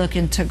you, we're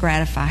looking to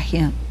gratify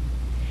Him.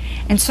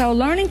 And so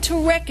learning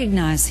to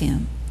recognize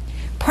Him,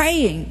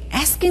 praying,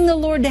 asking the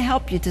Lord to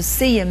help you to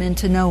see Him and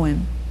to know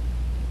Him.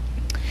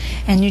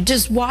 And you're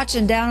just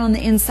watching down on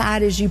the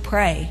inside as you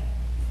pray.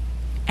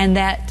 And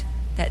that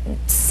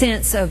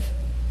sense of,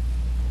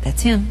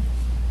 that's Him.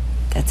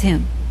 That's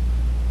Him.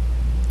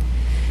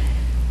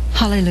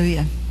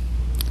 Hallelujah.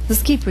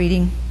 Let's keep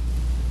reading.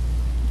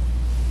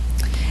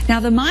 Now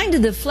the mind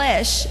of the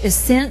flesh is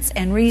sense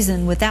and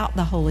reason without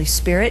the Holy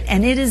Spirit,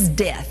 and it is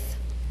death.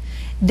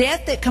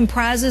 Death that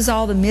comprises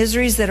all the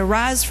miseries that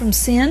arise from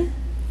sin,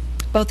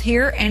 both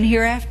here and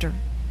hereafter.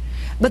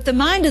 But the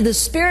mind of the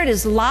Spirit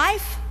is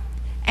life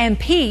and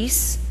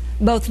peace,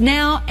 both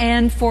now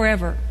and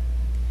forever.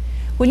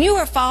 When you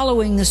are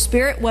following the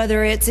Spirit,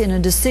 whether it's in a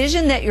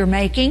decision that you're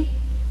making,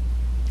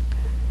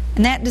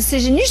 and that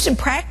decision, you should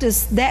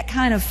practice that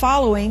kind of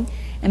following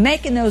and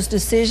making those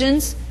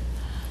decisions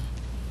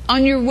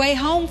on your way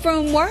home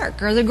from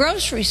work or the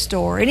grocery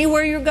store,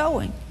 anywhere you're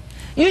going.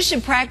 You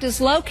should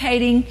practice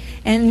locating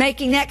and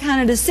making that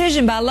kind of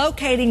decision by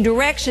locating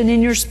direction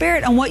in your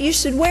spirit on what you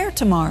should wear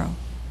tomorrow.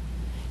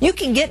 You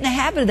can get in the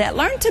habit of that.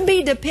 Learn to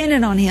be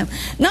dependent on Him.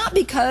 Not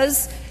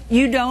because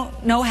you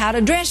don't know how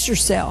to dress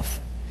yourself,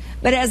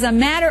 but as a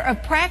matter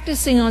of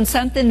practicing on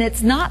something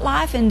that's not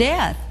life and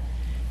death.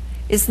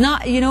 It's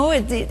not,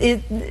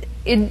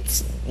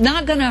 it's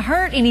not going to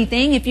hurt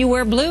anything if you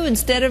wear blue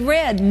instead of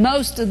red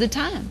most of the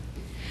time.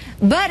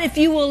 But if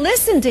you will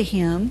listen to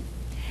Him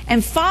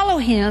and follow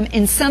Him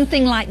in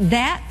something like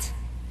that,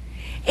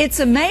 it's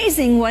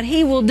amazing what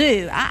He will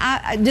do.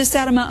 I just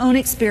out of my own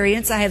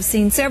experience, I have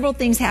seen several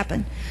things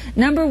happen.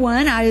 Number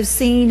one, I've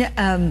seen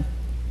my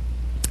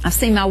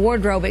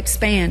wardrobe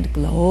expand.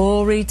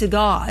 Glory to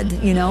God,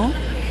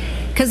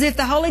 Because if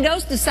the Holy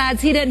Ghost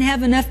decides He doesn't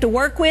have enough to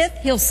work with,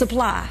 He'll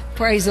supply.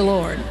 Praise the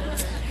Lord.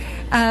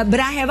 But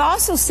I have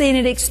also seen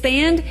it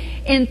expand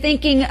in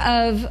thinking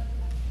of,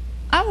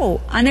 oh,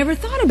 I never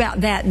thought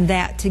about that and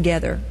that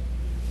together.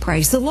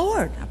 Praise the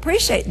Lord. I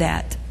appreciate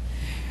that.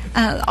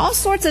 All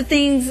sorts of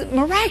things,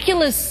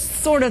 miraculous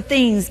sort of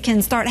things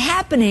can start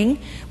happening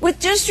with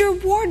just your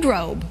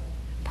wardrobe.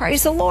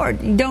 Praise the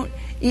Lord.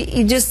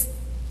 You just,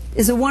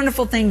 it's a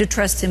wonderful thing to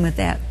trust Him with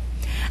that.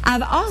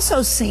 I've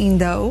also seen,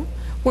 though,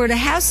 where to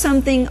have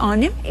something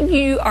on you,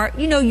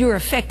 you're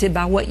affected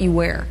by what you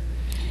wear.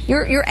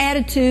 Your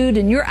attitude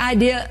and your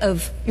idea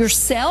of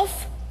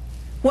yourself,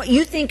 what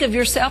you think of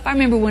yourself. I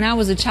remember when I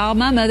was a child,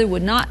 my mother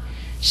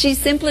she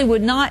simply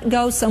would not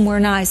go somewhere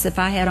nice if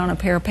I had on a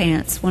pair of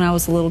pants when I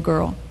was a little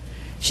girl.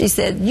 She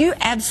said, you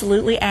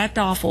absolutely act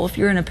awful if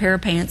you're in a pair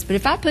of pants, but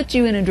if I put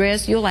you in a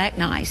dress, you'll act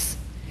nice.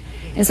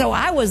 And so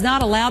I was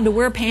not allowed to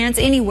wear pants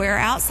anywhere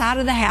outside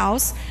of the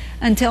house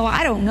until,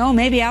 I don't know,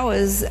 maybe I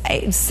was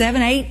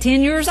 7, 8,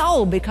 10 years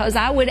old, because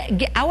I would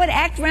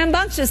act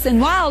rambunctious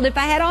and wild if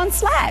I had on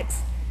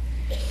slacks.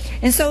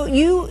 And so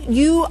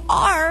you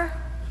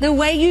are the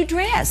way you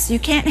dress. You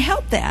can't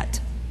help that.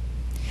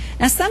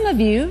 Now some of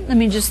you, let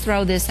me just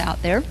throw this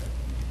out there. You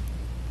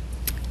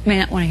may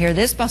not want to hear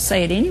this, but I'll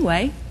say it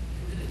anyway.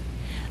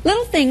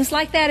 Little things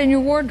like that in your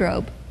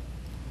wardrobe.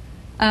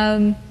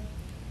 You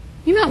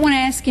might want to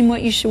ask Him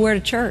what you should wear to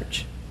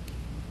church.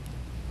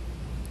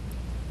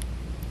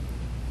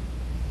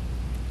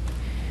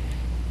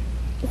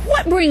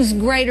 What brings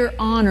greater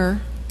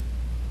honor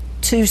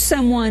to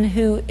someone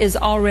who is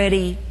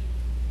already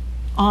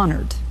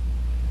honored?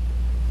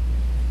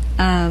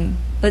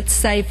 Let's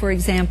say, for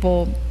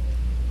example,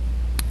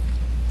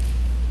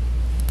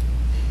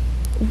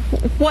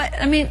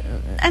 and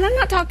I'm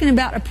not talking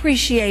about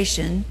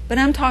appreciation, but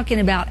I'm talking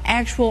about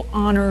actual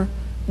honor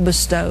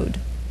bestowed.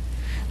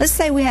 Let's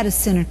say we had a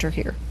senator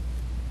here.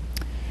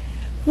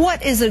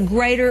 What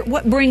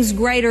brings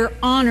greater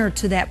honor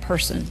to that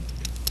person?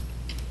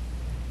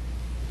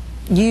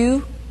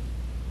 You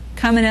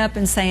coming up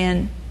and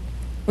saying,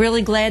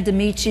 really glad to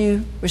meet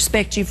you,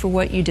 respect you for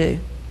what you do.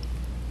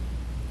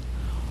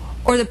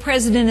 Or the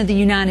President of the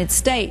United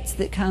States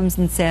that comes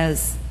and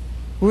says,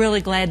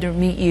 Really glad to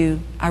meet you.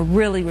 I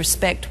really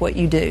respect what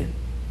you do.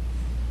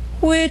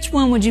 Which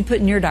one would you put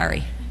in your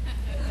diary?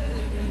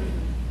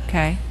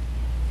 Okay.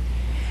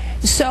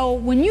 So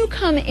when you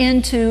come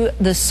into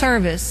the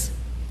service,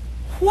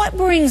 what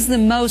brings the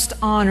most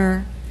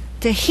honor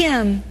to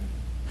Him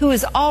who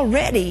is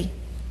already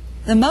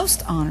the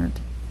most honored?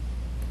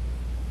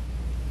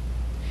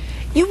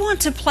 You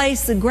want to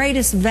place the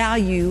greatest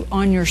value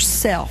on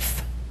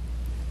yourself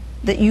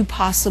that you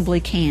possibly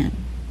can.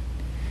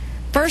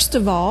 First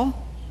of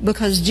all,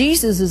 because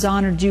Jesus has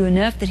honored you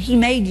enough that He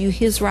made you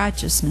His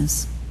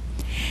righteousness.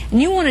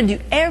 And you want to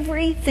do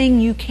everything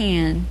you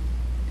can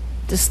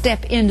to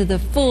step into the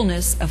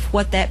fullness of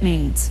what that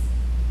means.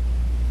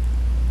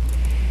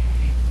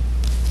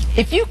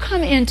 If you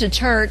come into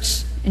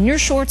church in your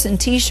shorts and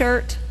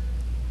t-shirt,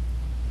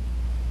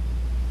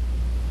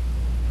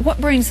 what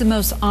brings the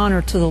most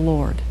honor to the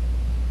Lord?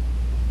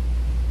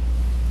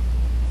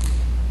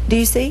 Do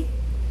you see?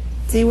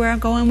 See where I'm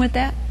going with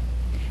that?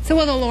 So,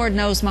 well, the Lord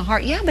knows my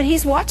heart. Yeah, but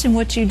He's watching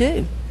what you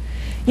do.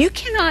 You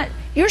cannot,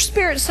 your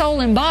spirit, soul,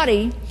 and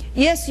body,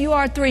 yes, you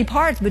are three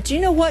parts, but you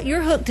know what?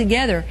 You're hooked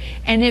together.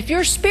 And if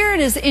your spirit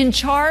is in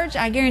charge,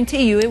 I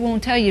guarantee you it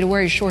won't tell you to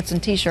wear your shorts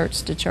and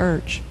t-shirts to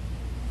church.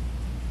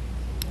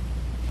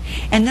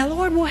 And the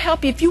Lord will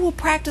help you. If you will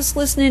practice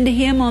listening to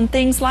Him on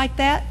things like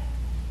that,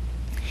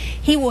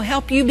 He will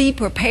help you be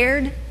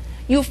prepared.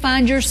 You'll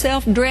find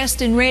yourself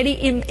dressed and ready.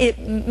 It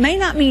may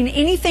not mean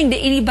anything to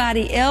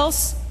anybody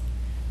else,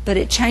 but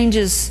it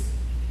changes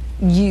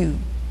you.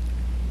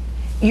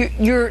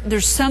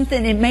 There's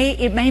something, it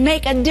may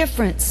make a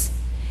difference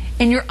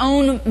in your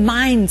own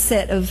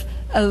mindset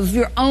of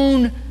your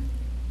own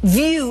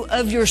view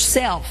of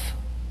yourself.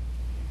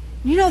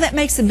 You know that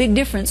makes a big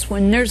difference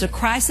when there's a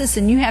crisis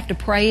and you have to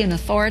pray in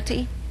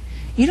authority.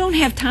 You don't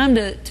have time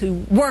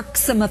to work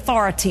some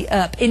authority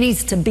up. It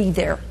needs to be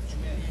there.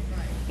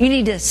 You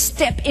need to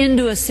step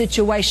into a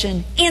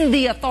situation in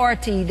the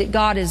authority that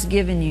God has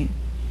given you.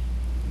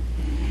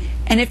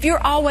 And if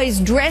you're always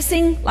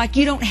dressing like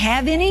you don't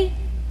have any,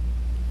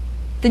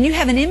 then you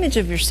have an image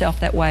of yourself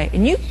that way.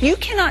 And you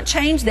cannot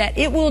change that.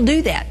 It will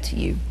do that to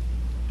you.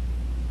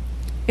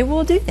 It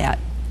will do that.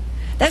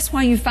 That's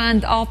why you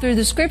find all through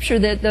the Scripture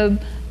that the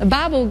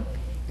Bible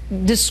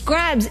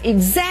describes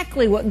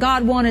exactly what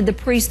God wanted the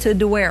priesthood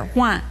to wear.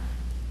 Why?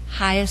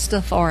 Highest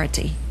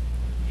authority.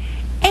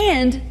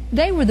 And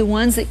they were the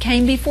ones that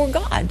came before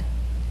God.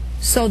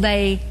 So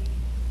they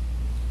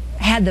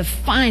had the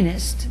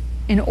finest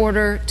in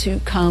order to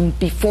come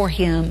before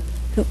Him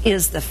who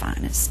is the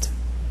finest.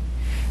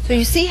 So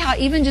you see how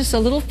even just a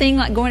little thing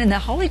like going in the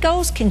Holy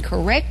Ghost can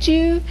correct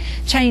you,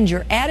 change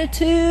your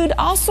attitude.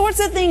 All sorts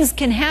of things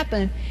can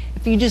happen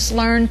if you just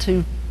learn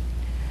to.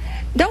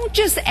 Don't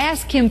just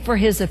ask Him for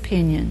His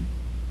opinion.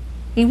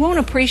 He won't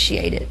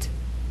appreciate it.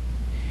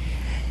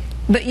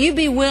 But you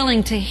be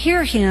willing to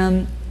hear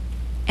Him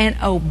and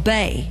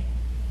obey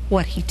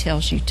what He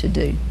tells you to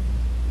do.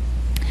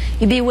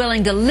 You be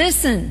willing to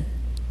listen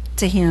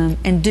to Him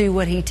and do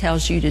what He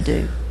tells you to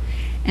do.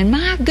 And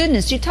my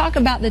goodness, you talk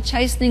about the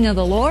chastening of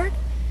the Lord,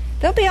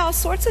 there'll be all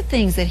sorts of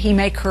things that He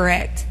may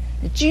correct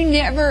that you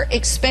never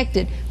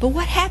expected. But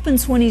what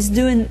happens when He's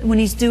doing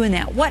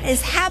that? What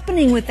is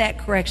happening with that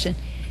correction?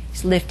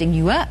 He's lifting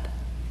you up.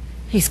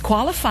 He's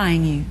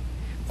qualifying you.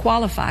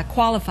 Qualify,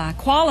 qualify,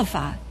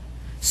 qualify,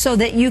 so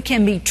that you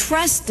can be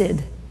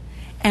trusted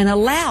and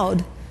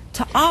allowed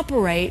to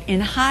operate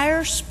in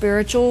higher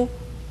spiritual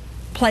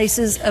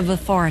places of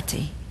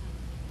authority.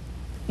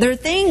 There are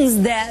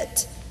things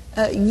that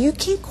you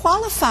can't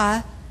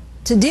qualify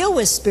to deal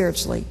with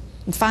spiritually,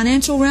 in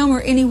financial realm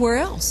or anywhere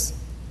else,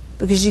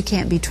 because you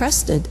can't be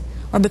trusted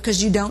or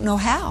because you don't know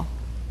how.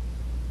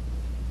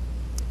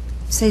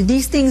 Say,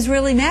 these things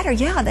really matter.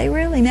 Yeah, they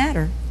really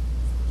matter.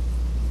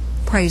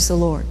 Praise the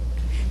Lord.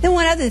 Then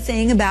one other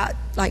thing about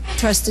like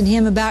trusting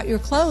Him about your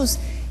clothes,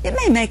 it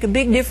may make a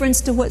big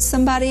difference to what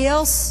somebody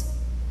else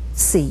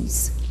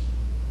sees.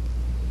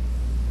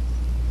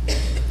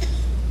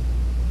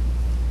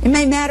 It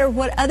may matter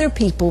what other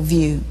people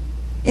view.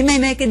 It may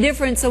make a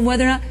difference on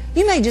whether or not,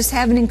 you may just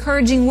have an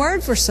encouraging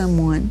word for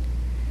someone,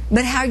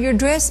 but how you're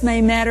dressed may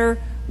matter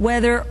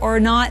whether or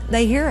not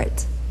they hear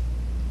it.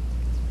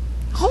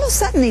 All of a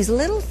sudden these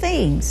little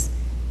things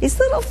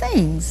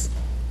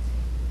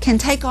can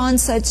take on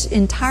such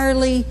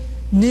entirely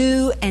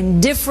new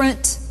and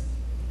different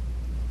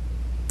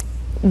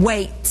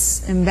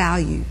weights and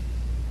value.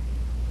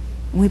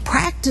 We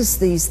practice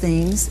these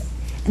things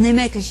and they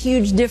make a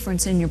huge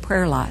difference in your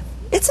prayer life.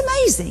 It's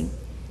amazing.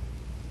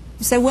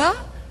 You say, well,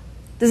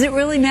 does it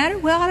really matter?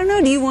 Well, I don't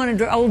know. Do you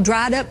want an old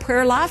dried up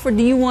prayer life, or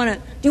do you want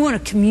to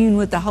commune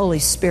with the Holy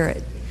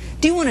Spirit?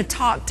 Do you want to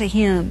talk to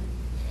Him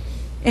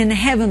in the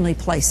heavenly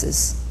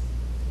places?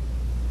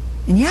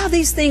 And yeah,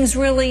 these things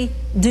really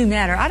do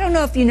matter. I don't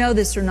know if you know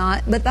this or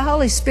not, but the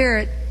Holy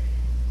Spirit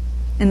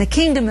and the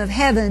kingdom of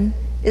heaven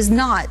is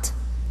not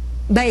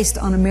based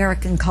on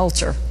American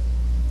culture.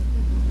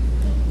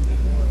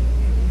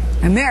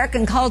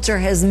 American culture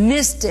has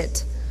missed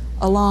it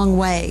a long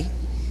way.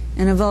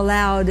 and have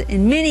allowed,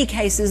 in many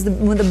cases,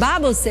 when the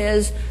Bible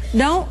says,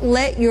 don't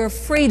let your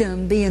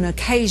freedom be an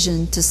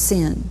occasion to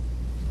sin.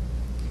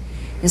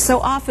 And so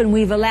often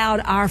we've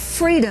allowed our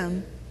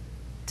freedom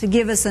to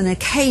give us an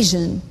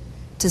occasion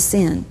to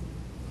sin.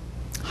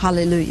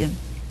 Hallelujah.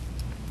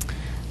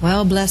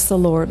 Well, bless the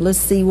Lord. Let's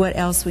see what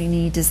else we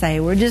need to say.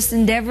 We're just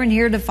endeavoring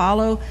here to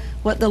follow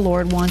what the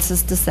Lord wants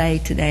us to say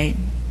today.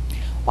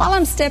 While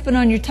I'm stepping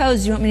on your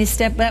toes, you want me to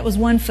step? That was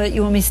one foot.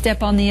 You want me to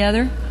step on the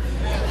other?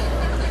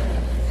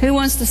 Who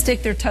wants to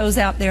stick their toes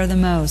out there the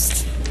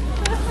most?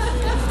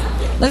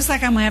 Looks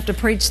like I'm going to have to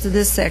preach to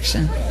this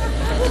section.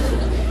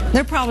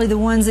 They're probably the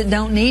ones that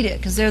don't need it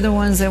because they're the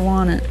ones that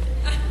want it.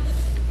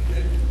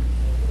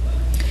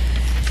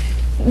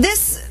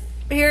 This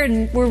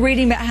here, we're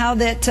reading about how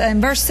that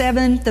in verse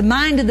 7, the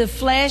mind of the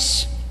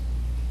flesh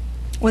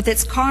with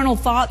its carnal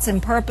thoughts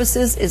and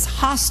purposes is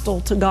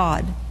hostile to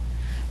God.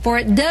 For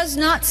it does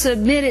not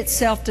submit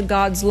itself to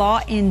God's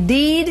law.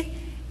 Indeed,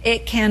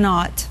 it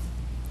cannot.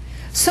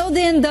 So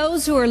then,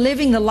 those who are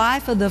living the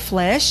life of the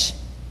flesh,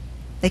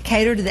 they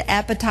cater to the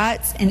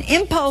appetites and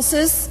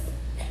impulses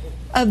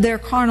of their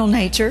carnal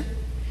nature,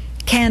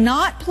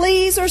 cannot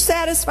please or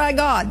satisfy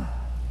God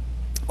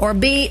or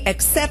be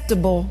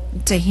acceptable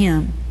to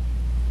Him.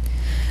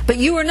 But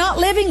you are not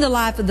living the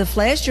life of the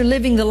flesh, you're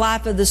living the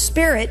life of the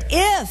Spirit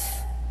if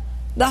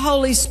the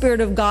Holy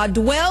Spirit of God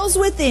dwells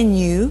within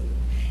you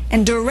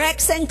and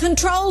directs and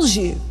controls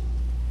you.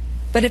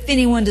 But if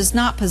anyone does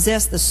not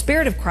possess the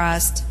Spirit of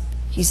Christ,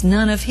 he's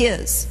none of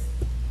His.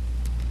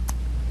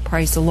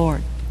 Praise the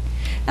Lord.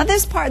 Now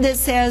this part that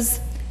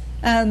says,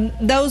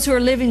 those who are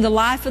living the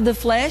life of the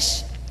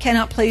flesh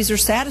cannot please or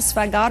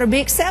satisfy God or be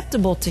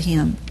acceptable to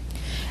Him.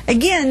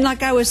 Again,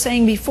 like I was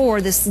saying before,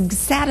 this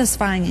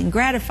satisfying and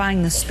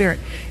gratifying the Spirit.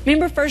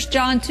 Remember 1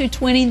 John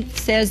 2:20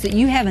 says that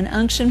you have an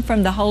unction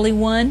from the Holy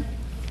One?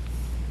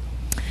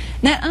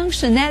 That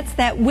unction, that's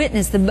that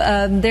witness.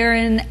 There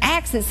in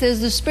Acts it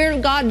says the Spirit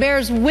of God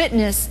bears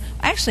witness.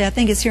 Actually, I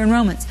think it's here in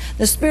Romans.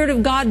 The Spirit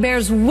of God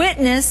bears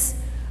witness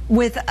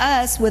with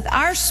us, with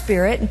our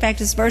spirit. In fact,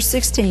 it's verse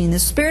 16. The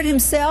Spirit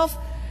Himself,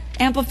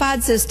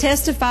 Amplified says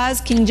testifies.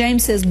 King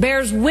James says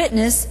bears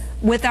witness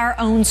with our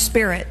own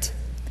spirit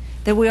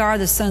that we are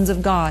the sons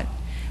of God.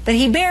 But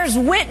He bears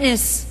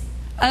witness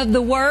of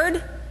the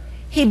Word.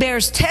 He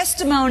bears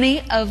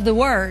testimony of the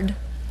Word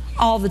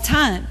all the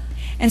time.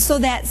 And so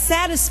that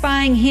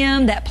satisfying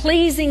Him, that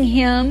pleasing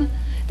Him,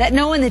 that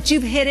knowing that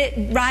you've hit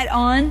it right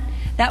on,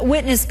 that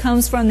witness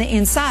comes from the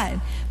inside.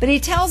 But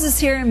He tells us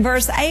here in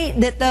verse 8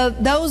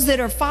 that those that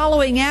are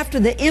following after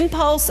the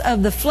impulse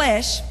of the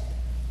flesh,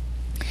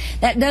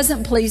 that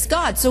doesn't please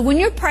God. So when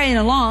you're praying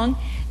along,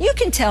 you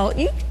can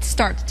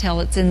start to tell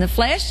it's in the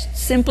flesh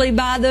simply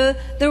by the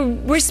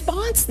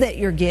response that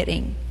you're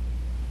getting.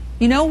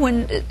 You know,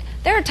 when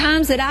there are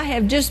times that I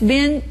have just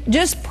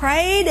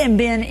prayed and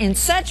been in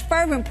such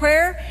fervent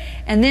prayer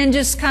and then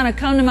just kind of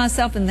come to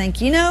myself and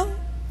think, you know,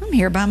 I'm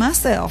here by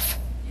myself.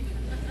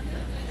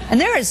 And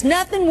there is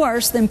nothing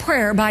worse than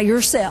prayer by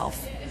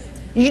yourself.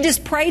 You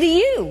just pray to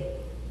you.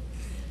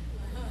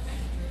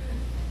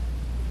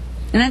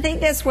 And I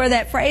think that's where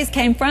that phrase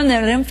came from,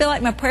 that I don't feel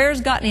like my prayers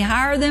got any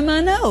higher than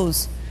my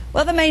nose.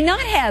 Well, they may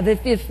not have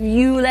if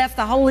you left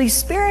the Holy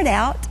Spirit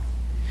out.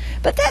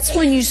 But that's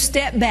when you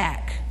step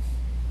back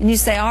and you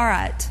say, all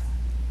right.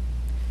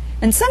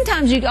 And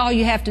sometimes all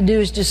you have to do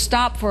is just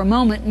stop for a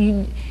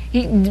moment.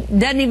 It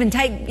doesn't even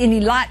take any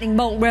lightning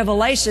bolt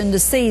revelation to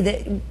see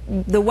that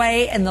the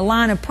way and the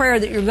line of prayer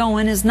that you're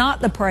going is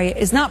not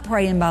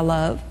praying by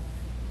love.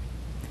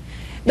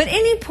 But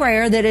any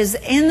prayer that is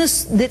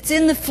that's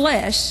in the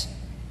flesh,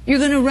 you're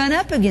going to run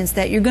up against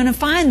that. You're going to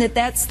find that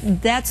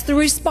that's the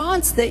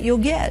response that you'll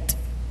get.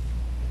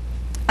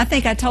 I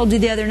think I told you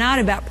the other night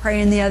about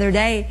praying the other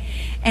day,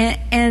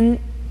 and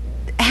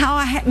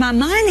how my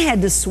mind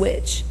had to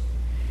switch.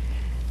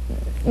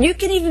 You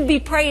can even be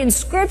praying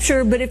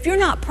Scripture, but if you're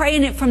not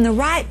praying it from the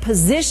right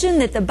position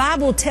that the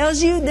Bible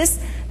tells you,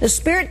 the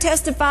Spirit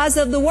testifies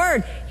of the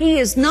Word. He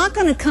is not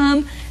going to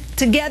come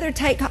together,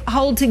 take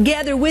hold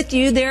together with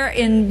you. There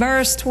in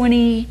verse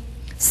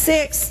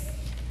 26,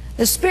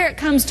 the Spirit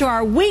comes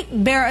to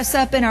bear us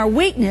up in our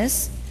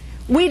weakness.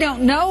 We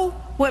don't know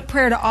what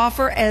prayer to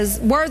offer as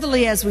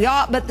worthily as we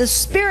ought, but the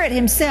Spirit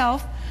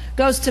Himself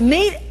goes to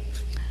meet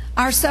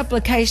our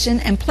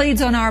supplication and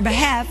pleads on our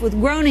behalf with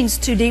groanings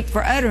too deep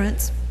for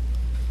utterance.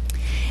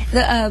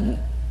 The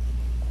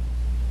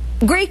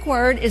Greek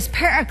word is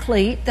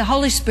paraclete, the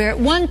Holy Spirit,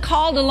 one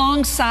called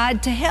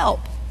alongside to help.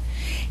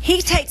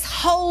 He takes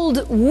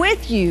hold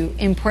with you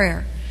in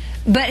prayer,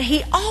 but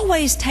He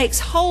always takes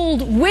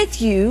hold with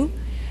you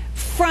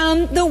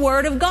from the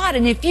Word of God.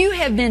 And if you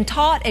have been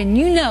taught and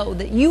you know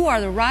that you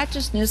are the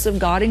righteousness of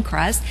God in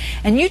Christ,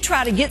 and you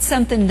try to get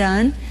something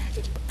done,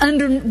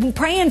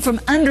 praying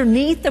from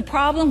underneath the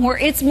problem where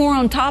it's more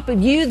on top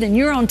of you than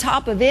you're on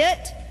top of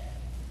it,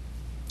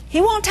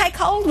 He won't take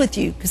hold with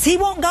you because He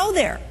won't go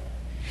there.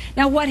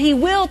 Now what He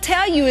will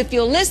tell you if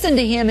you'll listen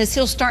to Him is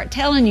He'll start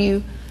telling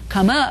you,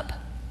 come up,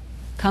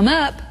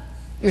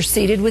 you're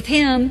seated with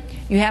Him,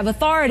 you have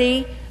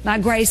authority, My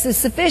grace is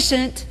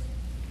sufficient.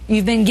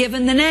 You've been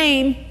given the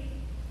name.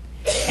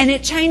 And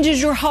it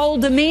changes your whole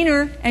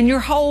demeanor and your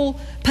whole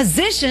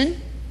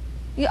position.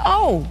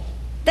 Oh,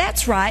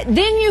 that's right.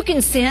 Then you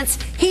can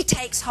sense He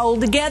takes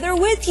hold together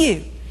with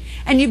you.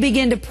 And you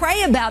begin to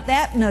pray about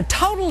that in a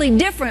totally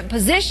different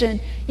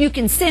position. You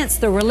can sense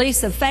the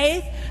release of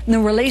faith and the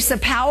release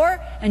of power,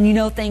 and you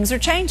know things are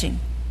changing.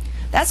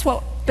 That's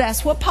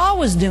what Paul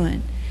was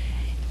doing.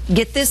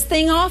 Get this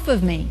thing off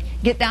of me.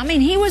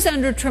 He was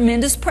under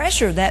tremendous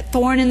pressure. That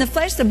thorn in the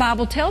flesh, the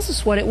Bible tells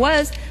us what it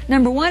was.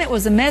 Number one, it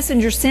was a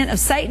messenger sent of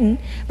Satan.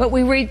 But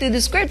we read through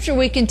the Scripture,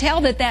 we can tell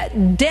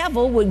that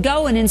devil would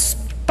go and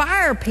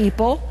inspire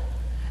people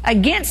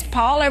against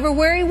Paul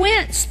everywhere he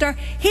went.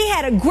 He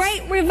had a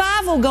great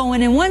revival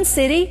going in one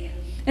city,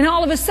 and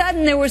all of a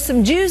sudden there were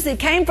some Jews that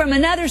came from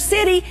another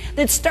city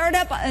that stirred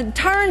up and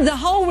turned the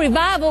whole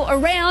revival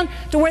around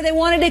to where they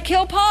wanted to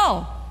kill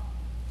Paul.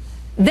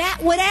 That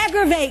would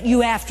aggravate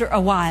you after a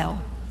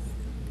while.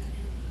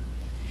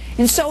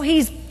 And so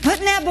he's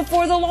putting that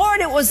before the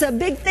Lord. It was a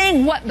big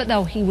thing. But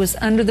though he was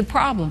under the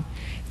problem.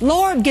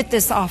 Lord, get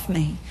this off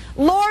me.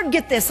 Lord,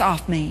 get this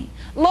off me.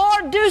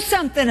 Lord, do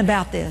something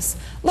about this.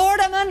 Lord,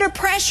 I'm under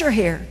pressure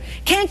here.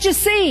 Can't you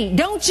see?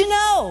 Don't you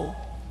know?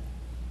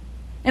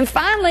 And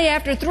finally,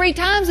 after 3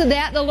 times of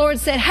that, the Lord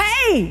said,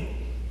 hey,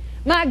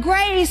 my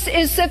grace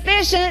is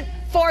sufficient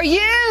for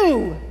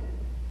you.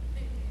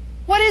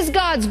 What is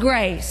God's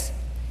grace?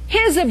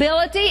 His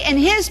ability and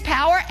His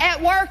power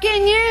at work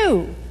in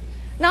you.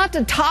 Not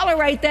to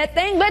tolerate that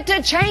thing, but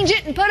to change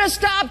it and put a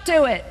stop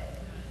to it.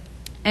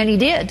 And He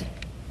did.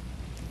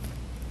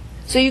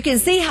 So you can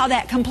see how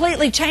that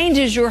completely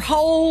changes your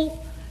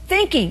whole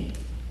thinking.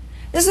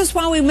 This is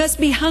why we must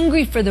be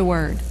hungry for the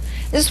Word.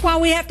 This is why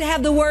we have to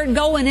have the Word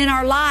going in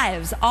our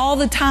lives all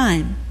the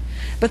time.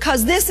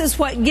 Because this is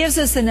what gives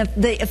us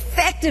the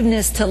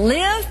effectiveness to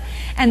live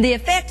and the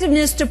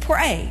effectiveness to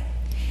pray.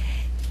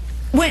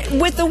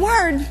 With the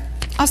Word,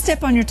 I'll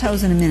step on your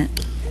toes in a minute.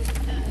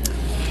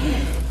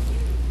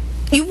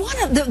 You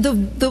want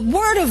the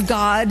Word of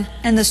God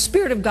and the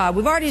Spirit of God.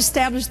 We've already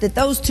established that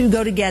those two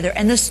go together.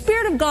 And the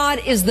Spirit of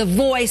God is the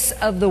voice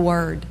of the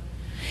Word.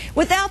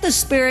 Without the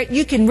Spirit,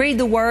 you can read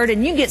the Word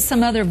and you get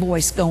some other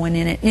voice going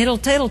in it.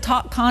 It'll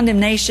talk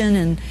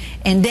condemnation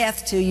and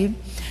death to you.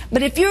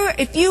 But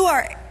if you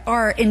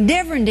are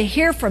endeavoring to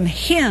hear from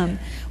Him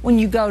when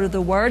you go to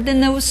the Word,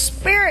 then the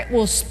Spirit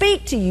will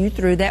speak to you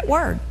through that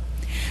Word.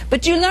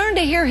 But you learn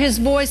to hear His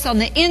voice on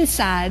the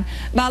inside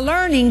by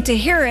learning to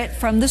hear it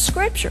from the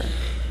Scripture.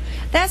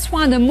 That's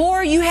why the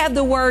more you have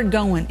the Word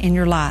going in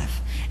your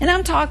life, and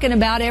I'm talking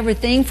about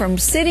everything from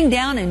sitting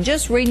down and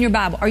just reading your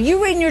Bible. Are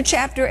you reading your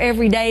chapter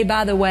every day,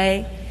 by the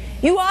way?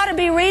 You ought to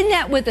be reading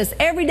that with us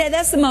every day.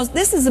 This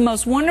is the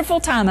most wonderful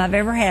time I've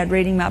ever had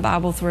reading my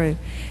Bible through,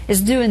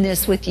 is doing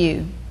this with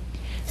you.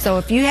 So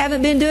if you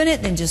haven't been doing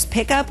it, then just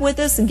pick up with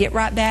us and get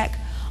right back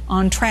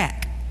on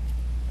track.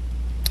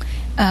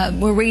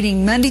 We're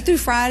reading Monday through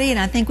Friday, and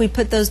I think we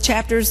put those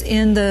chapters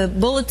in the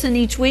bulletin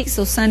each week,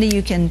 so Sunday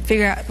you can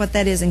figure out what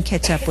that is and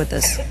catch up with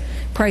us.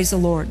 Praise the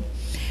Lord.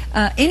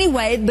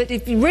 Anyway, but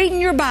if you're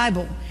reading your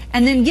Bible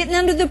and then getting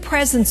under the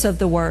presence of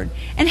the Word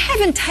and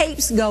having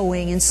tapes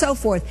going and so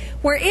forth,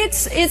 where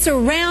it's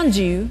around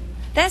you,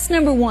 that's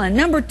number one.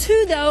 Number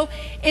two, though,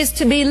 is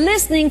to be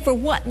listening for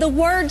what the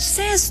Word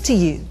says to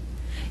you.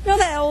 You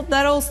know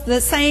that old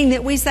saying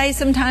that we say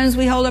sometimes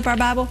we hold up our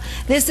Bible?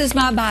 This is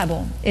my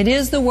Bible. It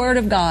is the Word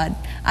of God.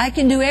 I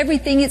can do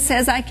everything it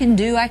says I can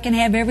do. I can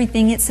have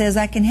everything it says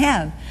I can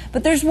have.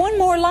 But there's one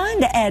more line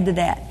to add to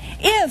that.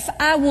 If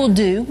I will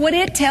do what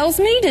it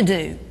tells me to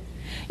do.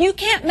 You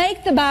can't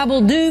make the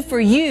Bible do for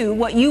you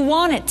what you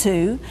want it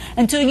to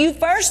until you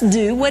first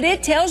do what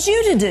it tells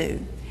you to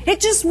do. It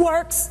just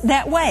works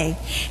that way.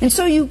 And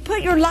so you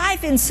put your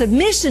life in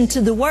submission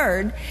to the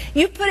Word.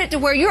 You put it to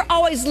where you're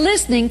always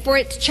listening for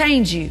it to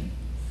change you.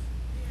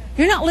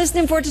 You're not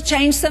listening for it to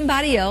change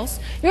somebody else.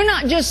 You're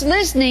not just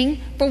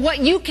listening for what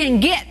you can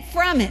get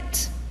from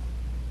it.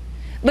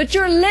 But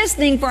you're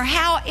listening for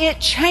how it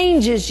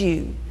changes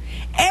you.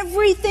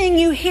 Everything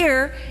you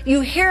hear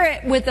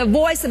it with a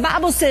voice. The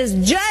Bible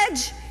says,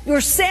 judge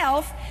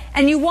yourself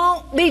and you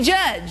won't be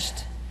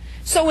judged.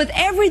 So with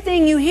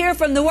everything you hear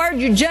from the Word,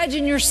 you're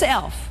judging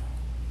yourself.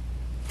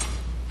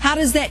 How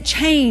does that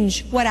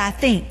change what I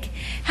think?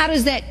 How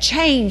does that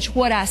change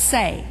what I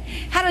say?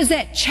 How does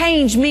that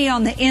change me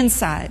on the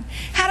inside?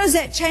 How does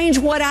that change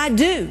what I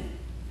do?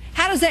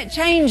 How does that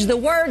change the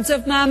words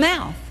of my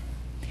mouth?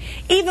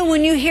 Even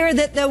when you hear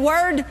that the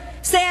Word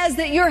says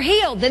that you're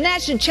healed, then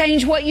that should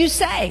change what you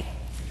say.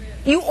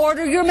 You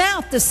order your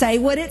mouth to say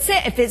what it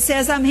says. If it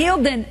says I'm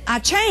healed, then I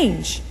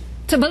change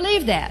to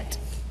believe that.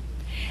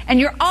 And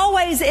you're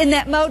always in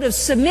that mode of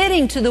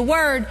submitting to the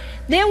Word.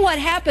 Then what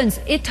happens?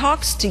 It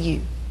talks to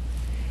you.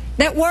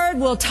 That Word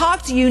will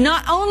talk to you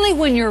not only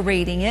when you're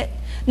reading it,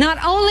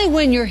 not only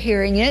when you're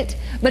hearing it,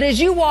 but as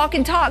you walk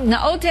and talk. In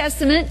the Old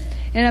Testament,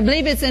 and I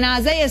believe it's in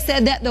Isaiah,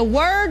 said that the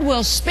Word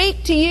will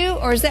speak to you,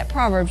 or is that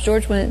Proverbs,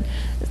 George? When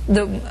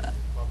the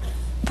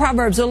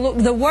Proverbs,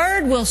 the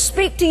Word will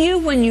speak to you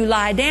when you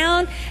lie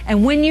down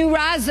and when you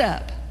rise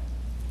up.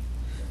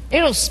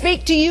 It'll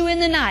speak to you in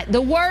the night. The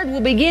Word will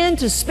begin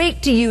to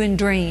speak to you in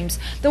dreams.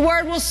 The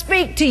Word will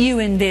speak to you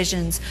in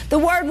visions. The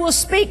Word will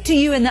speak to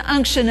you in the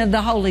unction of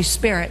the Holy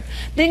Spirit.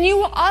 Then you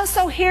will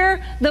also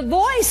hear the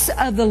voice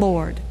of the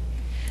Lord.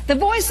 The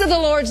voice of the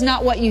Lord's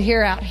not what you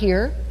hear out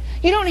here.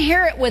 You don't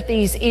hear it with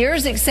these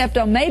ears, except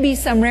on maybe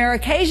some rare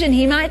occasion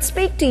He might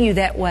speak to you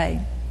that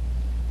way.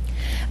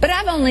 But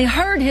I've only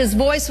heard His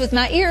voice with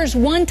my ears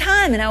one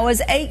time, and I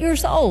was 8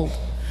 years old.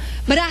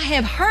 But I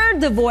have heard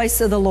the voice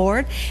of the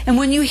Lord, and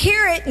when you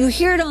hear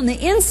it on the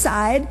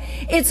inside.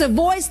 It's a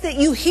voice that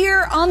you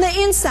hear on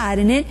the inside,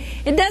 and it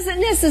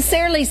doesn't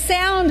necessarily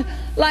sound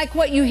like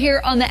what you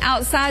hear on the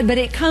outside, but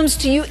it comes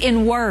to you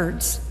in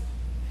words.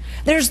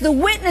 There's the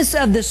witness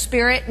of the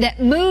Spirit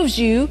that moves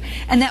you,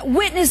 and that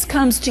witness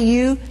comes to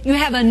you. You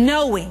have a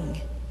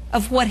knowing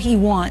of what He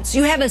wants.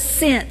 You have a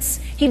sense.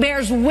 He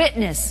bears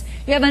witness.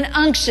 You have an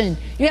unction.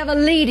 You have a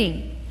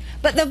leading.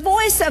 But the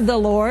voice of the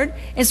Lord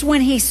is when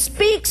He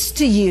speaks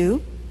to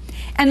you,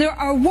 and there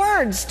are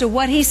words to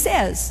what He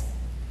says.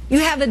 You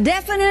have a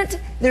definite,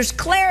 there's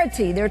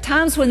clarity. There are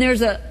times when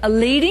there's a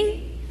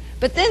leading,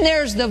 but then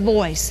there's the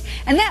voice.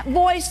 And that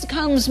voice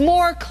comes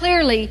more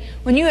clearly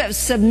when you have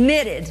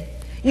submitted.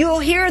 You will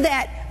hear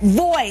that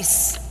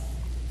voice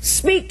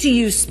speak to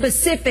you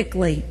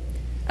specifically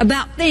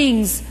about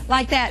things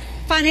like that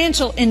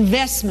financial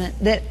investment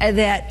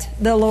that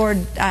the Lord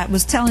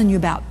was telling you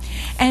about.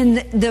 And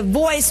the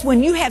voice,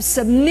 when you have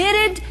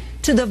submitted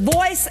to the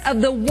voice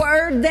of the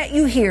Word that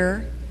you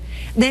hear,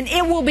 then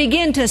it will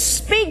begin to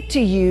speak to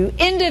you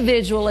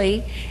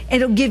individually.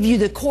 It'll give you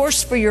the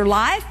course for your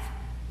life,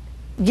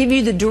 give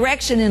you the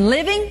direction in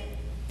living,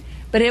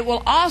 but it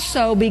will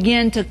also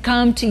begin to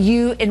come to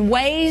you in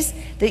ways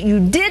that you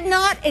did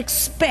not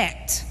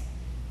expect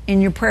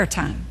in your prayer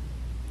time.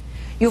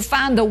 You'll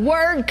find the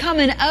Word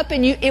coming up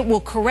in you. It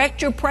will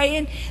correct your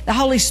praying. The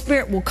Holy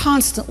Spirit will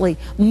constantly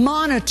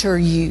monitor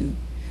you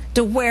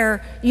to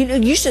where,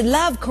 you should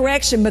love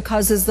correction,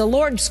 because as the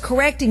Lord's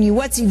correcting you,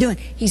 what's He doing?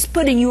 He's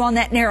putting you on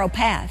that narrow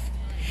path.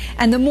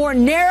 And the more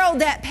narrow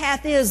that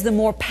path is, the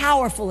more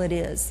powerful it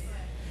is.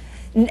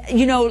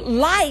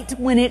 Light,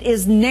 when it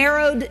is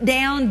narrowed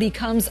down,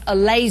 becomes a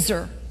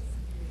laser.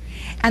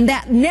 And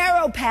that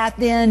narrow path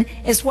then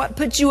is what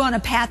puts you on a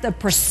path of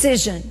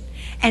precision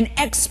and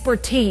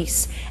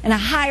expertise and a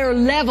higher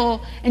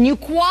level, and you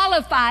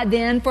qualify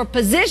then for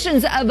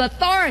positions of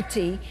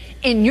authority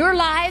in your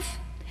life.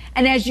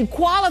 And as you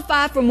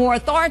qualify for more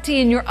authority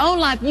in your own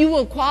life, you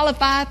will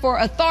qualify for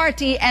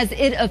authority as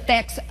it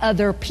affects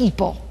other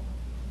people.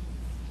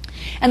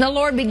 And the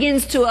Lord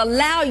begins to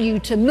allow you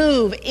to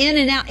move in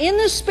and out, in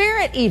the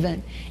Spirit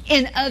even,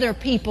 in other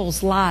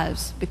people's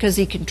lives, because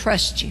He can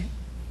trust you.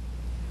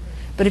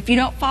 But if you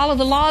don't follow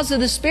the laws of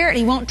the Spirit,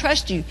 He won't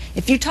trust you.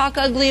 If you talk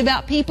ugly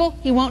about people,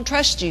 He won't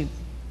trust you.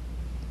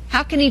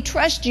 How can He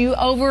trust you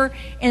over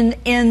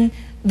in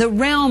the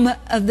realm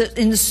of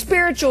in the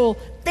spiritual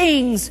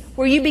things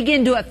where you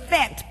begin to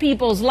affect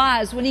people's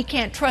lives when He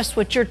can't trust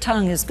what your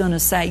tongue is going to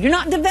say? You're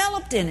not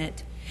developed in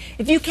it.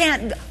 If you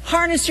can't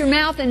harness your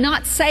mouth and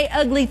not say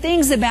ugly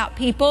things about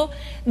people,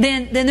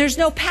 then there's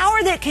no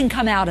power that can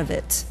come out of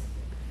it.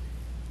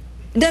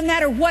 It doesn't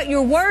matter what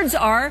your words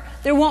are,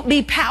 there won't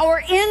be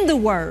power in the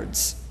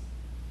words.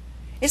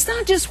 It's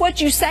not just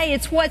what you say,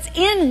 it's what's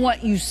in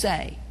what you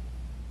say.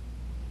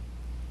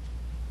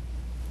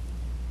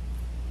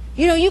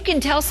 You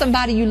can tell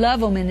somebody you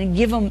love them and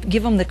give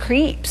them the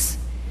creeps.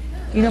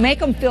 Make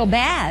them feel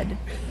bad.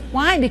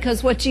 Why?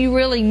 Because what you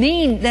really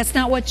mean, that's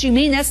not what you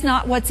mean, that's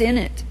not what's in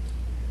it.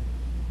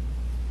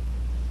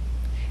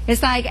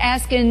 It's like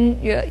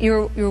asking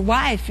your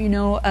wife,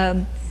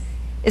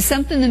 is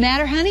something the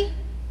matter, honey?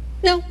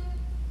 No.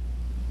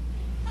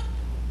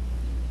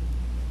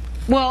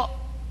 Well,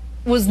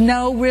 was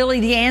no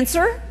really the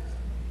answer?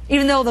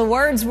 Even though the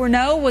words were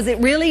no, was it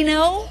really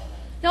no?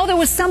 No, there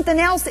was something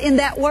else in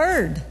that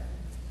word.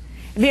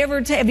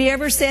 Have you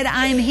ever said,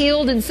 I am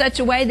healed, in such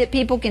a way that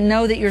people can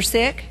know that you're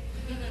sick?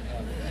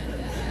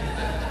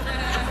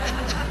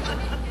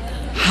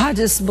 I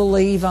just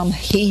believe I'm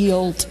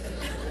healed.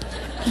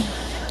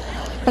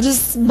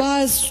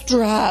 By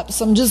stripes,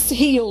 I'm just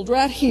healed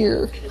right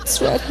here. It's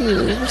right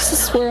here. This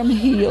is where I'm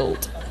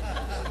healed.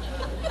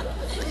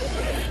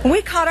 And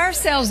we caught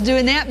ourselves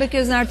doing that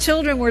because our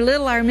children were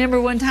little. I remember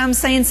one time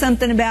saying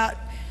something about,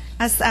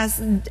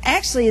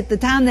 actually at the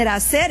time that I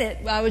said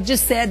it, I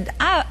just said,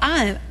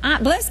 I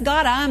bless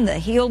God, I'm the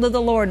healed of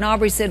the Lord. And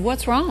Aubrey said,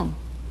 what's wrong?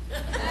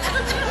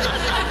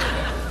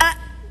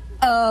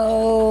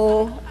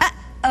 Uh-oh.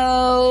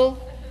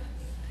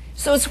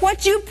 So it's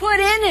what you put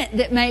in it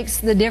that makes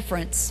the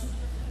difference.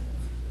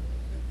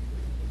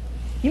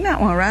 You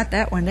might want to write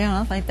that one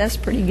down. I think that's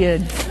pretty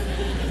good.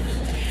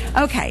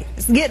 Okay,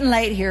 it's getting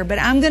late here, but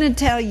I'm going to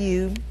tell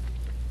you,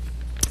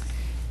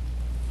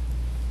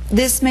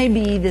 this may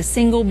be the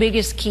single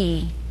biggest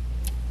key.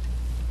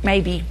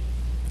 Maybe.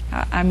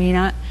 I may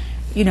know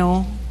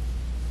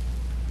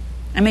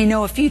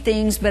a few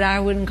things, but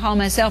I wouldn't call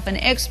myself an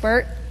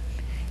expert.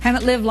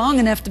 Haven't lived long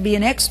enough to be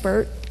an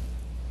expert.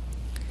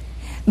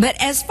 But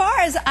as far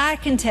as I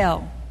can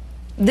tell,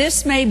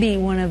 this may be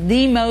one of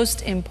the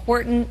most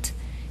important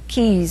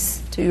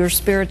keys to your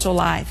spiritual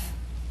life.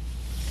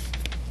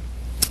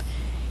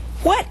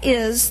 What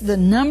is the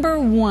number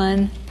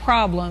one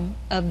problem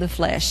of the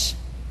flesh?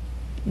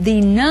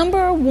 The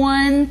number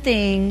one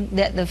thing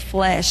that the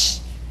flesh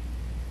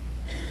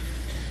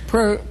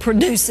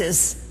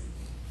produces.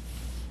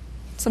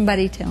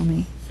 Somebody tell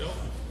me.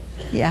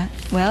 Yeah,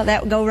 well,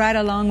 that would go right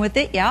along with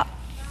it. Yeah.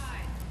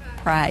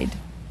 Pride.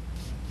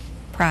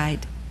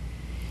 Pride.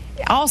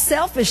 All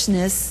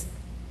selfishness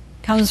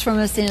comes from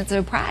a sense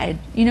of pride.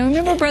 You know,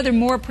 remember Brother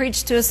Moore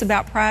preached to us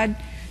about pride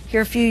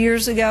here a few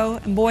years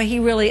ago? And boy, he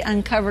really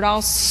uncovered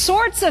all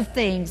sorts of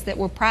things that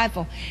were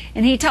prideful.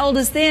 And he told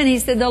us then, he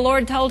said, the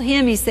Lord told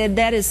him, he said,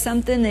 that is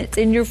something that's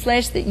in your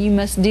flesh that you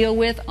must deal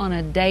with on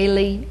a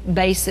daily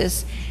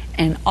basis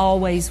and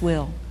always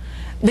will.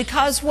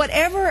 Because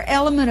whatever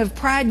element of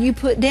pride you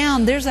put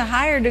down, there's a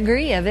higher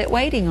degree of it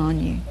waiting on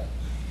you.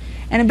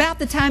 And about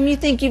the time you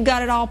think you've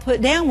got it all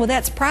put down, well,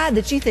 that's pride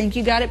that you think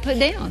you got it put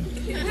down.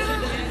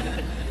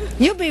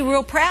 You'll be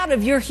real proud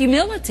of your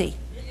humility.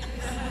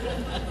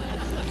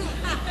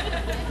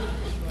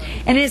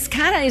 And it's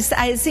kind of,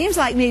 it seems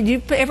like me, did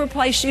you ever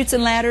play Chutes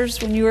and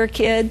Ladders when you were a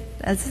kid?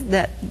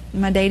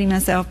 I'm dating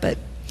myself, but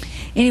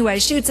anyway,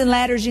 Chutes and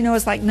Ladders, you know,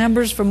 it's like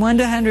numbers from 1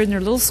 to 100, and they're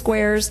little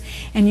squares,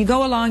 and you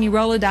go along, you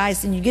roll a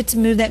dice, and you get to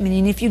move that many.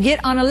 And if you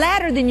get on a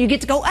ladder, then you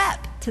get to go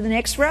up to the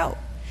next row.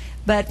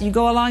 But you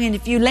go along, and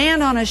if you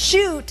land on a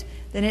chute,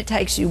 then it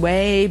takes you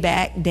way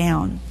back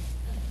down.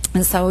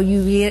 And so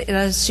you get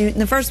a chute,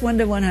 and the first 1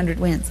 to 100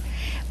 wins.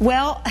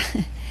 Well,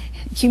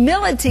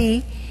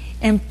 humility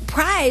and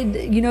pride,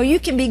 you know, you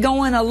can be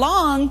going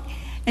along,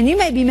 and you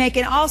may be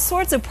making all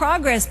sorts of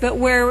progress, but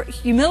where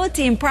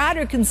humility and pride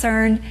are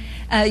concerned,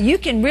 you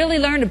can really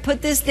learn to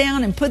put this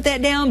down and put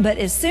that down, but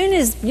as soon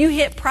as you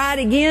hit pride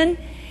again,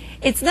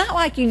 it's not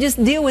like you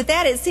just deal with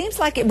that. It seems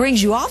like it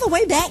brings you all the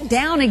way back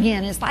down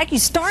again. It's like you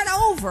start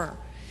over.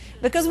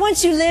 Because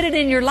once you lit it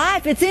in your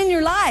life, it's in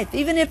your life,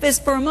 even if it's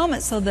for a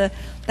moment. So the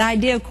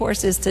idea, of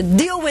course, is to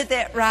deal with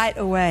it right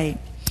away.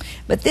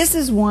 But this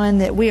is one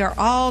that we are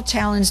all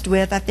challenged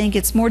with. I think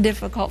it's more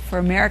difficult for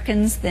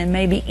Americans than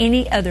maybe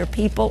any other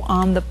people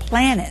on the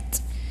planet.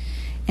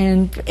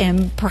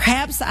 And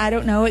perhaps, I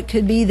don't know, it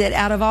could be that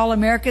out of all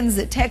Americans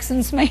that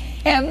Texans may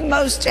have the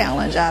most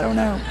challenge. I don't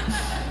know.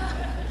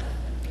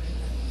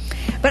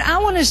 But I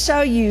want to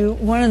show you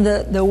one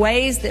of the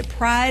ways that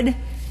pride,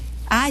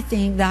 I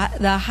think,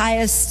 the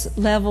highest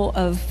level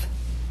of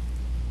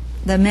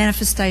the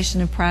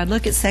manifestation of pride.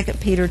 Look at 2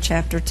 Peter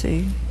chapter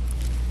 2.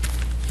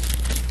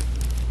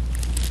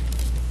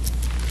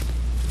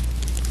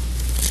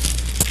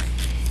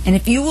 And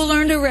if you will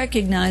learn to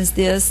recognize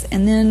this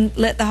and then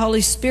let the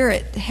Holy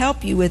Spirit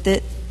help you with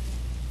it,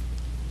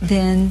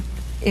 then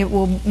it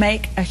will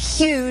make a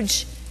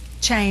huge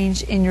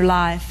change in your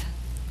life.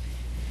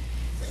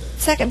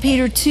 2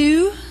 Peter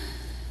 2.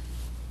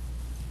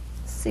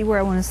 Let's see where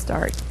I want to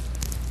start.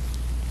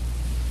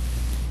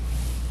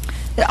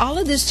 All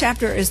of this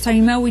chapter is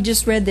talking about, we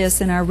just read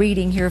this in our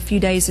reading here a few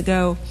days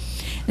ago.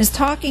 It's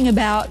talking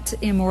about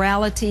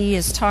immorality,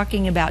 it's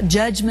talking about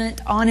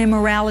judgment on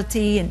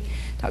immorality, and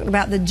talking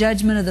about the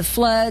judgment of the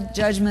flood,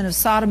 judgment of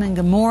Sodom and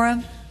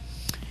Gomorrah.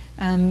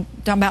 Talking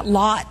about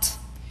Lot.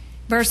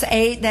 Verse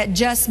 8, that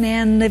just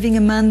man living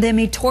among them,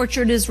 he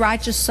tortured his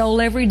righteous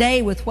soul every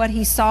day with what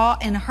he saw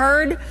and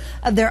heard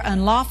of their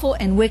unlawful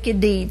and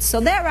wicked deeds. So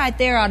that right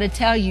there ought to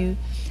tell you,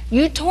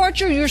 you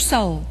torture your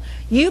soul.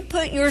 You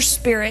put your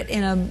spirit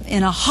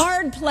in a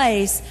hard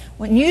place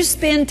when you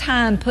spend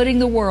time putting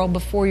the world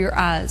before your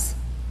eyes.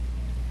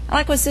 I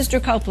like what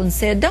Sister Copeland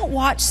said, don't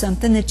watch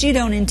something that you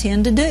don't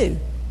intend to do.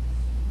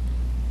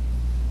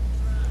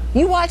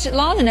 You watch it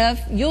long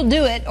enough, you'll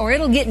do it, or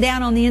it'll get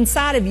down on the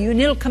inside of you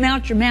and it'll come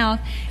out your mouth,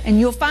 and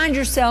you'll find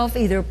yourself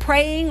either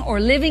praying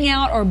or living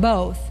out, or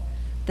both,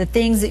 the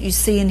things that you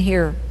see and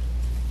hear.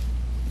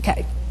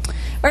 Okay.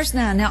 Verse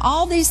 9, now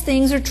all these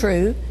things are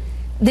true.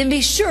 Then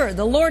be sure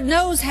the Lord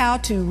knows how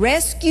to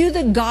rescue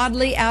the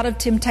godly out of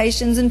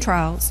temptations and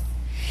trials,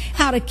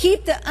 how to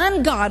keep the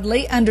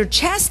ungodly under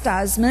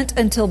chastisement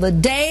until the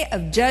day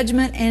of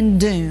judgment and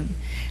doom.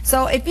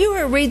 So if you were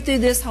to read through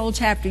this whole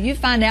chapter, you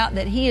find out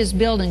that he is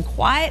building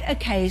quite a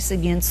case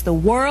against the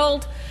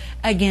world,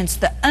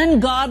 against the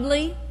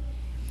ungodly,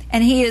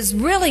 and he is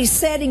really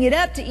setting it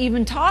up to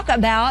even talk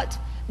about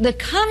the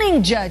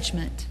coming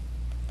judgment.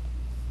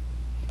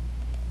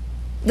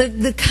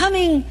 The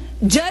coming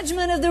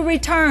judgment of the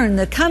return,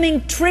 the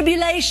coming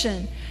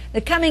tribulation,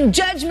 the coming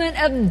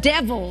judgment of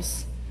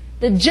devils,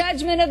 the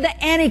judgment of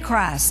the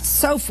Antichrist,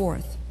 so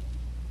forth.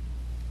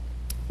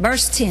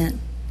 Verse 10.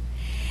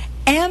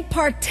 And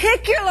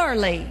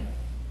particularly,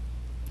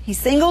 he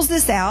singles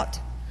this out,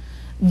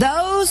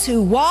 those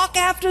who walk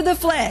after the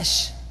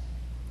flesh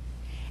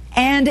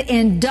and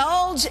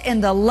indulge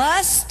in the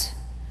lust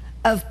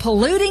of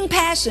polluting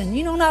passion.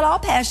 You know, not all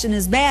passion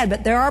is bad,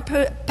 but there are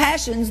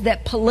passions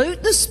that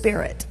pollute the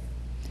spirit.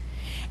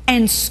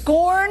 And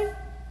scorn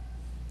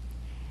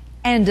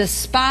and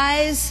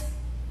despise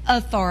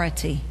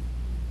authority.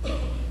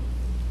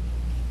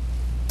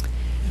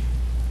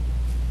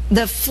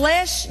 The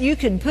flesh, you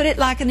could put it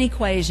like an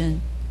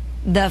equation.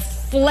 The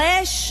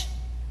flesh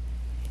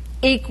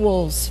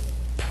equals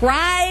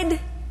pride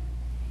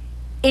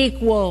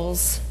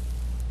equals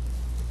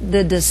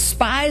the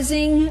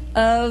despising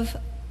of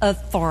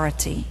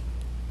authority.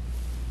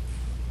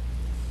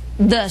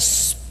 The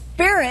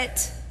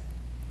Spirit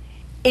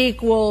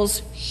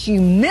equals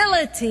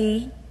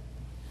humility,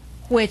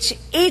 which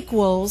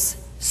equals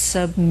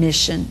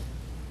submission.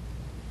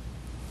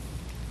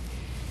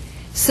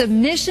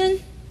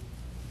 Submission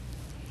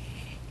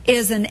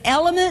is an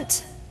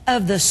element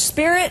of the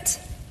Spirit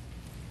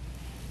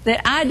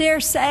that I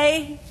dare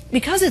say,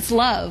 because it's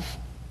love.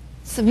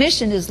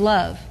 Submission is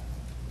love.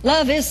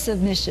 Love is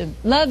submission.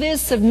 Love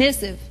is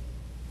submissive.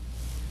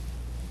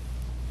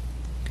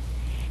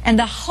 And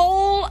the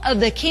whole of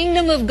the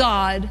kingdom of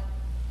God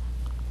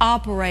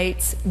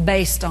operates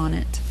based on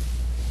it.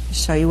 I'll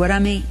show you what I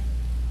mean.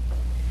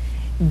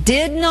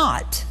 Did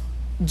not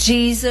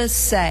Jesus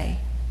say,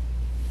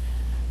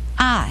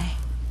 I,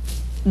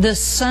 the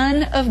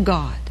Son of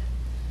God,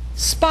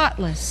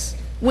 spotless,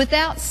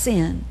 without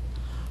sin,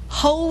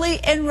 holy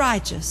and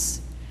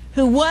righteous,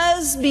 who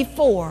was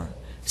before,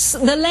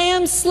 the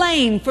Lamb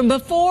slain from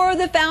before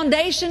the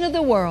foundation of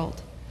the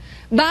world,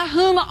 by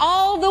whom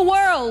all the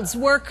worlds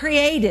were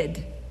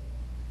created,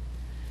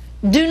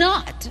 do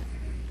not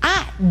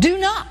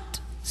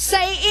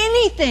say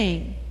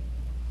anything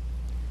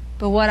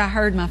but what I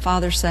heard my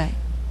Father say.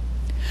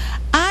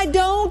 I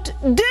don't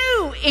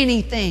do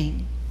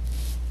anything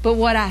but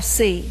what I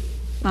see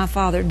my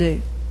Father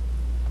do.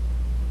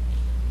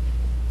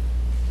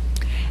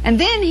 And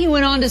then he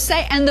went on to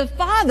say, and the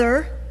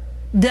Father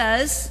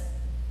does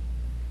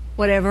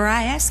whatever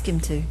I ask him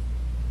to.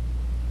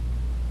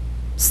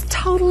 It's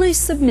totally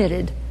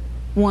submitted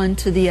one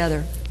to the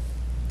other.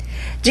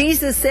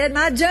 Jesus said,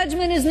 my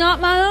judgment is not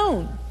my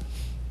own.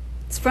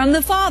 It's from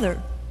the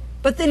Father.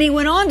 But then he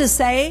went on to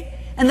say,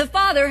 and the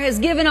Father has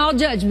given all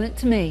judgment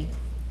to me.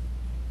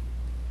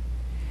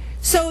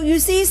 So you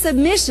see,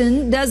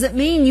 submission doesn't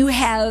mean you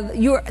have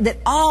that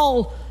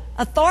all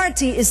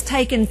authority is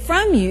taken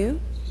from you.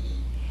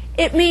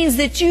 It means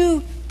that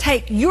you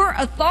take your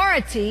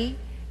authority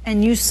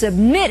and you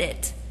submit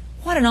it.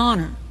 What an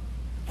honor.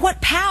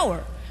 What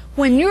power.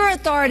 When your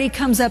authority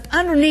comes up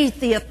underneath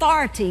the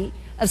authority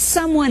of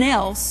someone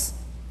else,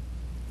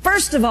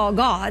 first of all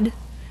God,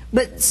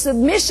 but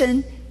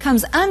submission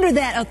comes under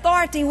that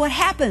authority, what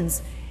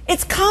happens?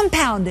 It's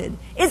compounded.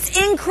 It's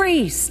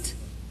increased.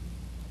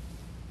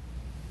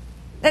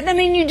 That doesn't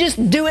mean you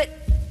just do it,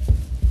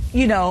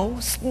 you know,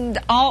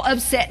 all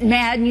upset and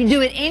mad and you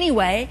do it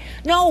anyway.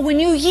 No, when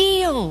you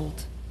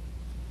yield.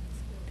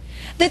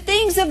 The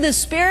things of the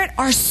Spirit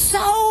are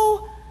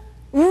so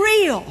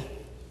real.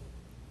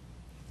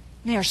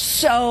 They are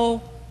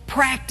so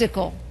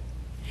practical.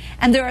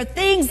 And there are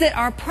things that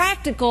are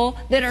practical,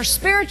 that are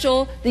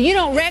spiritual, that you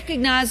don't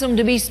recognize them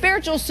to be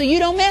spiritual, so you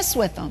don't mess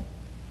with them.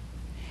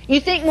 You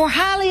think more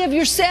highly of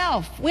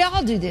yourself. We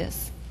all do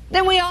this.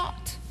 Than we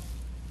ought.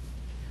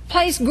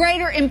 Place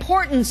greater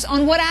importance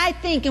on what I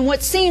think and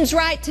what seems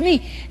right to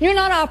me. You're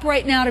not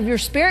operating out of your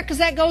spirit, because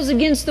that goes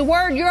against the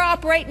Word. You're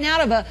operating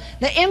out of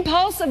the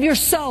impulse of your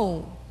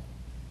soul.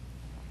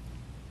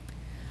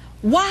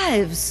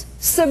 Wives,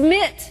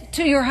 submit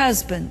to your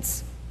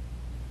husbands.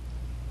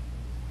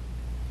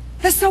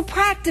 That's so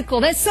practical.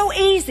 That's so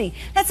easy.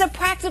 That's a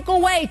practical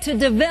way to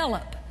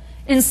develop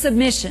in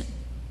submission.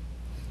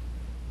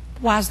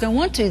 Wives don't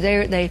want to.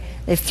 They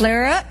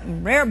flare up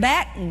and rear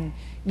back and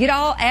get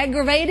all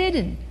aggravated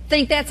and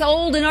think that's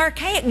old and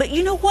archaic. But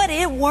you know what?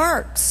 It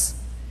works.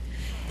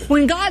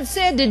 When God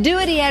said to do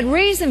it, He had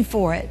reason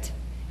for it.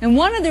 And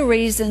one of the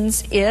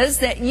reasons is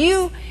that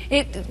God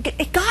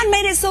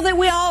made it so that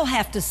we all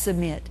have to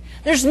submit.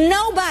 There's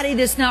nobody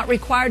that's not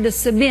required to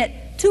submit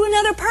to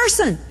another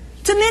person,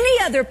 to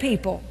many other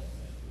people.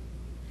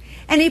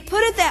 And He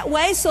put it that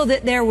way so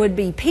that there would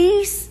be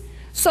peace,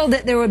 so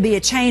that there would be a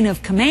chain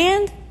of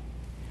command.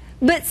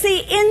 But see,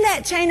 in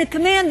that chain of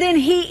command, then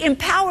He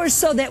empowers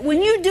so that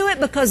when you do it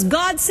because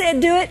God said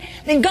do it,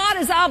 then God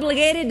is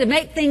obligated to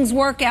make things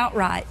work out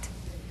right.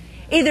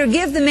 Either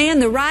give the man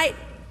the right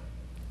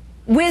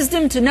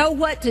wisdom to know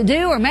what to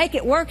do, or make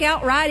it work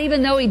out right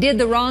even though he did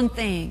the wrong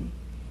thing.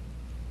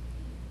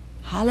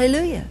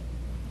 Hallelujah.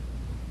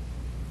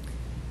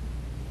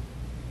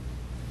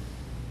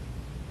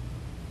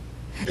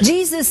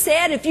 Jesus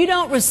said, if you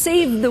don't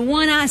receive the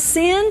one I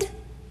send,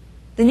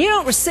 then you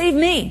don't receive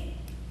me.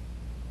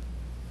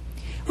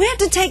 We have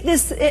to take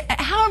this,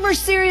 however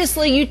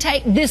seriously you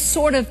take this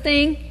sort of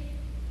thing,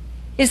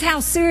 is how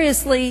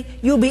seriously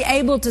you'll be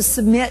able to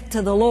submit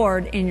to the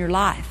Lord in your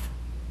life.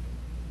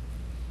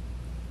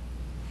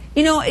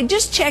 You know,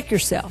 just check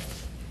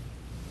yourself.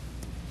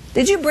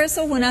 Did you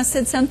bristle when I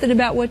said something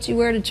about what you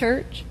wear to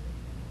church?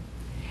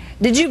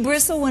 Did you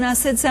bristle when I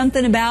said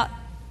something about,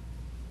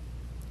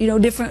 you know,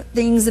 different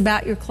things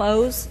about your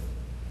clothes?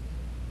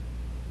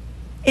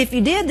 If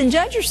you did, then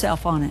judge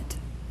yourself on it.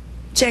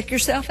 Check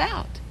yourself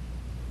out.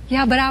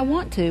 Yeah, but I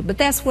want to. But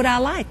that's what I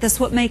like. That's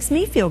what makes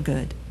me feel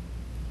good.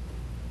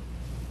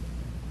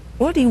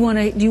 Well, do you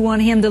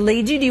want him to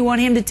lead you? Do you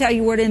want him to tell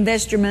you where to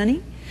invest your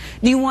money?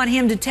 Do you want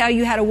him to tell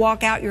you how to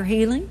walk out your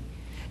healing?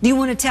 Do you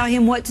want to tell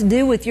him what to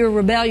do with your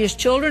rebellious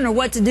children, or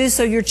what to do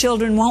so your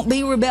children won't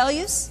be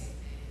rebellious?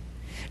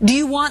 Do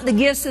you want the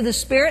gifts of the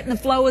Spirit and the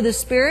flow of the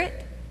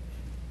Spirit?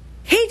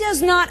 He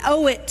does not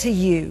owe it to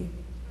you.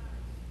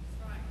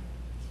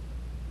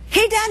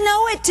 He doesn't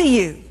owe it to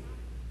you.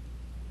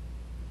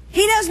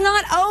 He does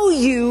not owe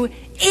you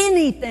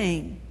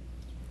anything.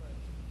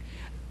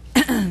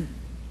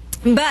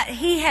 But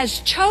He has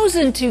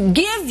chosen to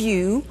give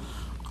you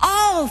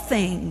all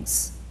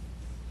things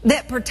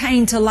that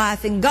pertain to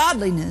life and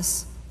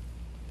godliness.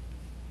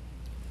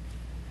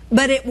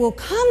 But it will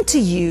come to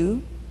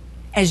you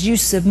as you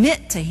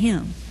submit to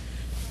Him.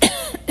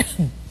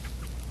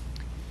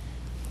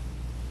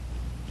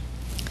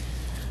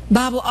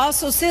 Bible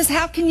also says,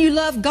 how can you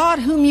love God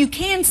whom you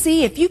can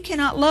see if you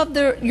cannot love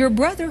your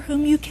brother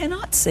whom you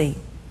cannot see?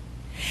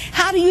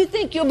 How do you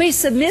think you'll be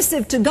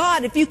submissive to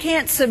God if you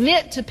can't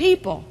submit to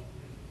people?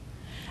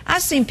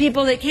 I've seen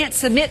people that can't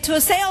submit to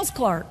a sales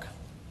clerk.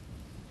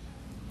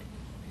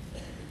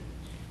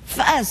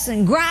 Fuss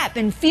and gripe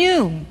and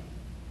fume.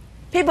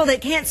 People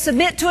that can't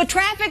submit to a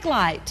traffic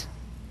light.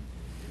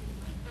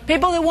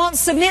 People that won't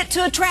submit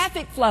to a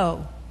traffic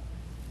flow.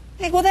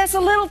 I think, well, that's a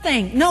little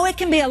thing. No, it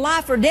can be a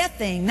life or death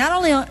thing. Not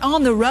only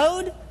on the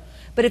road,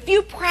 but if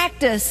you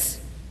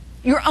practice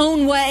your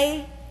own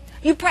way,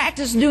 you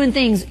practice doing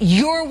things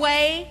your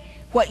way,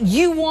 what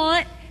you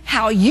want,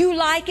 how you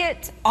like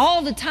it,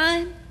 all the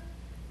time,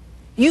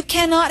 you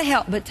cannot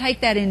help but take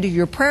that into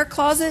your prayer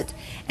closet.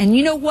 And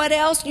you know what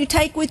else you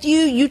take with you?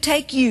 You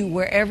take you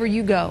wherever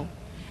you go.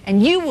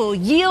 And you will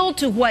yield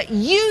to what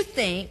you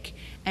think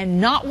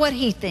and not what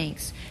He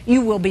thinks.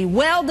 You will be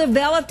well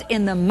developed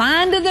in the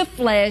mind of the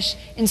flesh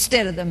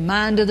instead of the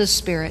mind of the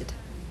Spirit.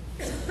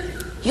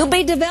 You'll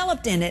be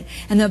developed in it.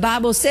 And the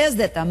Bible says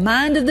that the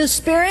mind of the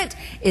Spirit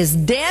is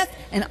death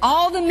and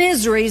all the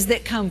miseries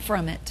that come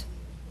from it.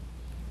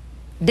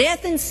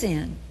 Death and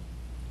sin.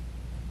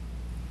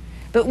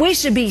 But we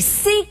should be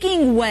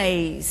seeking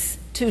ways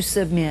to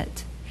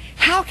submit.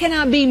 How can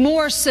I be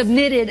more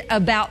submitted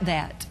about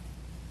that?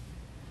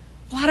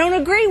 Well, I don't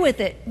agree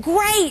with it.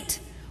 Great!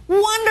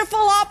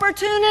 Wonderful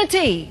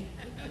opportunity.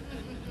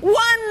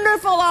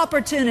 Wonderful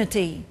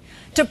opportunity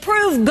to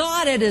prove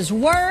God at His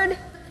Word,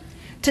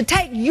 to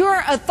take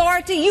your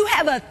authority. You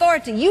have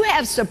authority. You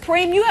have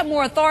supreme. You have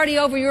more authority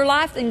over your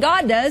life than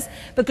God does,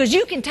 because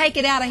you can take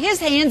it out of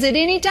His hands at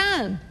any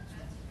time.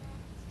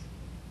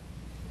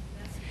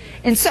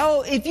 And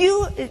so if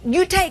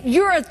you take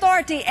your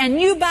authority and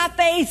you by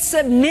faith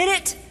submit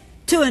it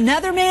to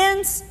another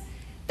man's,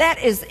 that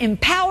is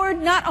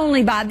empowered not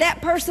only by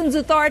that person's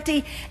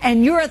authority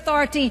and your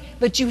authority,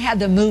 but you have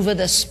the move of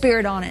the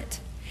Spirit on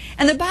it.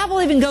 And the Bible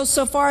even goes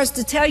so far as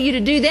to tell you to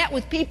do that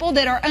with people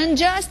that are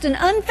unjust and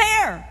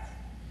unfair.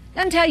 It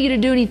doesn't tell you to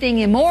do anything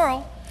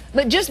immoral,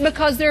 but just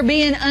because they're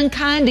being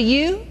unkind to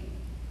you.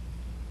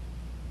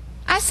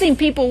 I've seen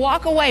people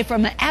walk away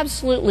from an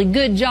absolutely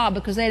good job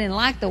because they didn't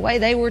like the way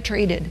they were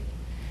treated.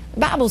 The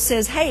Bible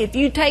says, hey, if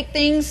you take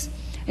things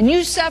and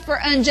you suffer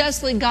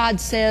unjustly, God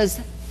says,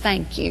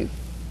 thank you.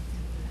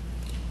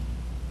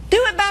 Do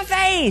it by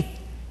faith.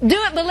 Do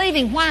it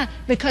believing. Why?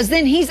 Because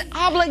then He's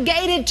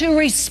obligated to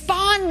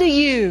respond to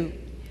you.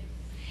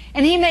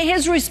 And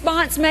His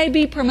response may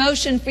be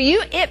promotion for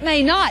you. It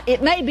may not.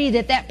 It may be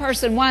that that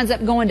person winds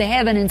up going to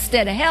heaven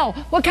instead of hell.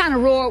 What kind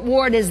of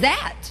reward is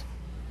that?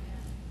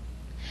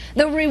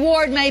 The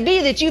reward may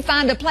be that you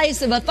find a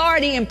place of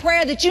authority in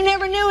prayer that you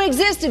never knew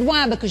existed.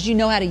 Why? Because you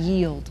know how to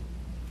yield.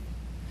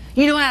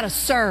 You know how to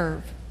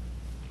serve.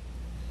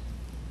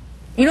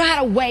 You know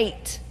how to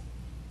wait.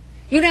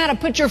 You know how to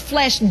put your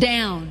flesh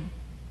down.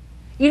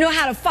 You know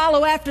how to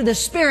follow after the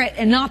Spirit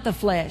and not the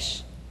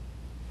flesh.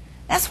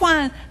 That's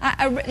why,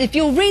 if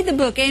you'll read the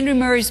book, Andrew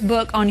Murray's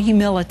book on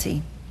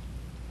humility.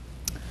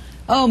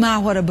 Oh my,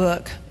 what a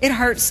book. It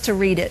hurts to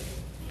read it.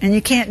 And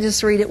you can't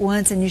just read it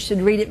once, and you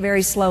should read it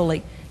very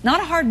slowly.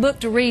 Not a hard book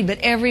to read, but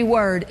every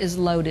word is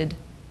loaded.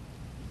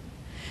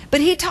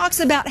 But he talks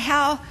about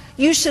how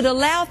you should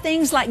allow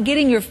things like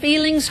getting your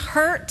feelings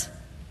hurt.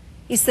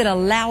 He said,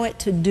 allow it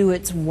to do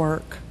its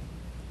work.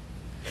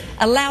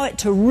 Allow it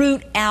to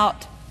root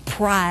out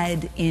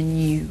pride in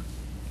you.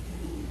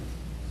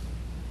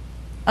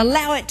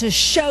 Allow it to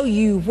show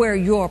you where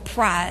your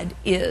pride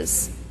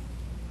is,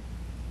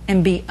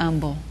 and be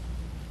humble.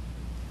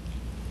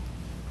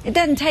 It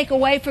doesn't take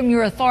away from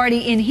your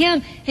authority in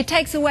Him. It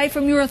takes away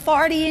from your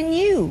authority in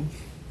you.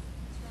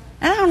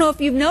 And I don't know if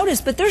you've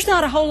noticed, but there's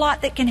not a whole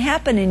lot that can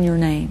happen in your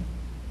name.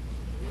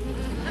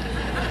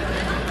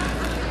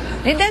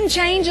 It doesn't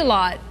change a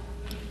lot.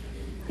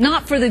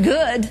 Not for the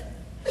good.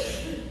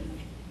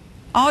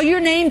 All your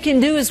name can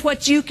do is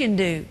what you can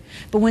do.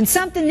 But when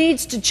something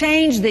needs to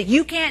change that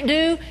you can't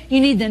do, you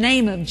need the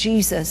name of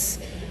Jesus.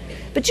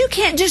 But you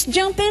can't just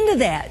jump into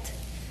that.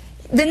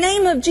 The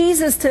name of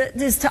Jesus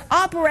is to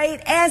operate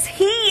as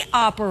He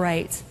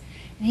operates.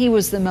 He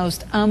was the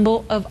most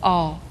humble of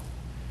all.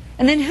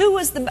 And then who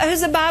does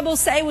the Bible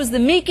say was the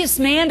meekest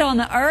man on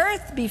the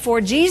earth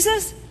before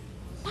Jesus?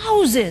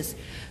 Moses.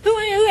 Who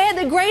had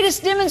the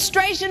greatest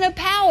demonstration of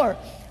power?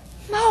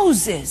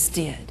 Moses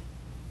did.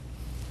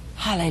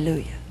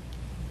 Hallelujah.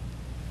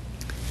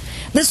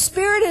 The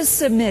Spirit is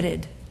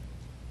submitted.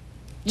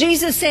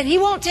 Jesus said He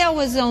won't tell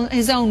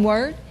His own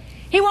word.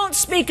 He won't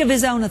speak of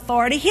His own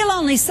authority. He'll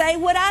only say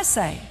what I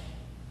say.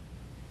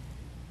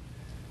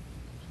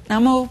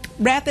 I'm going to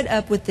wrap it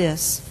up with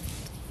this.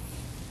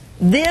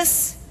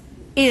 This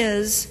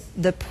is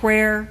the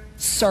prayer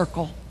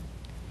circle.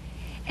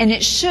 And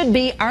it should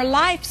be our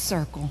life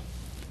circle.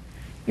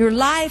 Your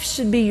life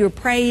should be your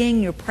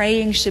praying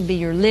should be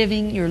your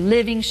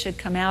living should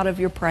come out of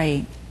your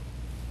praying.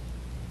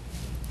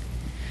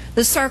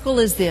 The circle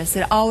is this.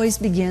 It always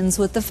begins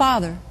with the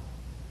Father.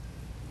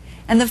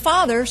 And the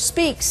Father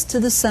speaks to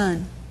the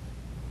Son.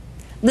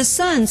 The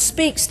Son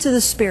speaks to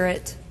the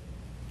Spirit.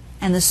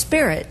 And the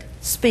Spirit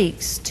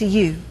speaks to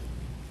you.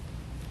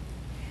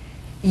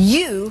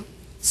 You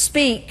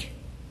speak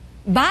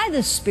by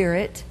the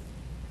Spirit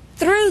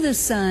through the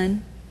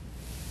Son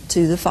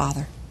to the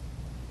Father.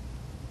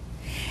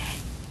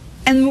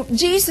 And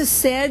Jesus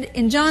said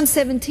in John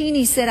 17,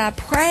 He said, I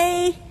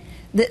pray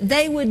that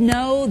they would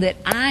know that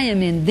I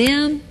am in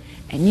them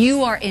and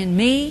you are in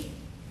me.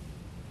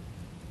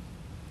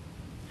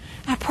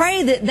 I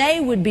pray that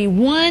they would be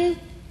one,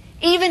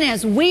 even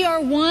as we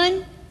are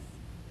one.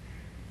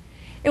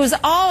 It was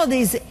all of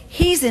these,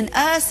 He's in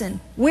us and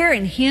we're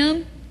in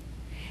Him.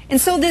 And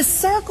so this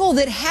circle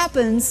that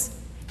happens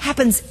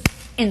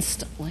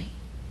instantly.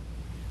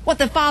 What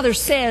the Father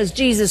says,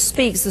 Jesus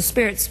speaks, the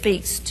Spirit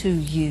speaks to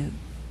you.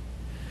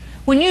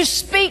 When you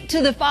speak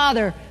to the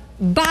Father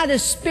by the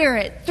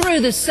Spirit,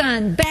 through the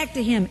Son, back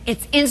to Him,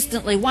 it's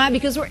instantly. Why?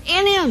 Because we're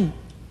in Him.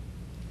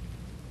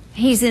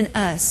 He's in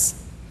us.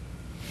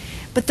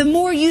 But the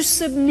more you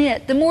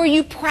submit, the more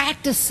you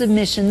practice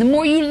submission, the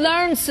more you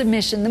learn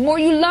submission, the more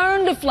you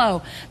learn to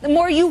flow, the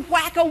more you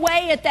whack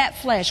away at that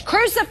flesh.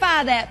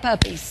 Crucify that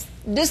puppy.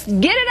 Just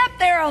get it up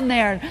there on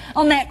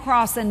that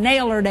cross and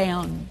nail her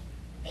down.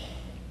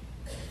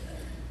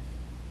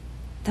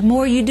 The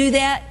more you do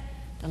that,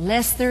 the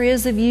less there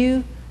is of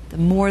you, the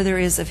more there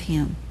is of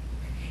Him.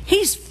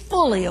 He's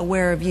fully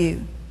aware of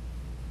you.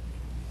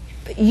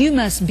 But you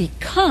must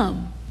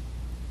become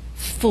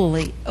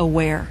fully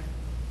aware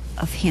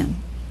of Him.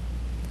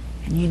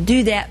 And you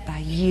do that by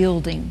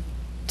yielding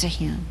to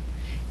Him.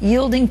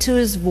 Yielding to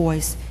His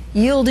voice.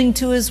 Yielding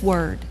to His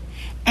Word.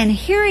 And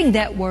hearing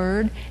that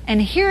Word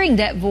and hearing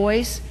that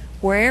voice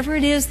wherever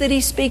it is that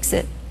He speaks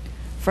it.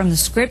 From the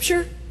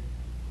Scripture,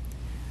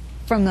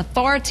 from the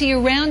authority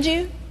around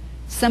you,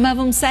 some of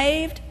them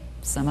saved,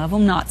 some of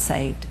them not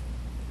saved.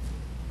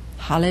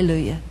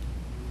 Hallelujah.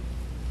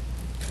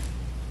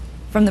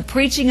 From the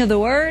preaching of the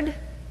Word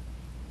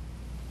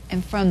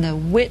and from the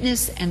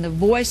witness and the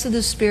voice of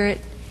the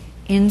Spirit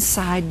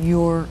inside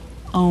your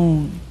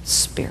own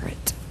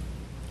spirit.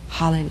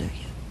 Hallelujah.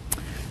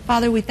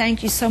 Father, we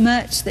thank You so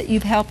much that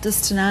You've helped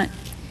us tonight.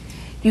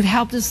 You've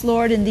helped us,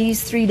 Lord, in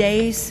these 3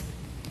 days.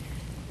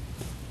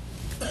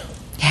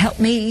 Help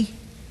me.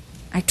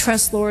 I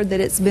trust, Lord, that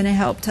it's been a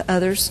help to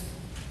others.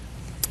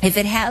 If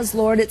it has,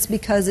 Lord, it's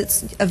because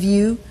it's of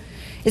You.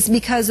 It's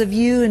because of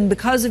You and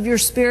because of Your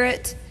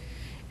Spirit.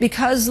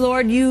 Because,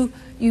 Lord, You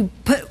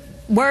put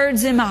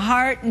words in my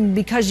heart, and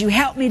because You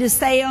help me to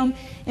say them,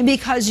 and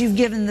because You've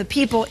given the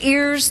people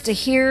ears to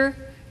hear,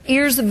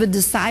 ears of a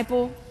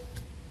disciple.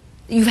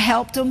 You've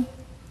helped them.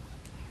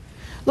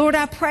 Lord,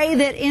 I pray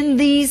that in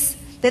these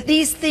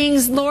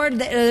things, Lord,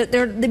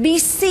 there be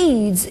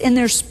seeds in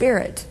their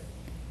spirit,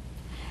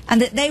 and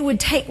that they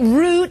would take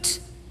root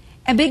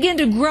and begin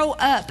to grow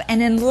up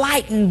and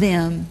enlighten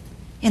them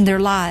in their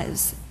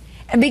lives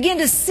and begin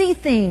to see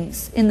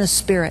things in the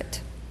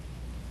Spirit.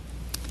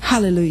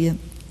 Hallelujah.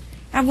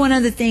 I have one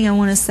other thing I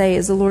want to say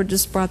as the Lord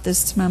just brought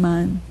this to my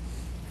mind.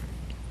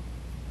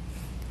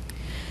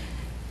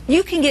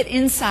 You can get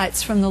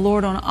insights from the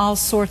Lord on all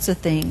sorts of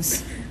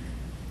things.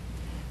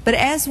 But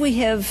as we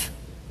have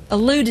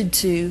alluded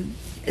to,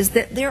 is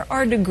that there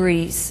are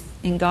degrees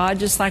in God,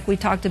 just like we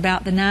talked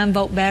about the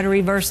 9-volt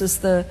battery versus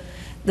the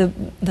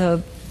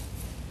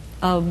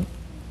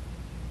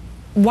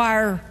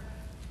wire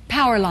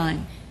power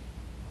line.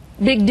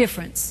 Big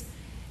difference.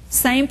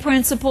 Same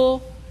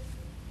principle,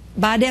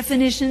 by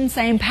definition,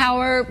 same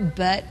power,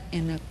 but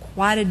in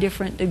quite a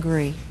different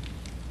degree.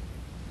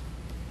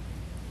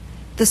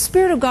 The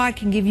Spirit of God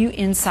can give you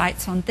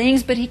insights on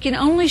things, but He can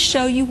only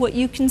show you what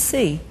you can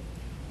see.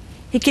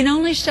 He can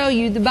only show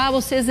you, the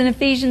Bible says in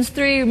Ephesians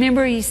 3,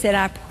 remember He said,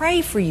 I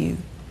pray for you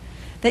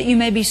that you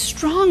may be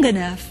strong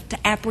enough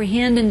to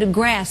apprehend and to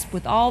grasp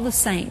with all the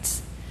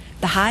saints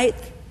the height,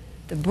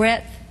 the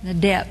breadth, and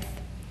the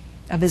depth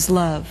of His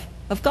love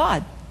of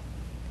God.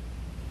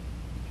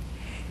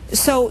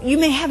 So you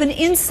may have an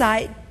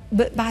insight,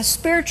 but by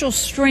spiritual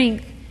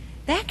strength,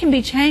 that can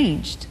be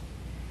changed.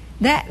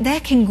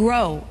 That can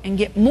grow and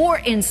get more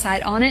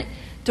insight on it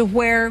to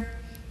where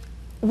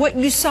what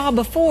you saw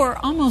before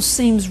almost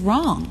seems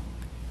wrong.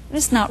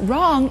 It's not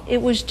wrong.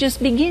 It was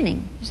just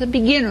beginning. It's a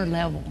beginner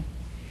level.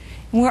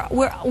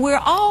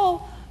 We're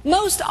all,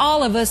 most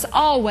all of us,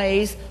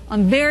 always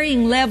on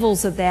varying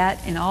levels of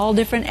that in all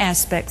different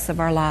aspects of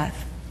our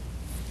life.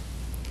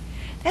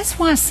 That's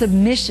why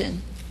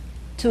submission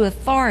to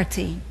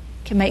authority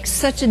can make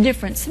such a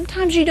difference.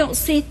 Sometimes you don't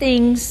see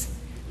things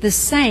the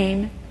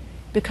same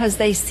because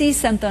they see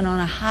something on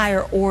a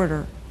higher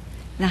order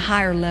and a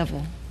higher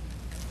level.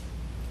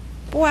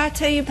 Boy, I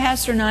tell you,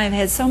 Pastor and I have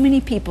had so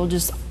many people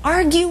just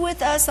argue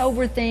with us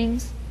over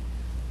things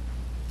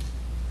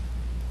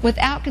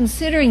without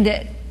considering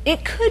that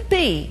it could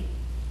be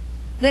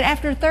that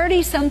after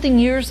 30-something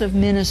years of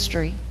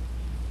ministry,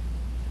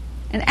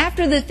 and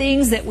after the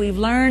things that we've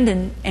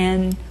learned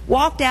and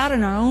walked out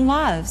in our own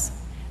lives,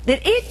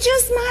 that it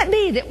just might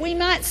be that we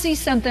might see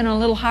something on a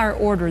little higher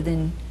order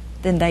than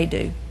they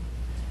do.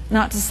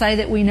 Not to say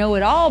that we know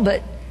it all,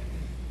 but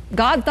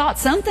God thought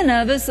something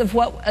of us, of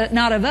what,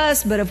 not of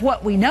us, but of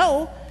what we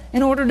know,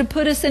 in order to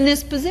put us in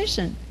this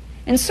position.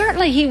 And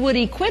certainly He would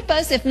equip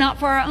us, if not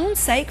for our own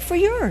sake, for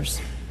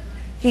yours.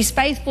 He's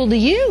faithful to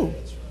you.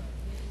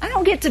 I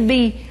don't get to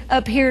be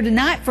up here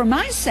tonight for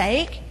my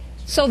sake,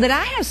 so that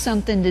I have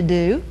something to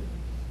do,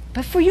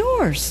 but for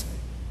yours.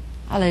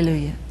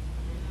 Hallelujah.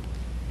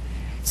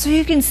 So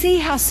you can see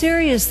how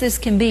serious this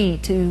can be,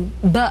 to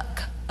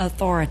buck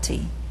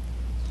authority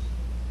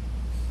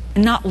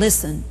and not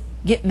listen,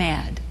 get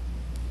mad.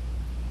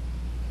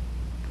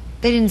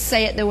 They didn't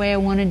say it the way I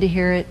wanted to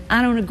hear it.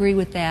 I don't agree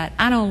with that.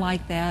 I don't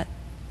like that.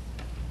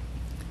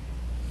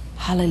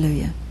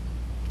 Hallelujah.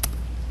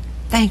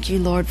 Thank you,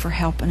 Lord, for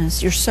helping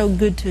us. You're so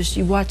good to us.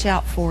 You watch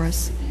out for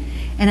us.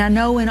 And I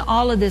know in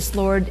all of this,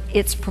 Lord,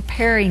 it's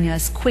preparing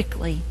us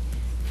quickly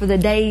for the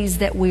days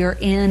that we are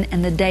in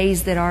and the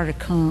days that are to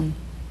come.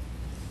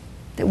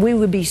 That we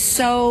would be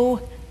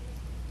so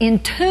in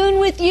tune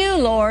with you,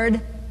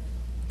 Lord,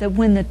 that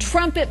when the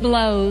trumpet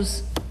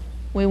blows,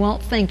 we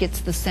won't think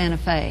it's the Santa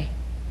Fe.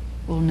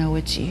 We'll know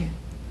it's you.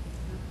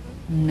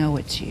 Know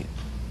it's you.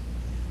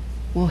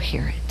 We'll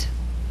hear it.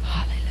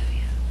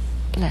 Hallelujah.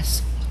 Bless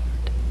the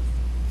Lord.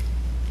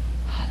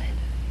 Hallelujah.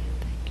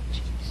 Thank you,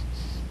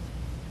 Jesus.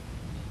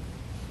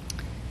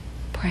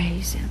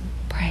 Praise Him.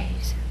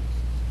 Praise Him.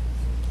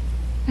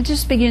 I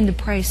just begin to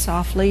pray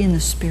softly in the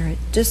Spirit.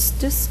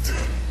 Just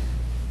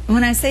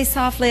when I say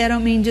softly, I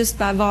don't mean just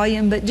by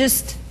volume, but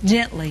just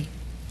gently.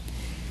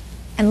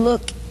 And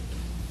look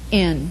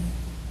in.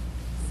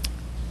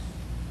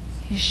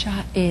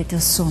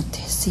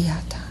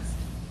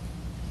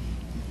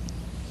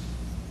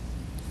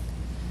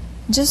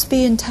 Just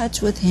be in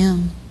touch with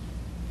Him.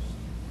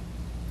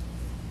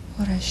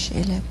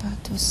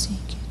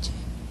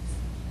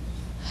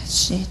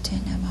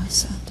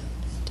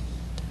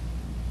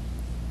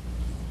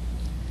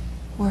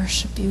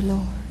 Worship you,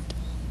 Lord.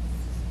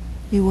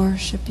 We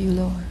worship you,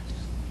 Lord.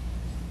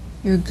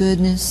 Your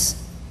goodness,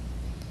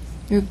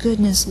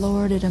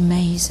 Lord, it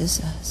amazes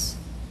us.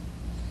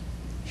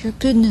 Your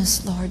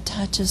goodness, Lord,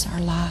 touches our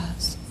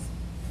lives,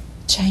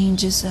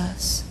 changes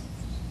us,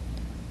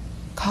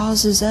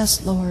 causes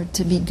us, Lord,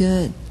 to be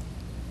good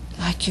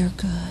like you're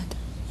good.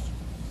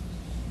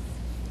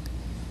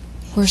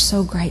 We're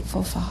so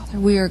grateful, Father.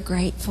 We are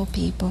grateful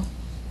people.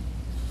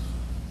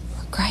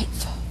 We're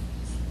grateful.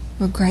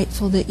 We're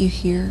grateful that you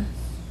hear.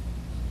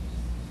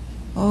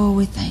 Oh,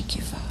 we thank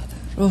you, Father.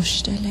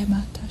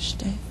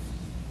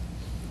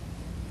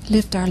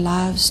 Lift our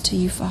lives to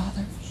you,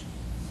 Father.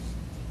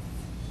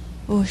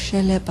 We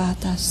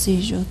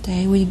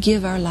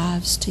give our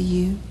lives to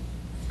you.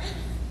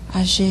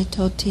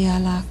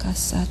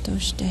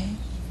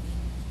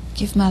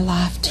 Give my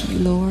life to you,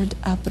 Lord.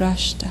 I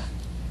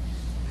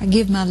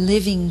give my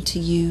living to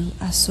you.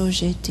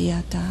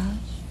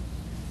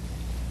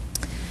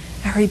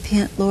 I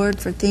repent, Lord,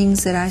 for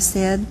things that I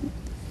said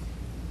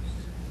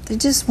that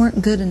just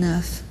weren't good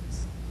enough.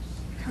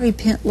 I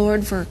repent,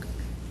 Lord, for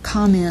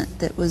comment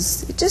that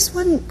it just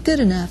wasn't good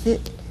enough.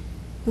 It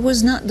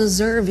was not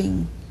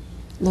deserving,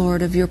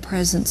 Lord, of your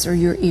presence or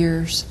your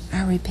ears.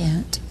 I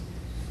repent.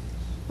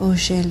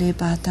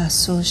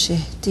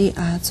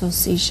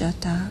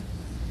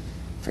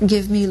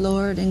 Forgive me,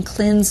 Lord, and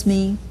cleanse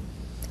me.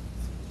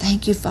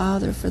 Thank you,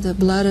 Father, for the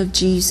blood of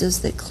Jesus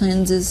that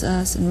cleanses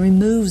us and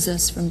removes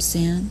us from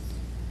sin.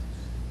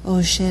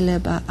 Thank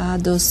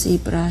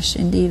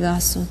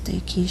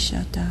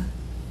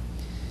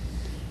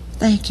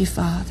you,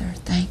 Father.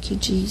 Thank you,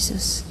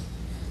 Jesus.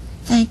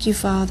 Thank you,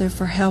 Father,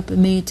 for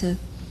helping me to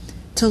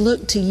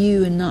look to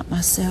you and not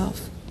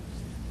myself.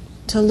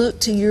 To look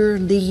to your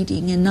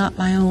leading and not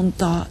my own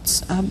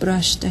thoughts.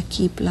 Abrashta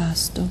ki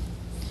plasto.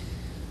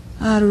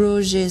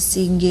 Arroje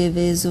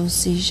singevezo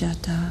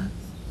sijata.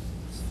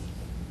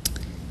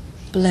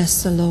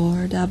 Bless the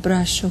Lord.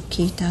 Abrasho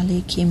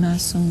kitali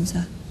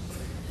kimasonza.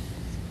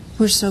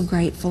 We're so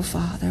grateful,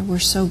 Father. We're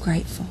so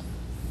grateful.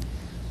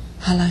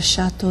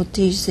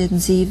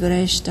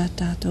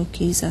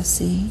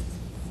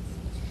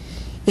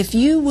 If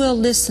you will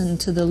listen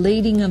to the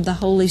leading of the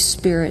Holy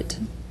Spirit,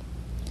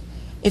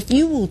 if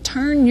you will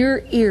turn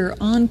your ear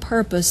on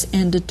purpose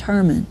and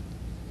determine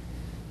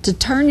to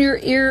turn your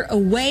ear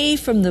away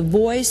from the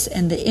voice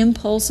and the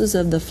impulses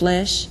of the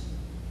flesh,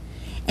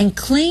 and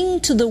cling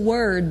to the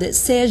word that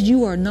says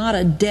you are not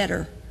a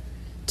debtor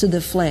to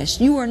the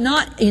flesh. You are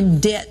not in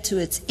debt to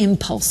its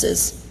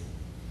impulses.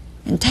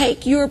 And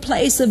take your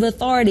place of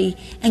authority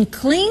and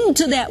cling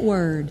to that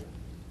word.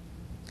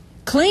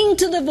 Cling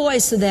to the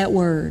voice of that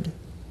word.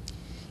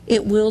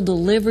 It will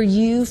deliver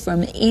you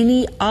from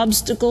any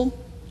obstacle.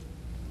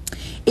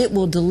 It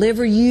will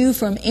deliver you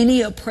from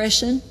any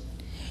oppression.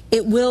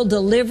 It will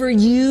deliver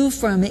you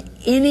from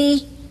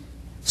any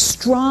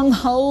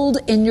stronghold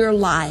in your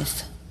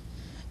life.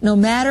 No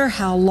matter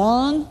how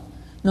long,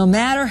 no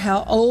matter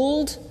how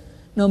old,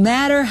 no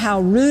matter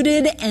how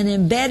rooted and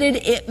embedded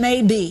it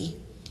may be,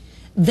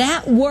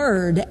 that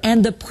word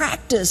and the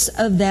practice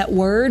of that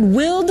word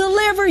will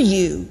deliver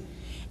you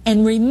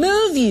and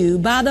remove you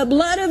by the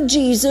blood of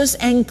Jesus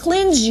and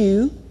cleanse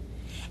you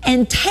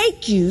and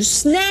take you,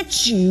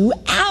 snatch you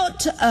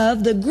out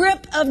of the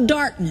grip of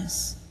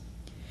darkness.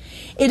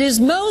 It is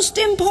most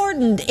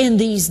important in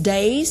these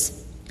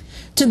days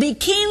to be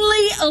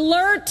keenly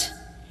alert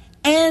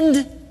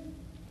and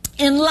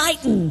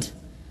enlightened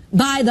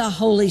by the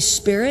Holy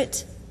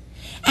Spirit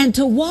and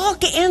to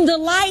walk in the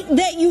light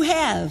that you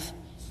have.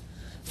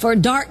 For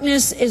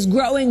darkness is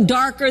growing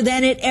darker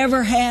than it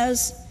ever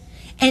has,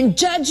 and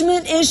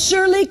judgment is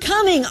surely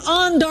coming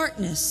on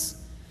darkness.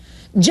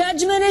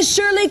 Judgment is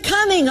surely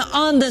coming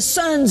on the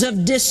sons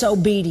of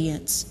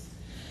disobedience.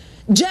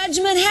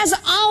 Judgment has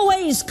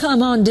always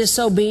come on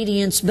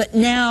disobedience, but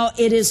now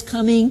it is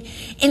coming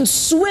in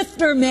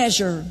swifter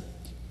measure.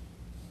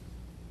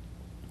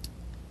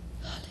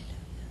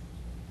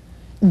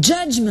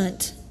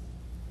 Judgment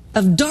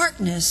of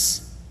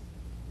darkness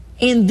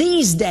in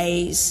these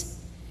days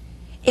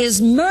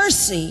is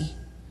mercy,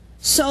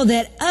 so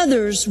that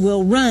others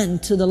will run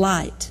to the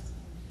light.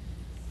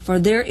 For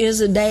there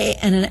is a day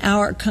and an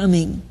hour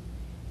coming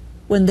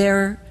when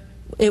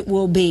it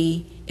will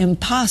be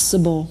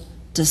impossible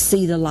to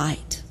see the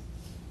light.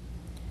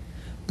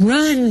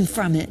 Run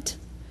from it.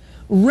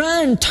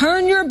 Run.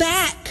 Turn your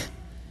back.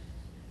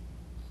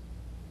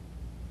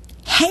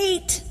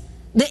 Hate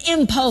the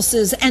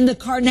impulses and the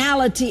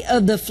carnality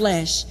of the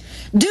flesh.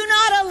 Do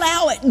not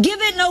allow it. Give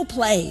it no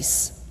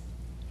place.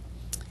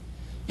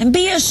 And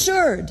be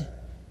assured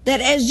that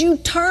as you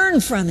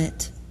turn from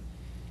it,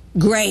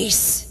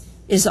 grace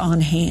is on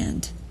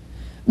hand.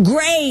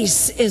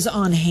 Grace is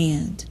on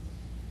hand.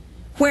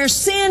 Where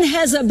sin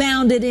has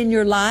abounded in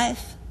your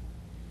life,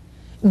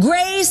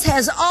 grace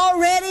has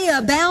already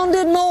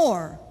abounded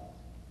more.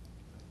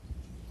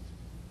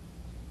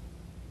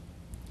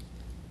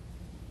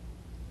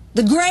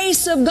 The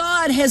grace of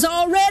God has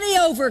already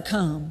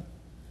overcome.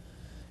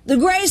 The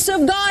grace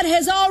of God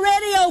has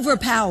already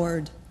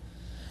overpowered.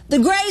 The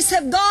grace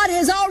of God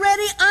has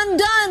already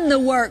undone the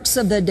works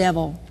of the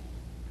devil.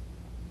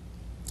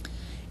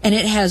 And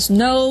it has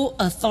no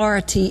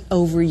authority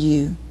over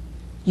you.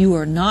 You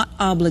are not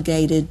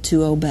obligated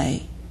to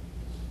obey.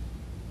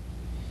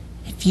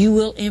 If you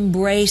will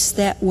embrace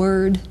that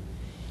word,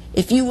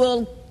 if you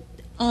will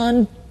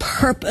on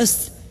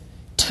purpose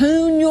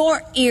tune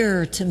your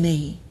ear to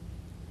me,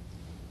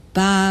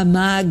 by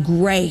my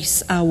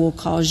grace I will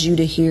cause you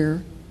to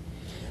hear.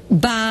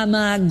 By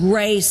my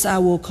grace I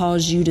will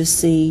cause you to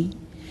see.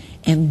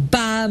 And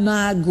by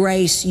my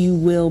grace you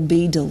will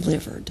be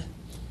delivered.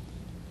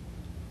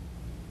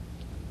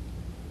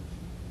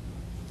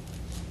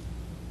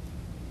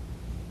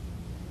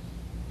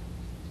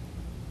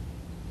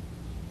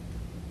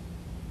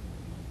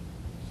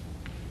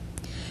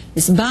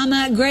 It's by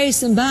my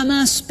grace and by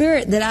my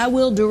Spirit that I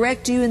will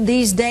direct you in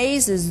these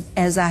days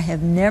as I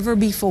have never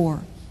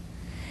before.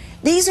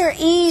 These are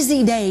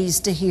easy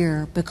days to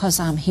hear because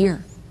I'm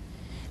here.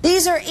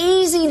 These are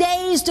easy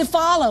days to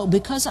follow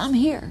because I'm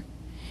here.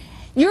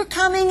 You're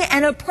coming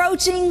and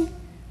approaching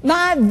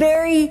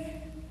the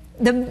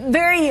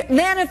very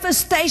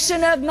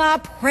manifestation of my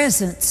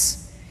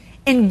presence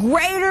in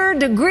greater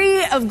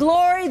degree of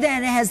glory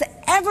than has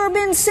ever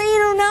been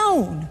seen or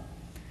known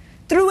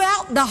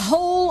throughout the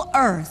whole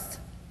earth.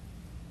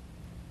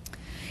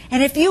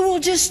 And if you will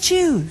just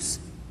choose,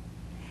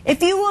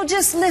 if you will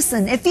just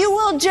listen, if you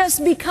will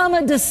just become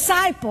a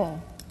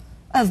disciple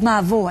of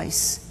my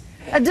voice,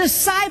 a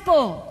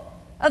disciple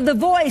of the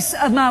voice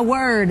of my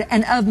word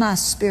and of my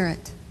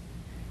Spirit,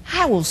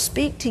 I will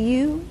speak to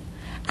you,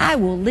 I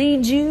will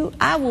lead you,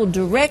 I will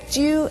direct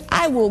you,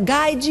 I will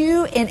guide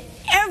you in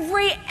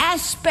every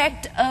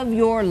aspect of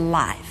your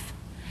life.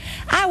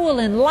 I will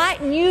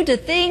enlighten you to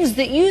things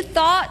that you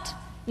thought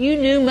you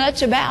knew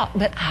much about,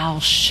 but I'll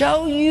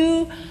show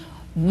you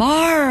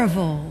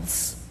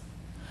marvels,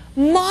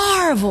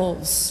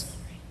 marvels,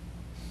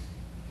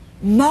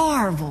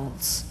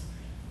 marvels.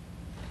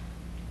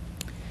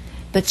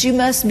 But you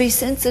must be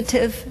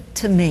sensitive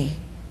to me.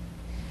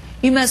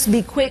 You must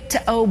be quick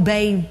to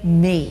obey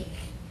me.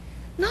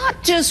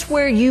 Not just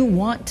where you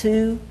want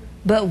to,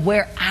 but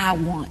where I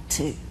want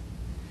to.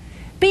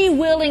 Be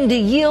willing to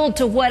yield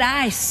to what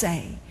I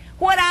say,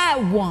 what I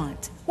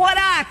want, what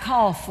I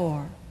call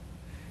for.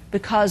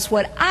 Because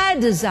what I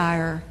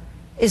desire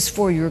is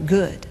for your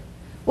good.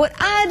 What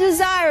I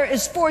desire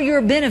is for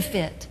your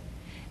benefit.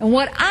 And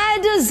what I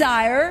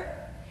desire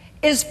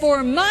is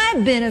for my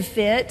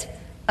benefit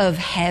of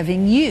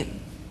having you.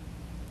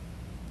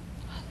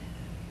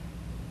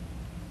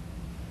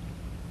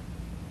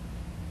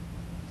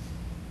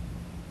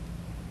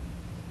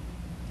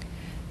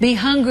 Be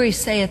hungry,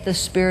 saith the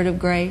Spirit of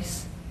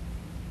grace.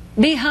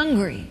 Be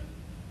hungry.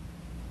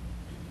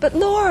 But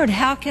Lord,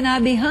 how can I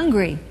be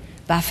hungry?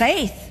 By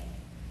faith.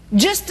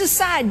 Just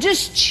decide,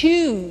 just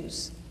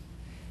choose.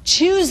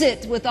 Choose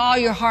it with all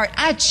your heart.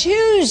 I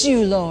choose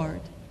you,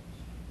 Lord.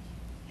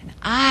 And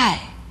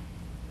I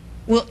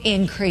will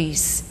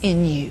increase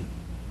in you.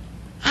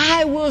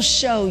 I will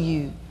show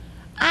you.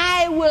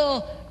 I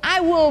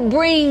will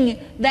bring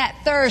that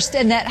thirst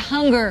and that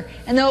hunger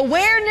and the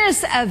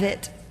awareness of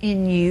it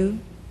in you.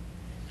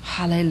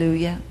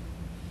 Hallelujah.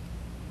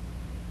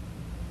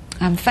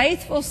 I'm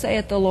faithful,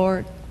 saith the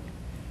Lord.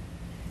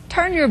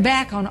 Turn your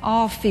back on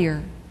all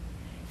fear.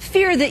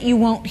 Fear that you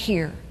won't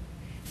hear.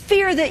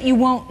 Fear that you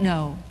won't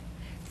know.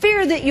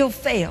 Fear that you'll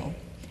fail.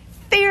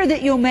 Fear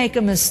that you'll make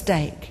a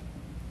mistake.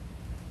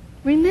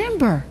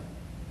 Remember,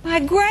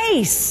 my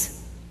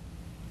grace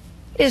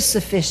is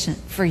sufficient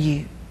for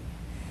you.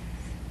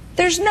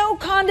 There's no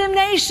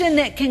condemnation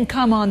that can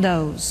come on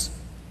those.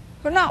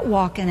 We're not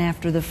walking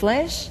after the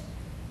flesh,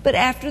 but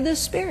after the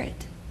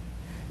Spirit.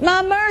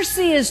 My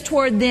mercy is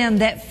toward them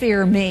that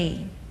fear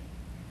me.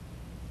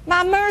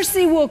 My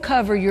mercy will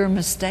cover your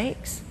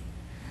mistakes.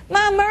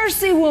 My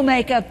mercy will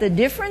make up the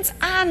difference.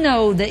 I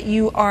know that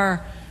you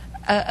are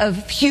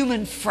of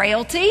human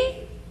frailty,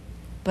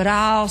 but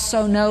I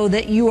also know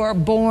that you are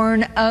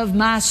born of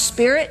my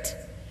Spirit.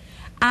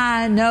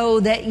 I know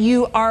that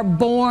you are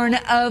born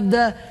of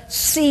the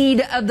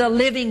seed of the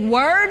living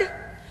Word.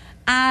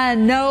 I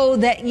know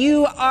that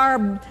you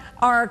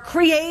are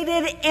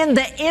created in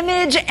the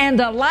image and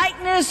the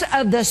likeness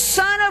of the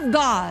Son of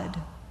God,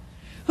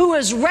 who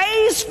was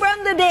raised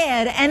from the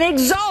dead and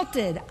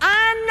exalted.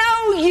 I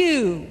know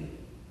you.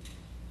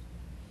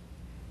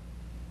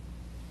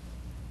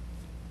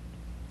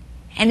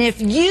 And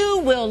if you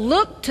will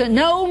look to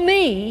know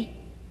me,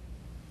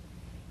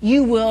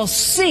 you will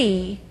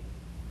see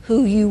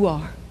who you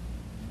are.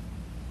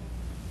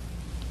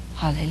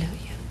 Hallelujah.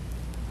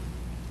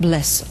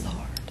 Bless the Lord.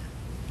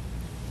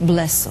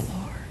 Bless the Lord.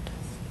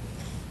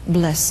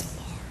 Bless the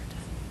Lord.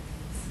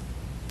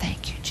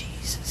 Thank you,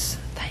 Jesus.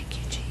 Thank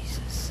you,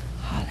 Jesus.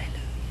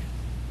 Hallelujah.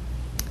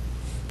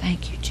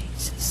 Thank you,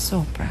 Jesus.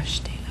 So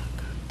prashti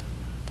lakata.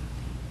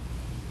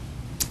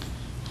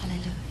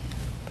 Hallelujah.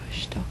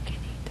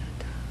 Pashtokinita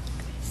ta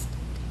Christi.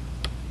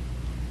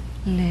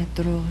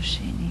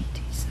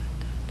 Letroshiniti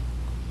satato.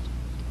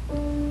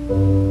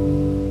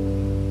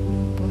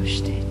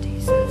 Poshteti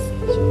sasaj.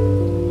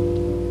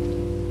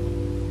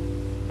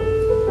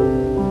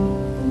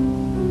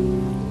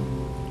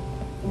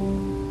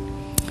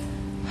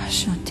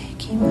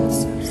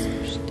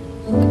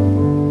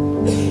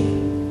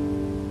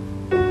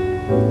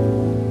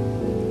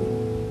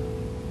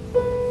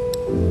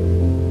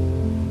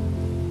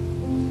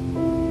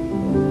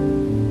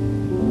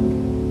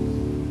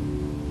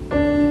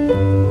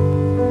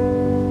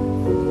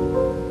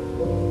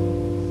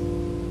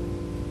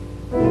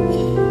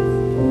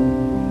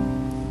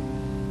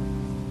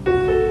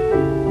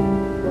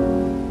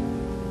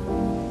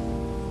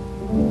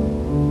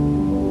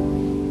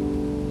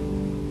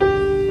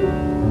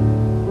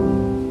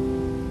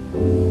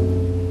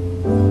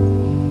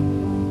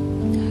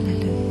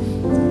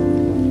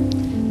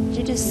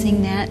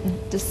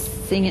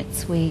 Sing it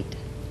sweet.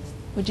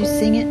 Would you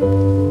sing it?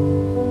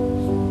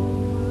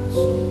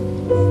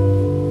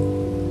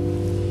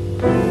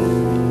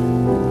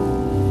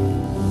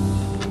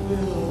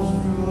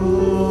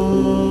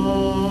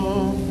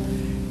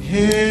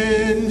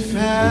 In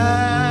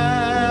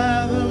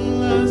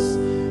fathomless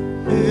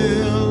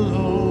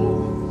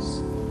billows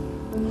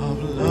of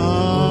love,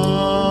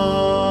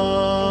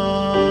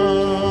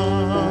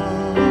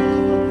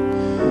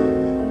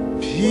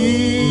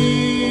 peace,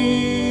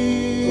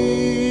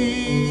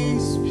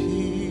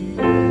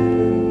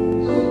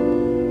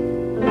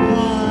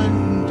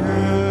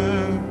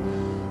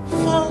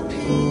 wonderful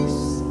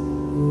peace,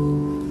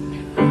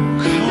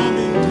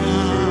 coming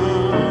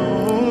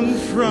down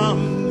from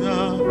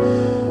the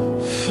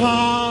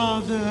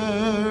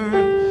Father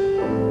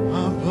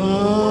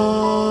above,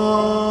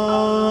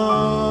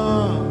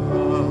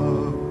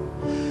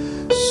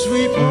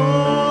 sweep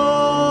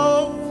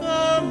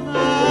over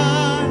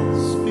my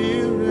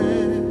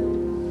spirit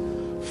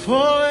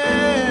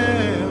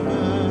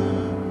forever,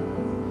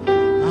 I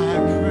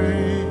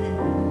pray,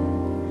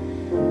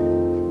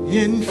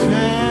 in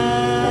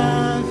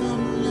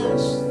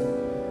fathomless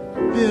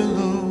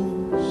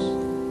billows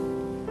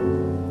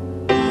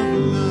of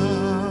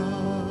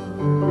love.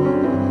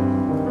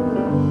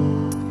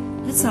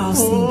 Let's all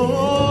sing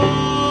together.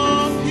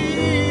 Oh,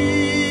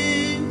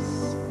 peace,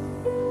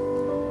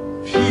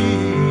 peace,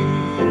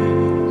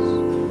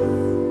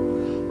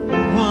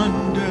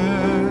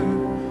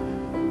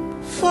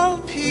 wonderful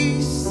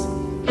peace,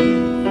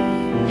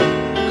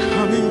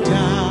 coming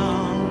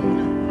down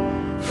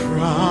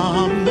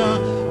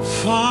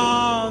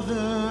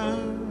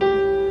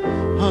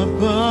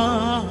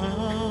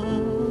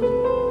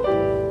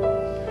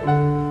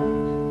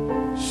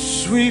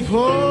Sweep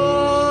over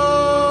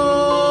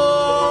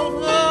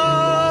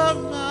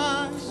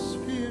my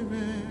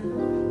spirit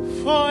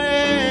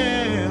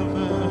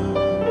forever,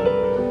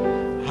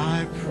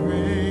 I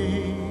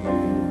pray.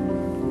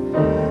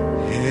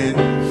 In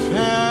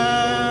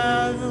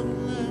fathomless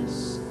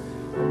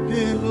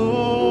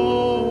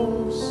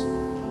billows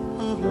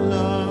of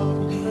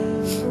love.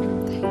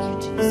 Thank you,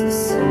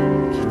 Jesus.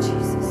 Thank you,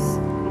 Jesus.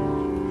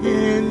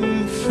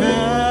 In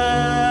fathomless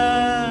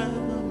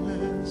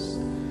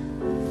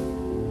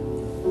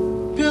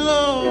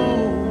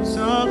billows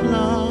of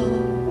love,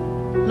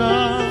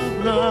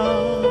 love,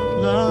 love,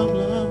 love,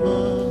 love,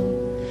 love.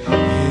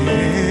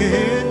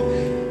 In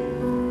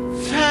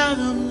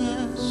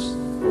fathomless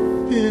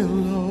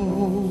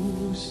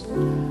billows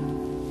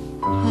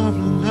of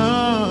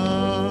love.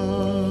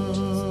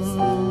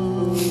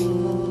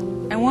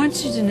 I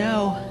want you to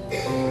know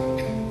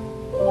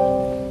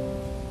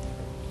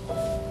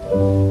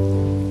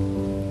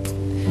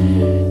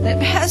that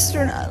Pastor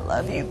and I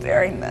love you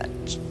very much.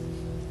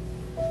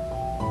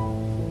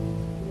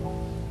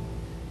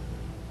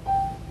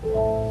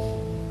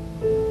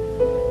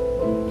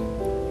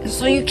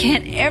 So you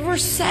can't ever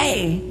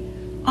say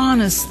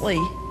honestly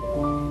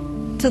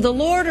to the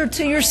Lord or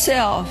to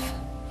yourself,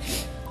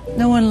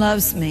 no one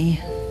loves me.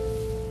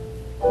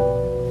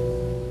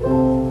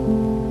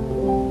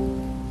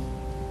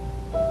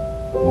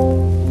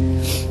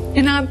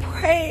 And I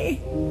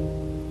pray,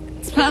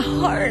 it's my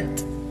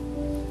heart,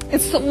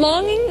 it's the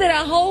longing that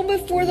I hold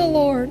before the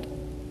Lord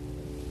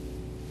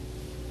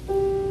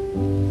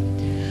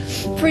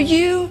for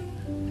you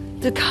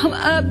to come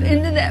up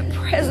into that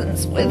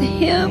presence with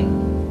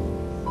Him.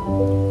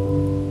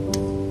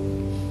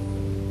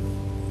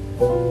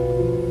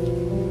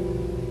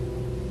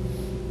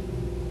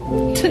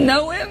 To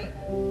know Him,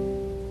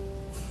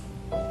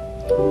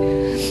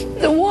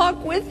 to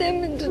walk with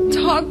Him and to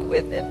talk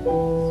with Him,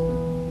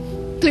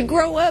 to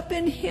grow up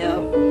in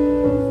Him.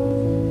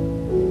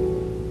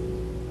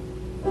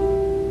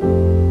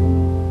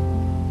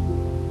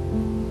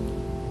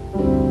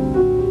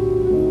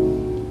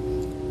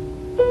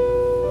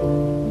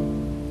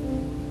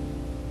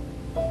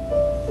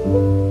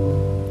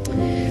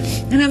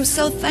 And I'm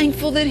so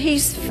thankful that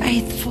He's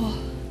faithful.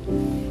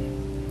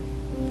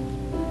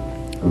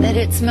 That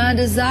it's my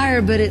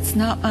desire, but it's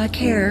not my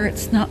care,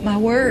 it's not my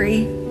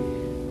worry,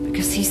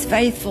 because He's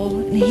faithful,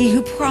 and He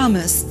who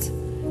promised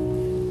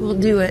will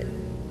do it.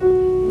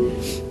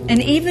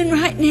 And even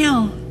right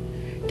now,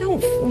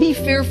 don't be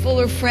fearful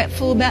or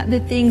fretful about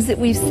the things that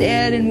we've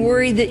said and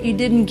worry that you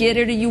didn't get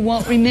it or you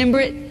won't remember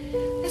it.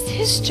 That's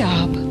His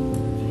job.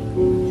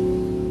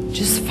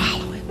 Just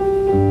follow Him.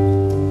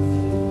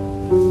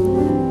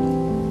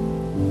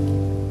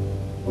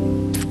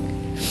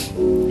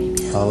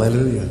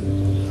 Hallelujah.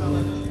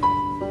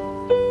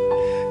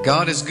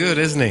 God is good,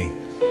 isn't He?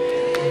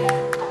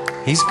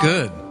 He's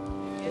good.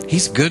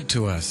 He's good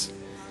to us.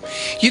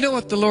 You know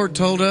what the Lord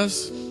told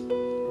us?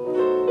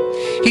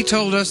 He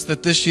told us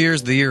that this year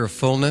is the year of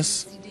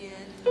fullness.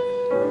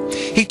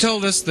 He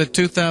told us that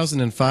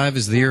 2005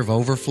 is the year of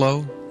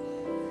overflow.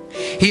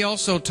 He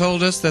also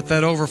told us that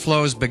that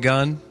overflow has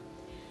begun.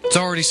 It's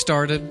already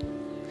started.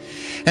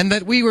 And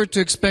that we were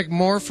to expect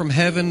more from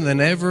heaven than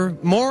ever,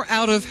 more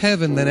out of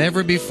heaven than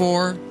ever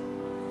before.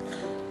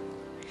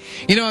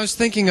 You know, I was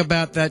thinking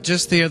about that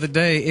just the other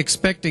day,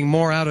 expecting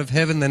more out of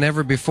heaven than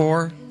ever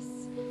before.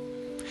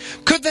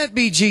 Could that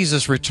be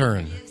Jesus'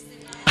 return?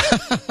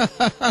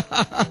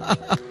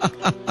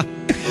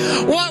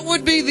 What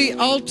would be the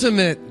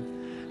ultimate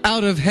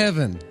out of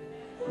heaven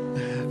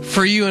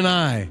for you and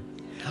I?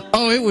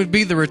 Oh, it would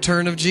be the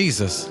return of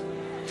Jesus.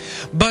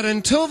 But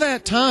until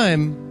that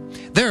time,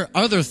 there are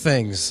other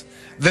things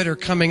that are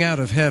coming out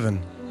of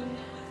heaven.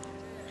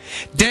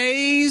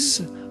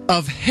 Days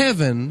of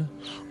heaven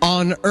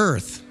on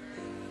earth.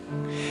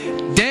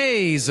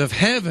 Days of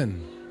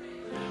heaven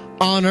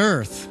on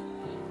earth.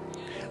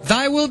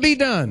 Thy will be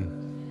done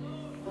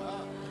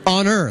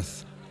on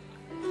earth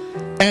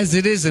as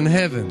it is in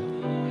heaven.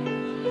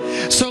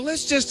 So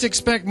let's just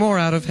expect more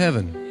out of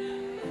heaven.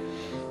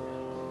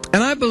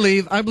 And I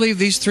believe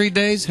these 3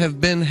 days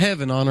have been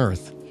heaven on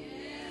earth.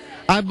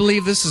 I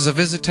believe this is a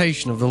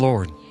visitation of the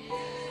Lord.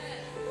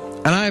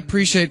 And I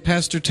appreciate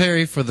Pastor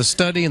Terri for the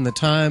study and the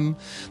time,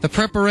 the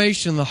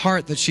preparation, the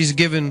heart that she's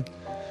given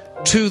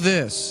to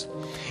this.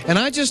 And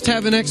I just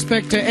have an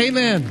expectation.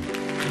 Amen.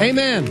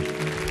 Amen.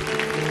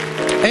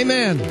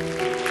 Amen.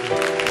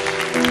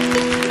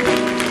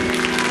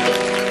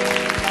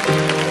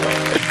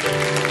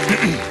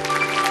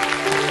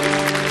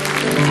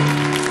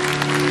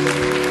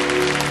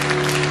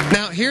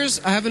 Now,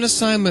 I have an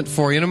assignment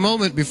for you. In a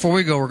moment, before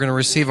we go, we're going to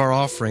receive our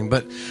offering.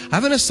 But I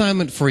have an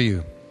assignment for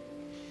you.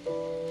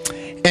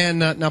 And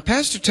now,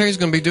 Pastor Terry's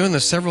going to be doing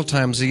this several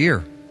times a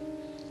year.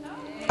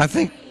 I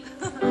think.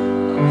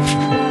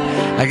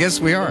 I guess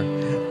we are.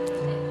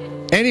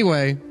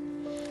 Anyway,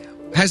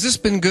 has this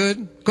been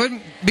good? Go ahead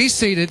and be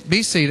seated.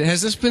 Be seated.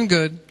 Has this been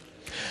good?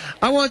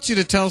 I want you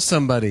to tell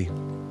somebody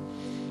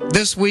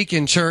this week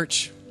in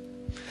church.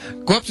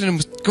 Go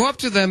up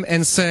to them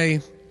and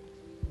say,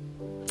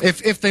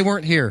 If they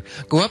weren't here,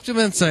 go up to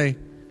them and say,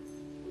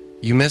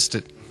 you missed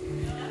it.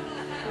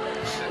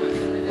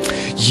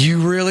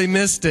 You really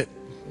missed it.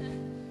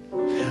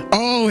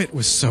 Oh, it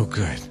was so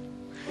good.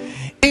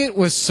 It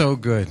was so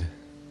good.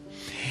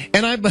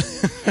 And I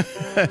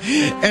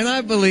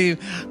believe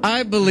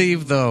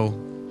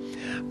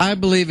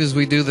as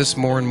we do this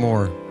more and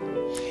more,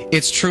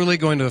 it's truly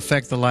going to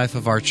affect the life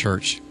of our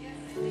church.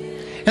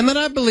 And then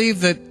I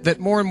believe that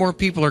more and more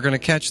people are going to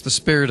catch the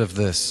spirit of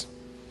this.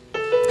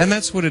 And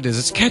that's what it is.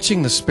 It's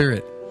catching the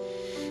spirit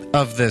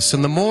of this.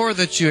 And the more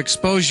that you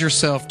expose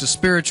yourself to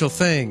spiritual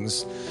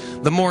things,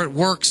 the more it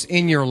works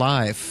in your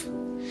life.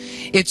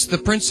 It's the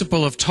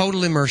principle of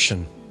total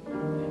immersion.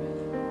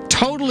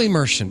 Total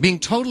immersion. Being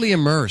totally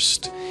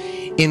immersed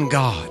in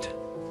God.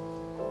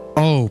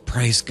 Oh,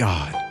 praise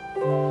God.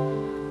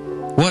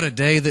 What a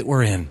day that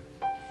we're in.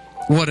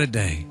 What a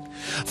day.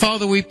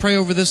 Father, we pray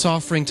over this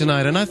offering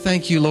tonight, and I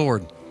thank you,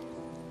 Lord,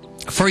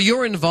 for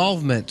your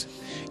involvement,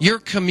 your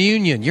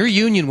communion, your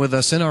union with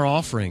us in our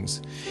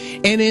offerings.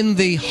 And in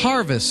the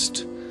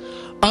harvest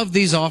of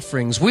these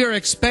offerings, we are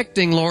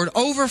expecting, Lord,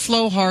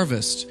 overflow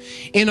harvest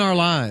in our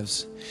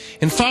lives.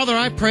 And Father,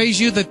 I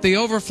praise you that the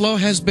overflow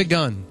has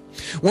begun.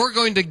 We're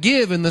going to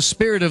give in the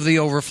spirit of the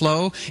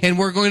overflow, and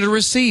we're going to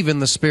receive in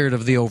the spirit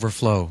of the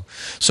overflow.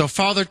 So,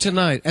 Father,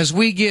 tonight, as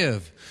we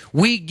give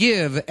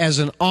as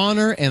an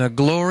honor and a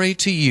glory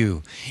to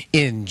you.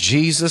 In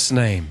Jesus'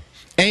 name.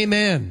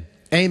 Amen.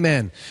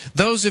 Amen.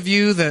 Those of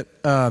you that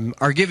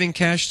are giving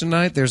cash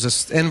tonight, there's an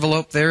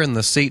envelope there in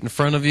the seat in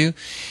front of you.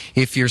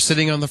 If you're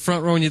sitting on the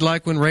front row and you'd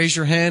like one, raise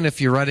your hand.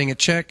 If you're writing a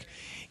check,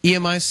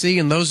 EMIC.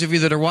 And those of you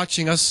that are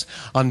watching us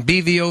on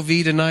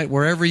BVOV tonight,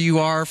 wherever you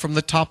are, from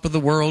the top of the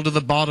world to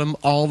the bottom,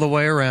 all the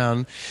way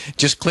around,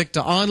 just click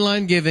to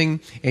online giving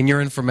and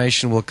your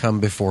information will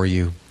come before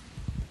you.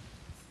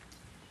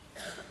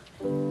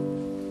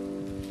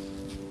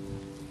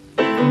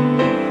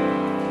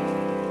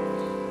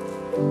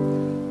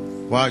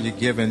 While you're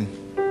giving,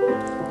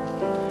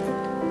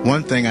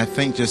 one thing I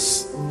think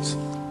just,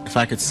 if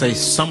I could say,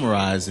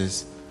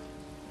 summarizes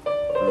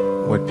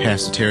what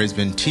Pastor Terry's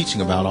been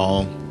teaching about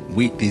all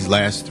week, these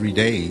last 3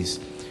 days.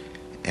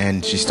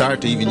 And she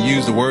started to even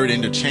use the word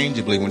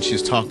interchangeably when she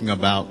was talking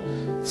about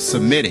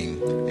submitting,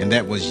 and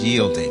that was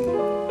yielding.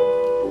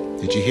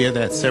 Did you hear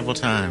that several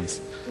times?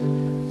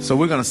 So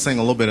we're going to sing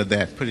a little bit of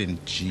that. Put it in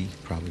G,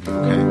 probably,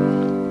 okay?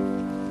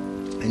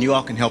 And you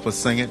all can help us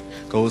sing it.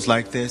 Goes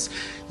like this.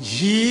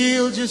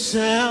 Yield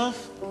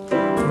yourself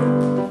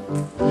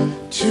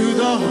to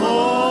the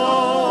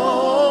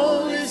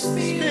Holy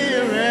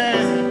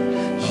Spirit.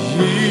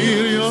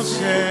 Yield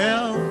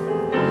yourself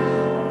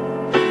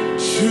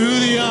to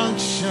the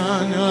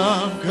unction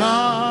of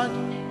God.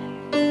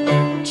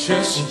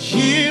 Just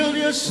yield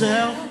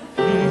yourself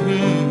to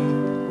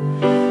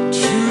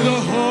the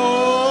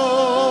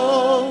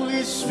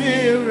Holy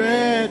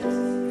Spirit.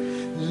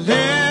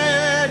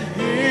 Let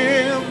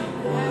Him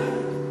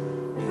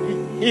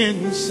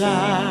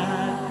inside.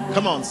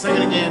 Come on, sing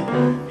it again.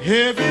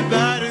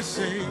 Everybody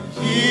say,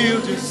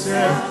 yield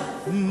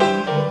yourself to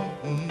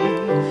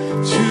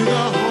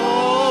the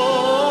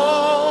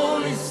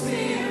Holy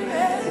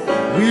Spirit.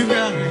 We've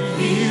got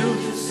to yield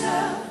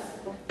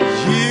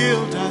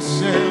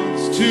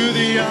ourselves to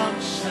the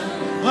unction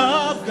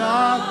of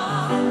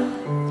God.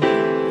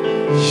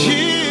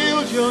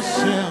 Yield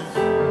yourself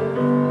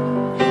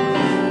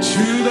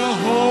to the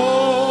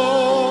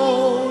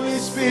Holy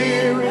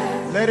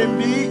Spirit. Let Him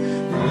be.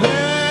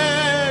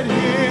 Let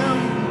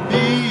Him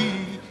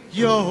be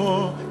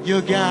your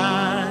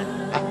guide.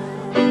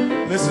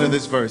 Listen to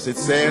this verse. It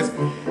says,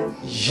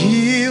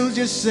 yield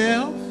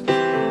yourself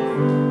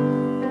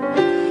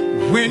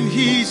when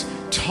He's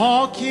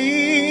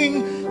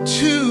talking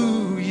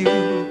to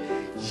you.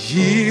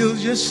 Yield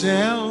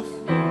yourself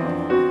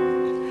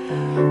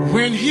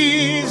when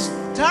He's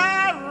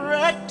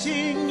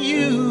directing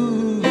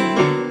you.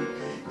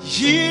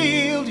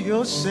 Yield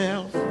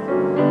yourself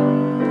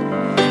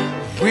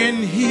when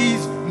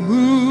He's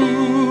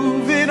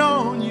moving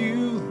on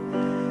you.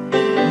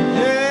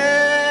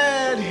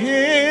 Let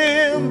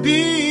Him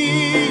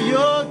be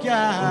your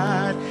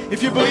guide.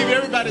 If you believe it,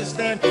 everybody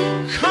stand.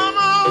 Come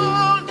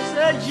on,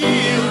 say,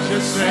 yield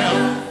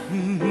yourself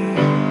to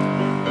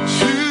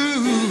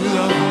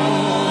the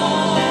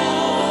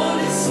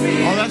Holy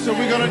Spirit. Oh, that's what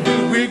we're going to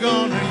do. We're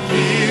going to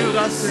yield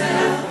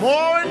ourselves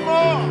more and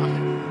more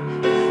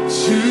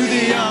to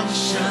the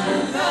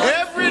unction.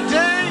 Every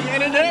day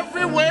and in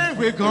every way,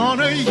 we're going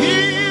to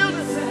yield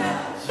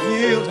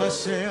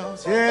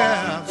ourselves,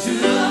 yeah, to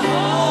the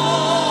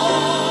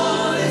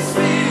Holy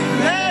Spirit.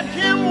 Let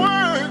Him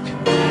work.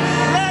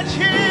 Let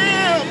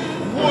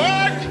Him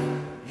work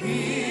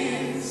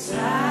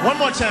inside. One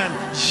more time.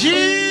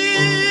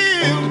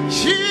 Yield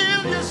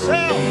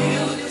yourself.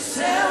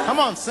 Come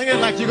on, sing it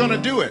like you're going to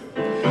do it.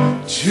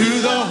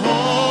 To the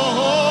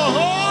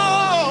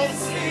Holy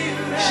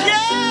Spirit.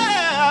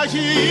 Yeah,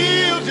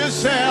 yield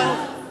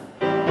yourself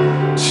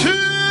to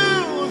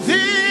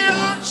the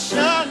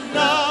unction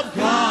of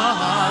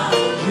God.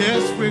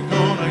 Yes, we're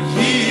gonna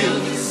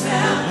yield.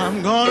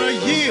 I'm gonna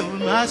yield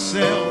myself.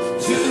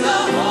 myself to the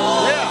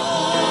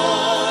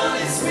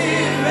Holy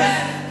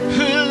Spirit.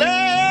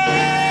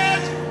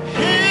 Let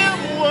Him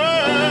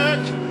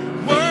work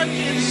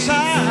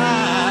inside.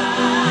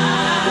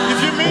 If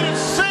you mean it,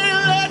 say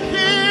let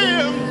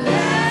Him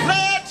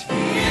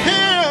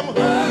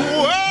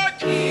work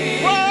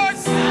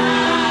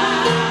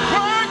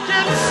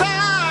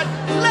inside.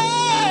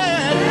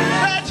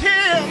 Let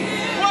Him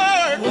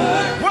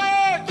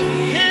work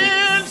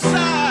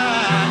inside.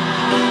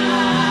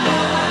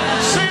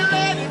 Say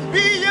let Him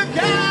be your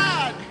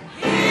God.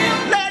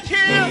 Let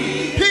Him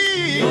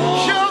be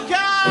your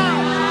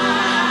God.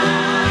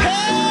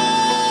 Hey,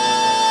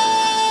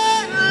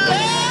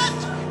 let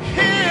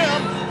Him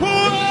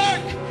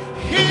work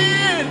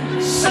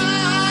inside.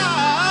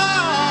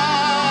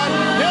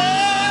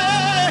 Yeah.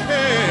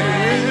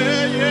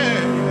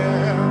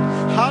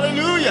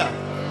 Hallelujah.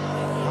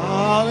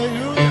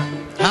 Hallelujah.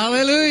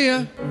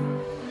 Hallelujah.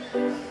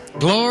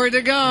 Glory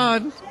to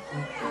God.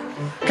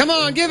 Come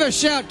on, give a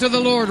shout to the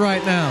Lord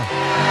right now.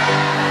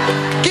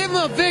 Give Him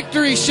a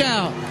victory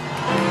shout.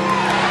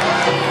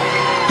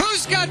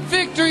 Who's got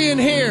victory in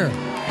here?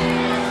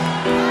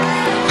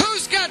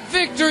 Who's got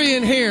victory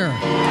in here?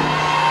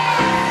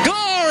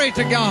 Glory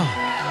to God.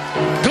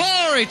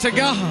 Glory to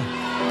God.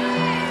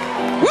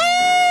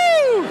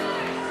 Woo!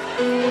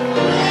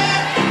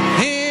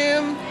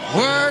 Him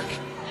work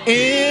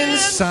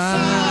inside.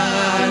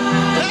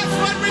 That's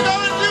what we're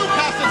going to do,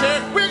 Pastor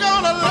Terry. We're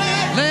going to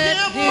let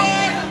Him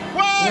work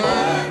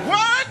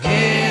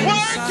inside.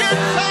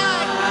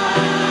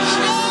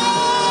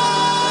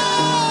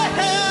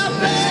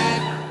 Let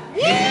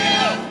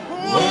Him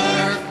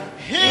work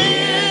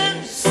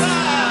inside.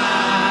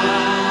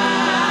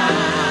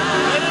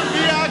 Let Him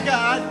be our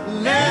God.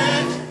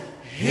 Let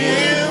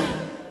Him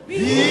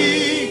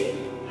be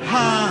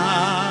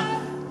our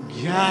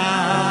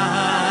God.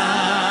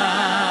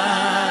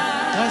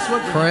 That's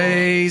what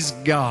Praise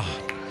God.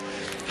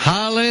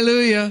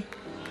 Hallelujah.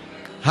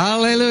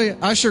 Hallelujah.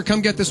 Usher,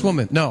 come get this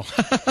woman. No.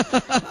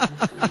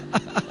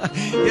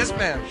 Yes,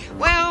 ma'am.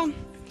 Well,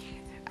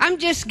 I'm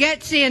just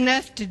gutsy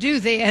enough to do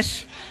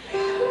this,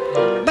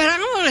 but I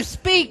want to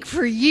speak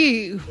for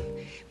you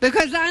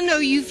because I know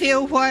you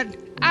feel what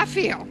I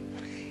feel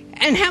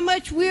and how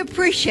much we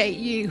appreciate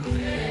you,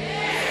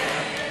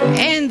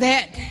 and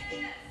that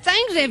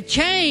things have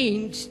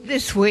changed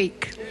this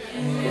week,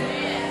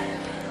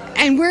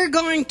 and we're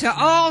going to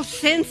all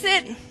sense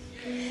it.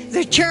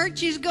 The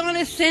church is going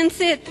to sense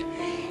it.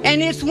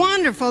 And it's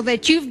wonderful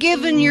that you've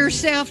given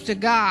yourself to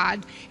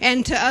God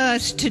and to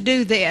us to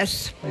do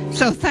this.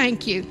 So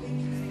thank you.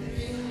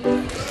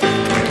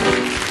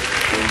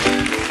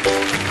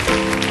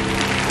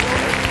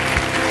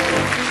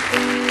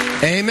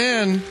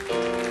 Amen.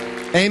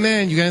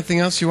 Amen. You got anything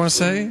else you want to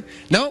say?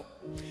 No?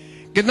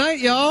 Good night,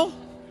 y'all.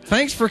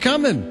 Thanks for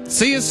coming.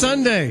 See you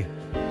Sunday.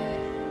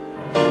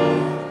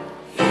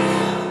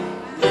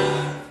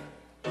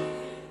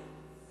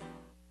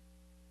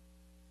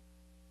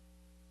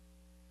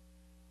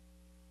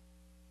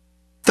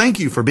 Thank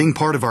you for being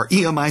part of our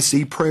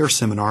EMIC prayer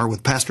seminar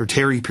with Pastor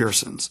Terri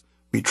Pearsons.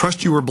 We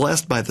trust you were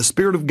blessed by the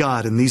Spirit of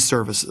God in these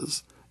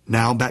services.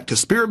 Now back to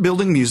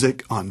spirit-building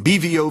music on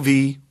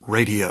BVOV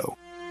Radio.